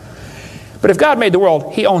time, though. But if God made the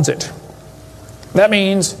world, He owns it. That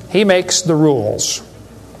means He makes the rules,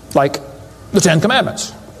 like the 10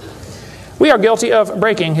 Commandments. We are guilty of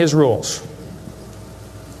breaking His rules.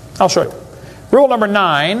 I'll show you. Rule number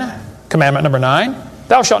 9, commandment number 9,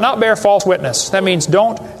 thou shalt not bear false witness. That means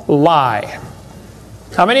don't lie.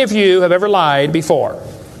 How many of you have ever lied before?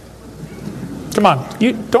 Come on,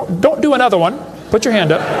 you don't do another one. Put your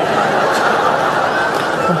hand up.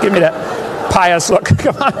 Don't give me that pious look.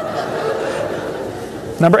 Come on.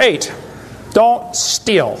 Number 8, don't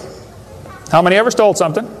steal. How many ever stole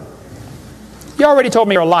something? You already told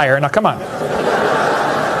me you're a liar. Now come on.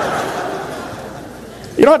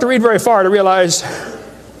 You don't have to read very far to realize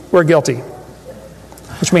we're guilty,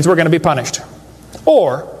 which means we're going to be punished.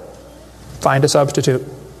 Or find a substitute.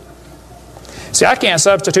 See, I can't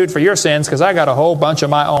substitute for your sins because I got a whole bunch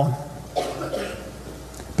of my own.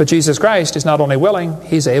 But Jesus Christ is not only willing,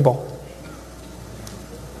 He's able.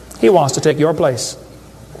 He wants to take your place.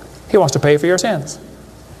 He wants to pay for your sins.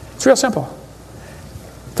 It's real simple.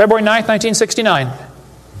 February 9th, 1969.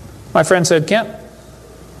 My friend said, Kent,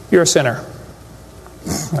 you're a sinner.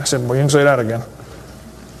 I said, well, you can say that again.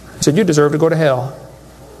 He said, you deserve to go to hell.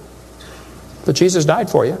 But Jesus died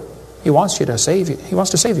for you. He wants you to save you. He wants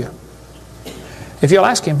to save you. If you'll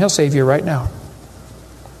ask Him, He'll save you right now.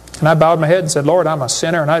 And I bowed my head and said, Lord, I'm a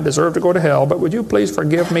sinner and I deserve to go to hell, but would you please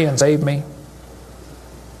forgive me and save me?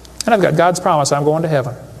 And I've got God's promise I'm going to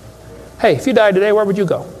heaven. Hey, if you died today, where would you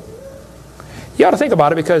go? You ought to think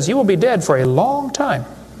about it because you will be dead for a long time.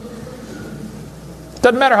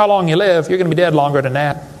 Doesn't matter how long you live, you're going to be dead longer than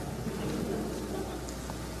that.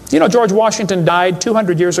 You know, George Washington died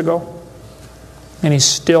 200 years ago. And he's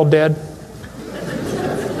still dead.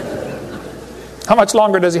 How much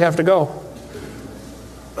longer does he have to go?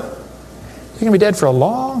 You're going to be dead for a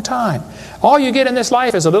long time. All you get in this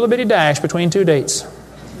life is a little bitty dash between two dates.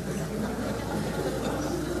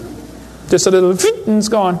 Just a little, and it's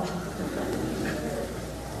gone.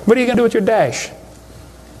 What are you going to do with your dash?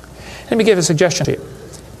 Let me give a suggestion to you.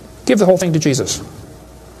 Give the whole thing to Jesus.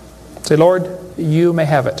 Say, Lord, you may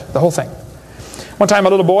have it. The whole thing. One time a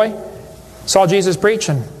little boy saw Jesus preach,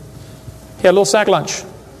 and he had a little sack lunch.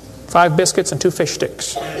 5 biscuits and 2 fish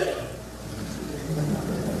sticks. I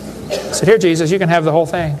said, here, Jesus, you can have the whole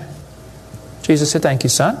thing. Jesus said, thank you,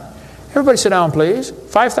 son. Everybody sit down, please.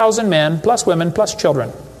 5,000 men, plus women, plus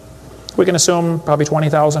children. We can assume probably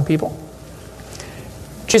 20,000 people.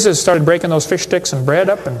 Jesus started breaking those fish sticks and bread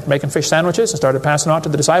up and making fish sandwiches and started passing them out to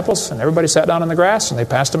the disciples. And everybody sat down on the grass and they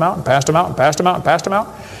passed them out and passed them out and passed them out and passed them out.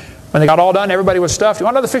 When they got all done, everybody was stuffed. You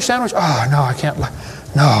want another fish sandwich? Oh, no, I can't.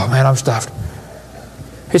 No, man, I'm stuffed.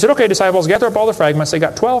 He said, okay, disciples, gather up all the fragments. They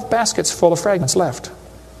got 12 baskets full of fragments left.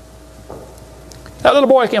 That little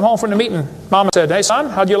boy came home from the meeting. Mama said, hey, son,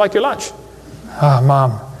 how'd you like your lunch? Oh,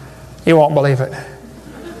 Mom, you won't believe it.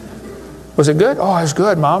 Was it good? Oh, it was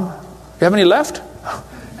good, Mom. You have any left?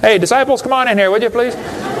 Hey, disciples, come on in here, would you please?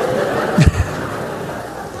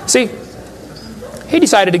 See, he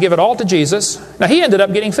decided to give it all to Jesus. Now, he ended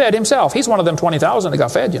up getting fed himself. He's one of them 20,000 that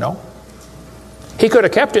got fed, you know. He could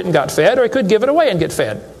have kept it and got fed, or he could give it away and get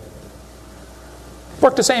fed.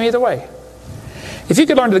 Worked the same either way. If you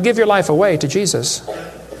could learn to give your life away to Jesus,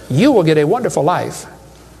 you will get a wonderful life.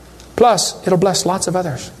 Plus, it'll bless lots of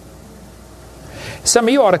others. Some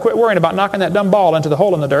of you ought to quit worrying about knocking that dumb ball into the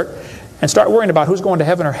hole in the dirt and start worrying about who's going to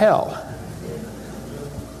heaven or hell.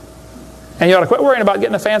 And you ought to quit worrying about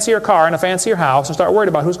getting a fancier car and a fancier house and start worrying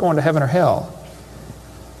about who's going to heaven or hell.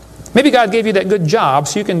 Maybe God gave you that good job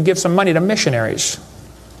so you can give some money to missionaries.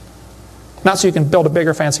 Not so you can build a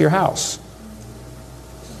bigger, fancier house.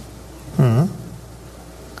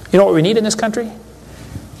 You know what we need in this country?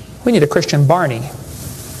 We need a Christian Barney.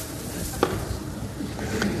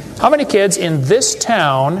 How many kids in this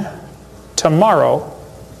town tomorrow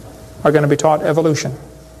are going to be taught evolution?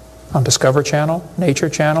 On Discovery Channel, Nature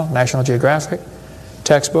Channel, National Geographic,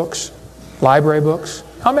 textbooks, library books.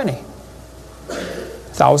 How many?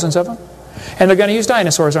 Thousands of them. And they're going to use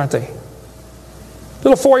dinosaurs, aren't they?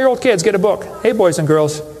 Little 4-year-old kids get a book. Hey, boys and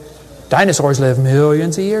girls, dinosaurs lived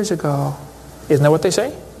millions of years ago. Isn't that what they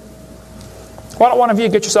say? Why don't one of you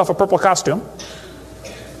get yourself a purple costume?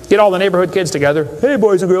 Get all the neighborhood kids together. Hey,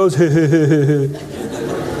 boys and girls. We're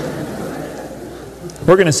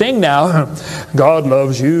going to sing now. God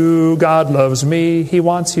loves you, God loves me. He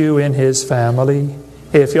wants you in His family.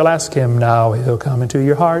 If you'll ask Him now, He'll come into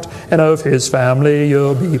your heart, and of His family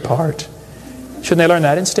you'll be part. Shouldn't they learn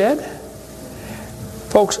that instead?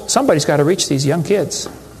 Folks, somebody's got to reach these young kids.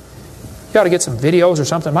 You ought to get some videos or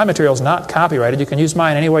something. My material's not copyrighted. You can use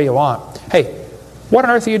mine any way you want. Hey, what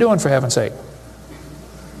on earth are you doing, for heaven's sake?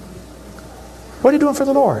 What are you doing for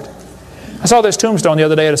the Lord? I saw this tombstone the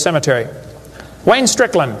other day at a cemetery. Wayne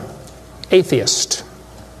Strickland, atheist.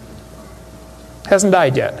 Hasn't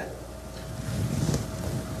died yet.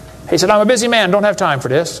 He said, I'm a busy man, don't have time for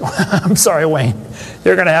this. I'm sorry, Wayne.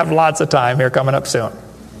 You're going to have lots of time here coming up soon.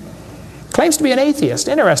 Claims to be an atheist.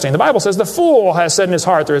 Interesting. The Bible says the fool has said in his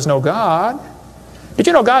heart there is no God. Did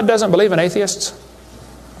you know God doesn't believe in atheists?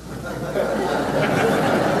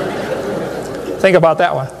 Think about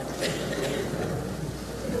that one.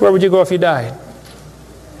 Where would you go if you died?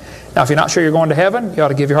 Now, if you're not sure you're going to heaven, you ought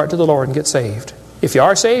to give your heart to the Lord and get saved. If you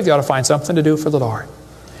are saved, you ought to find something to do for the Lord.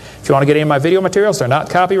 If you want to get any of my video materials, they're not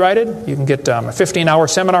copyrighted. You can get a 15-hour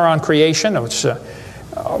seminar on creation, which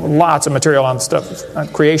lots of material on stuff, on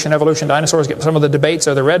creation, evolution, dinosaurs. Get some of the debates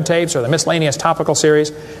or the red tapes or the miscellaneous topical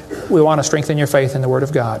series. We want to strengthen your faith in the Word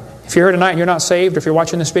of God. If you're here tonight and you're not saved, or if you're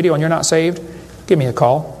watching this video and you're not saved, give me a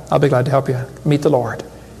call. I'll be glad to help you meet the Lord.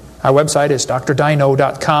 Our website is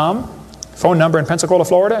drdino.com. Phone number in Pensacola,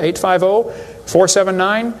 Florida,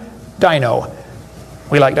 850-479-DINO.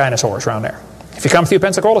 We like dinosaurs around there. If you come through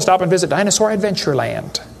Pensacola, stop and visit Dinosaur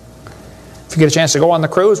Adventureland. If you get a chance to go on the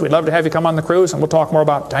cruise, we'd love to have you come on the cruise, and we'll talk more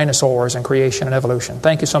about dinosaurs and creation and evolution.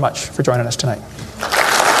 Thank you so much for joining us tonight.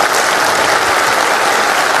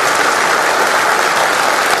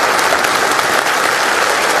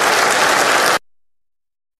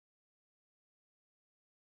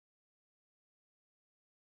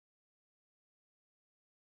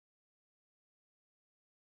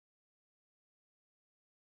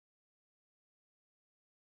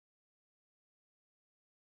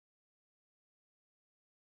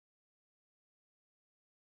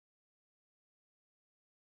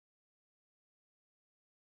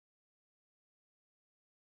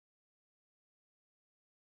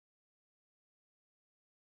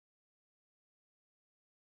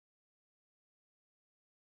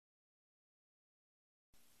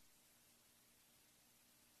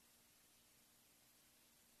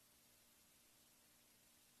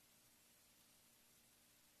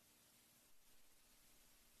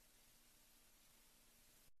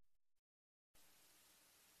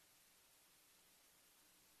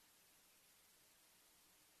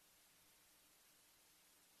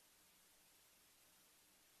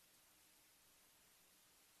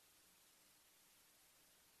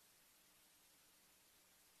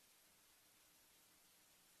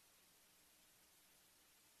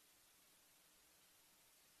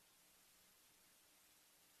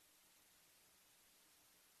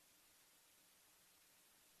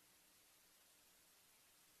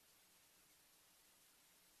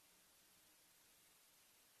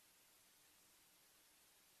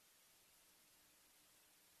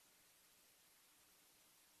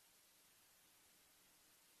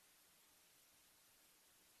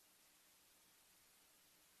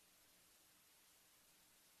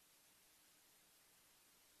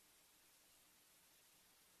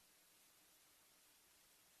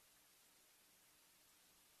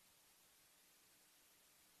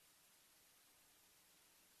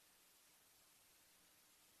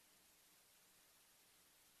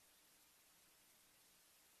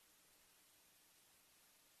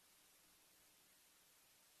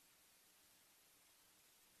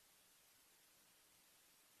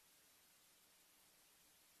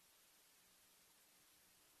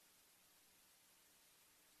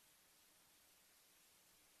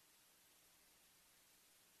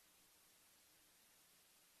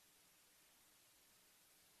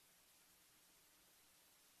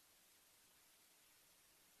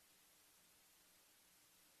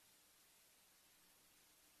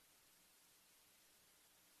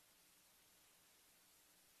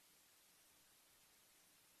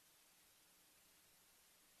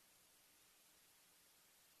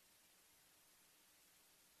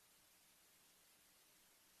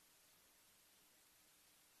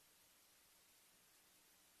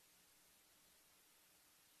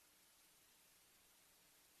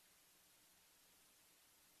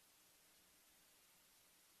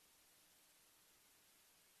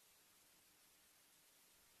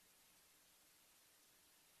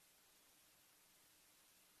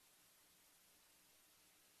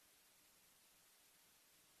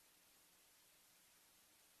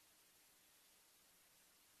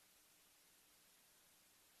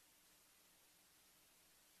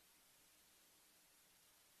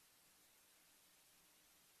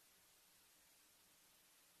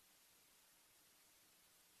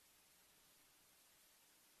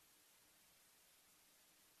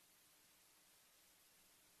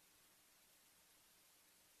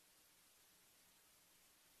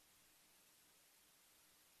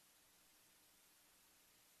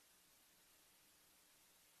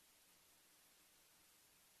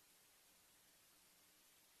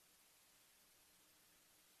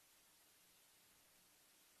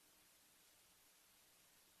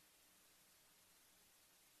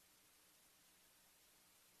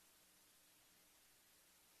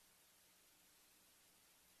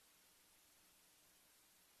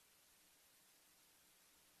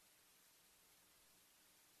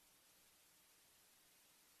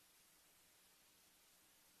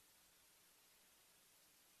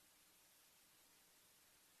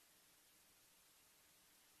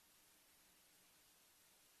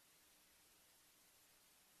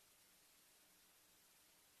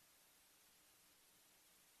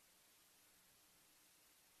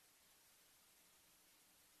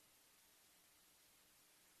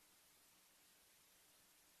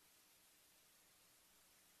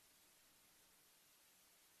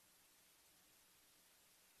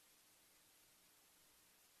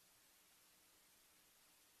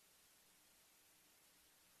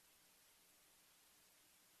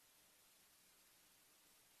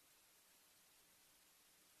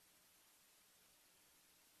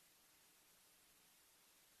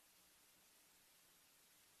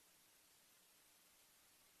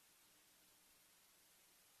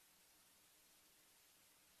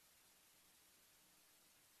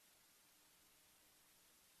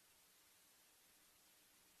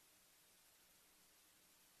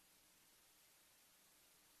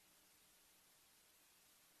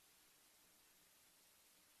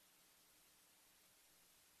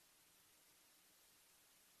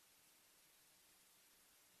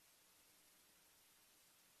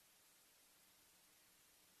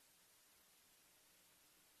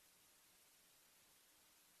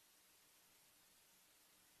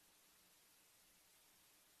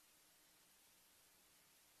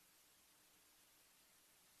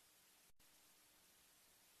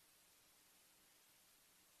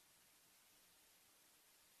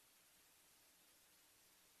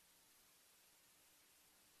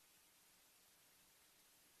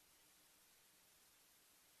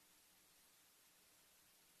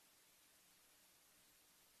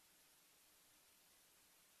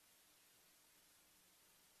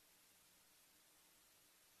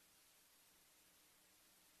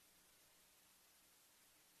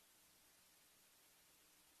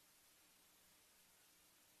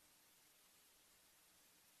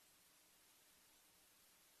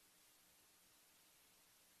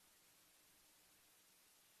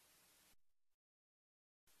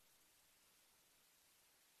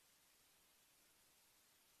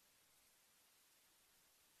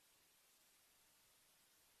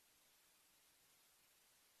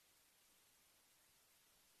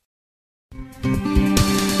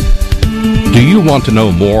 Do you want to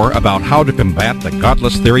know more about how to combat the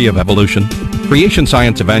godless theory of evolution? Creation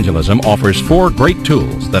Science Evangelism offers 4 great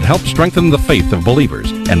tools that help strengthen the faith of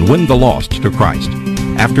believers and win the lost to Christ.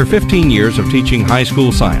 After 15 years of teaching high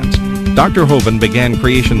school science, Dr. Hovind began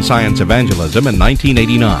Creation Science Evangelism in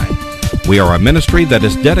 1989. We are a ministry that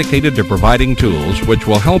is dedicated to providing tools which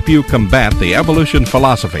will help you combat the evolution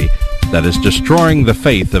philosophy that is destroying the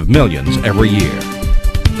faith of millions every year.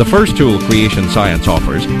 The first tool Creation Science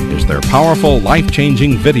offers is their powerful,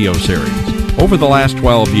 life-changing video series. Over the last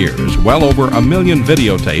 12 years, well over 1 million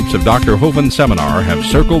videotapes of Dr. Hovind's seminar have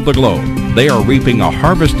circled the globe. They are reaping a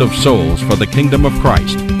harvest of souls for the kingdom of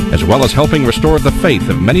Christ, as well as helping restore the faith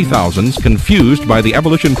of many thousands confused by the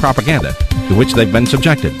evolution propaganda to which they've been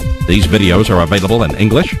subjected. These videos are available in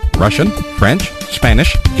English, Russian, French,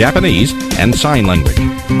 Spanish, Japanese, and sign language.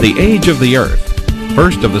 The Age of the Earth,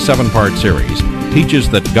 first of the 7-part series, teaches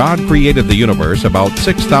that God created the universe about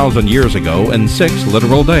 6,000 years ago in 6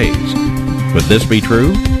 literal days. Could this be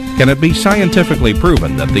true? Can it be scientifically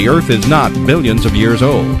proven that the Earth is not billions of years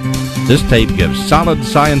old? This tape gives solid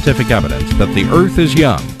scientific evidence that the Earth is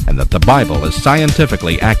young and that the Bible is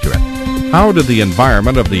scientifically accurate. How did the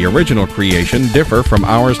environment of the original creation differ from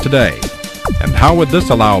ours today? And how would this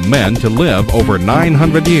allow men to live over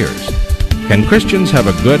 900 years? Can Christians have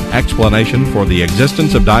a good explanation for the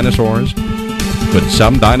existence of dinosaurs? Could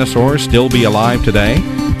some dinosaurs still be alive today?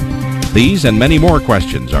 These and many more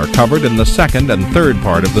questions are covered in the 2nd and 3rd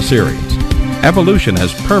part of the series. Evolution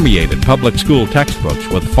has permeated public school textbooks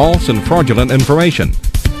with false and fraudulent information.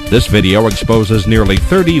 This video exposes nearly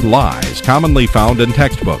 30 lies commonly found in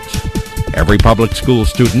textbooks. Every public school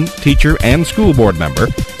student, teacher, and school board member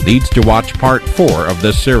needs to watch part 4 of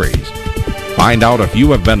this series. Find out if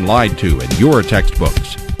you have been lied to in your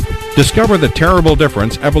textbooks. Discover the terrible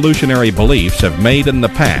difference evolutionary beliefs have made in the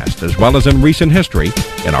past as well as in recent history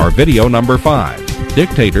in our video number 5.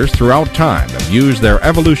 Dictators throughout time have used their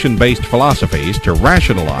evolution-based philosophies to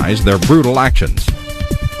rationalize their brutal actions.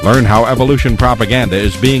 Learn how evolution propaganda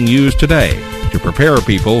is being used today to prepare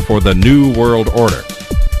people for the New World Order.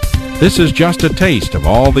 This is just a taste of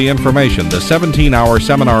all the information the 17-hour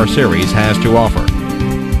seminar series has to offer.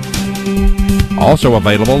 Also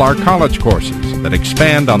available are college courses that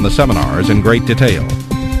expand on the seminars in great detail.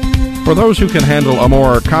 For those who can handle a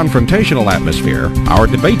more confrontational atmosphere, our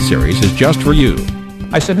debate series is just for you.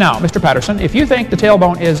 I said, now, Mr. Patterson, if you think the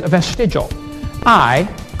tailbone is vestigial, I,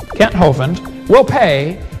 Kent Hovind, will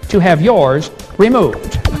pay to have yours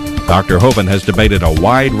removed. Dr. Hovind has debated a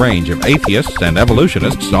wide range of atheists and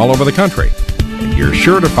evolutionists all over the country, and you're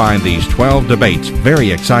sure to find these 12 debates very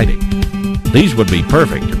exciting. These would be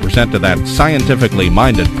perfect to present to that scientifically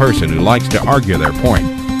minded person who likes to argue their point.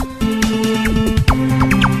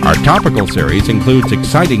 Our topical series includes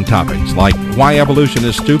exciting topics like why evolution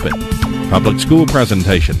is stupid, public school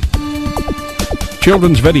presentation,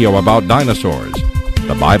 children's video about dinosaurs,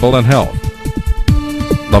 the Bible and health,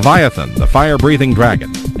 Leviathan, the fire-breathing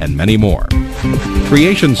dragon, and many more.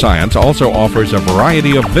 Creation Science also offers a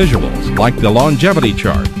variety of visuals like the longevity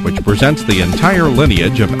chart, which presents the entire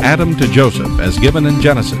lineage of Adam to Joseph as given in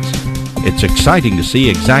Genesis. It's exciting to see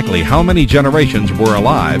exactly how many generations were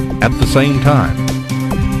alive at the same time.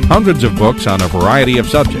 Hundreds of books on a variety of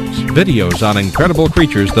subjects, videos on incredible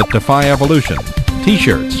creatures that defy evolution,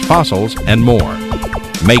 t-shirts, fossils, and more.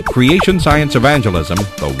 Make Creation Science Evangelism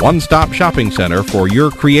the one-stop shopping center for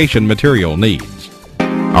your creation material needs.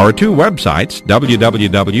 Our 2 websites,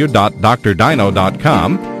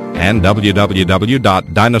 www.drdino.com and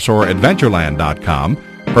www.dinosauradventureland.com,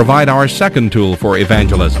 provide our second tool for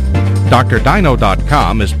evangelism.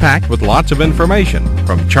 drdino.com is packed with lots of information,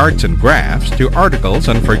 from charts and graphs to articles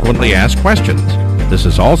and frequently asked questions. This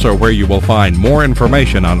is also where you will find more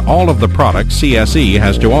information on all of the products CSE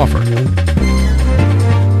has to offer.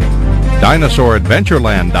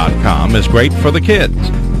 Dinosauradventureland.com is great for the kids.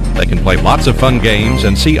 They can play lots of fun games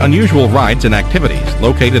and see unusual rides and activities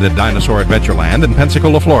located at Dinosaur Adventureland in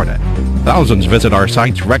Pensacola, Florida. Thousands visit our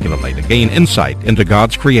sites regularly to gain insight into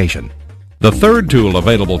God's creation. The third tool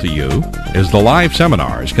available to you is the live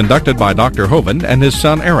seminars conducted by Dr. Hovind and his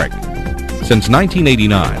son Eric. Since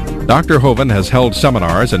 1989, Dr. Hovind has held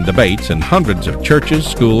seminars and debates in hundreds of churches,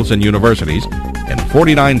 schools, and universities in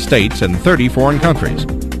 49 states and 30 foreign countries.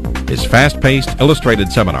 His fast-paced,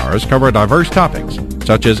 illustrated seminars cover diverse topics,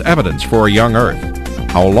 such as evidence for a young Earth,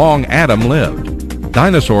 how long Adam lived,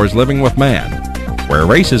 dinosaurs living with man, where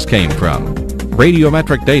races came from,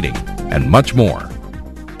 radiometric dating, and much more.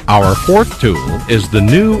 Our fourth tool is the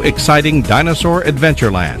new, exciting Dinosaur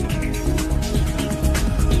Adventureland.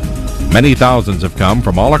 Many thousands have come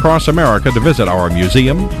from all across America to visit our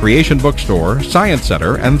museum, creation bookstore, science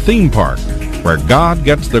center, and theme park, where God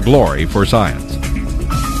gets the glory for science.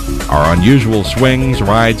 Our unusual swings,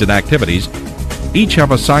 rides, and activities each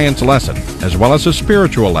have a science lesson as well as a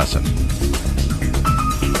spiritual lesson.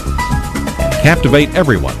 Captivate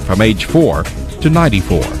everyone from age 4 to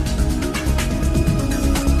 94.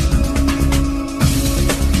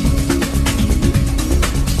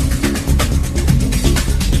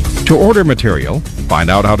 To order material, find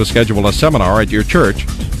out how to schedule a seminar at your church,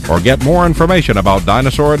 or get more information about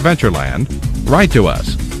Dinosaur Adventureland, write to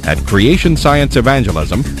us at Creation Science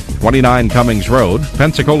Evangelism, 29 Cummings Road,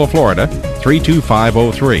 Pensacola, Florida,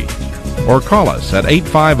 32503, or call us at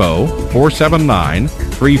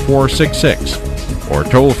 850-479-3466, or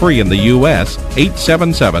toll free in the U.S.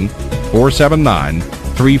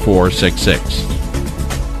 877-479-3466.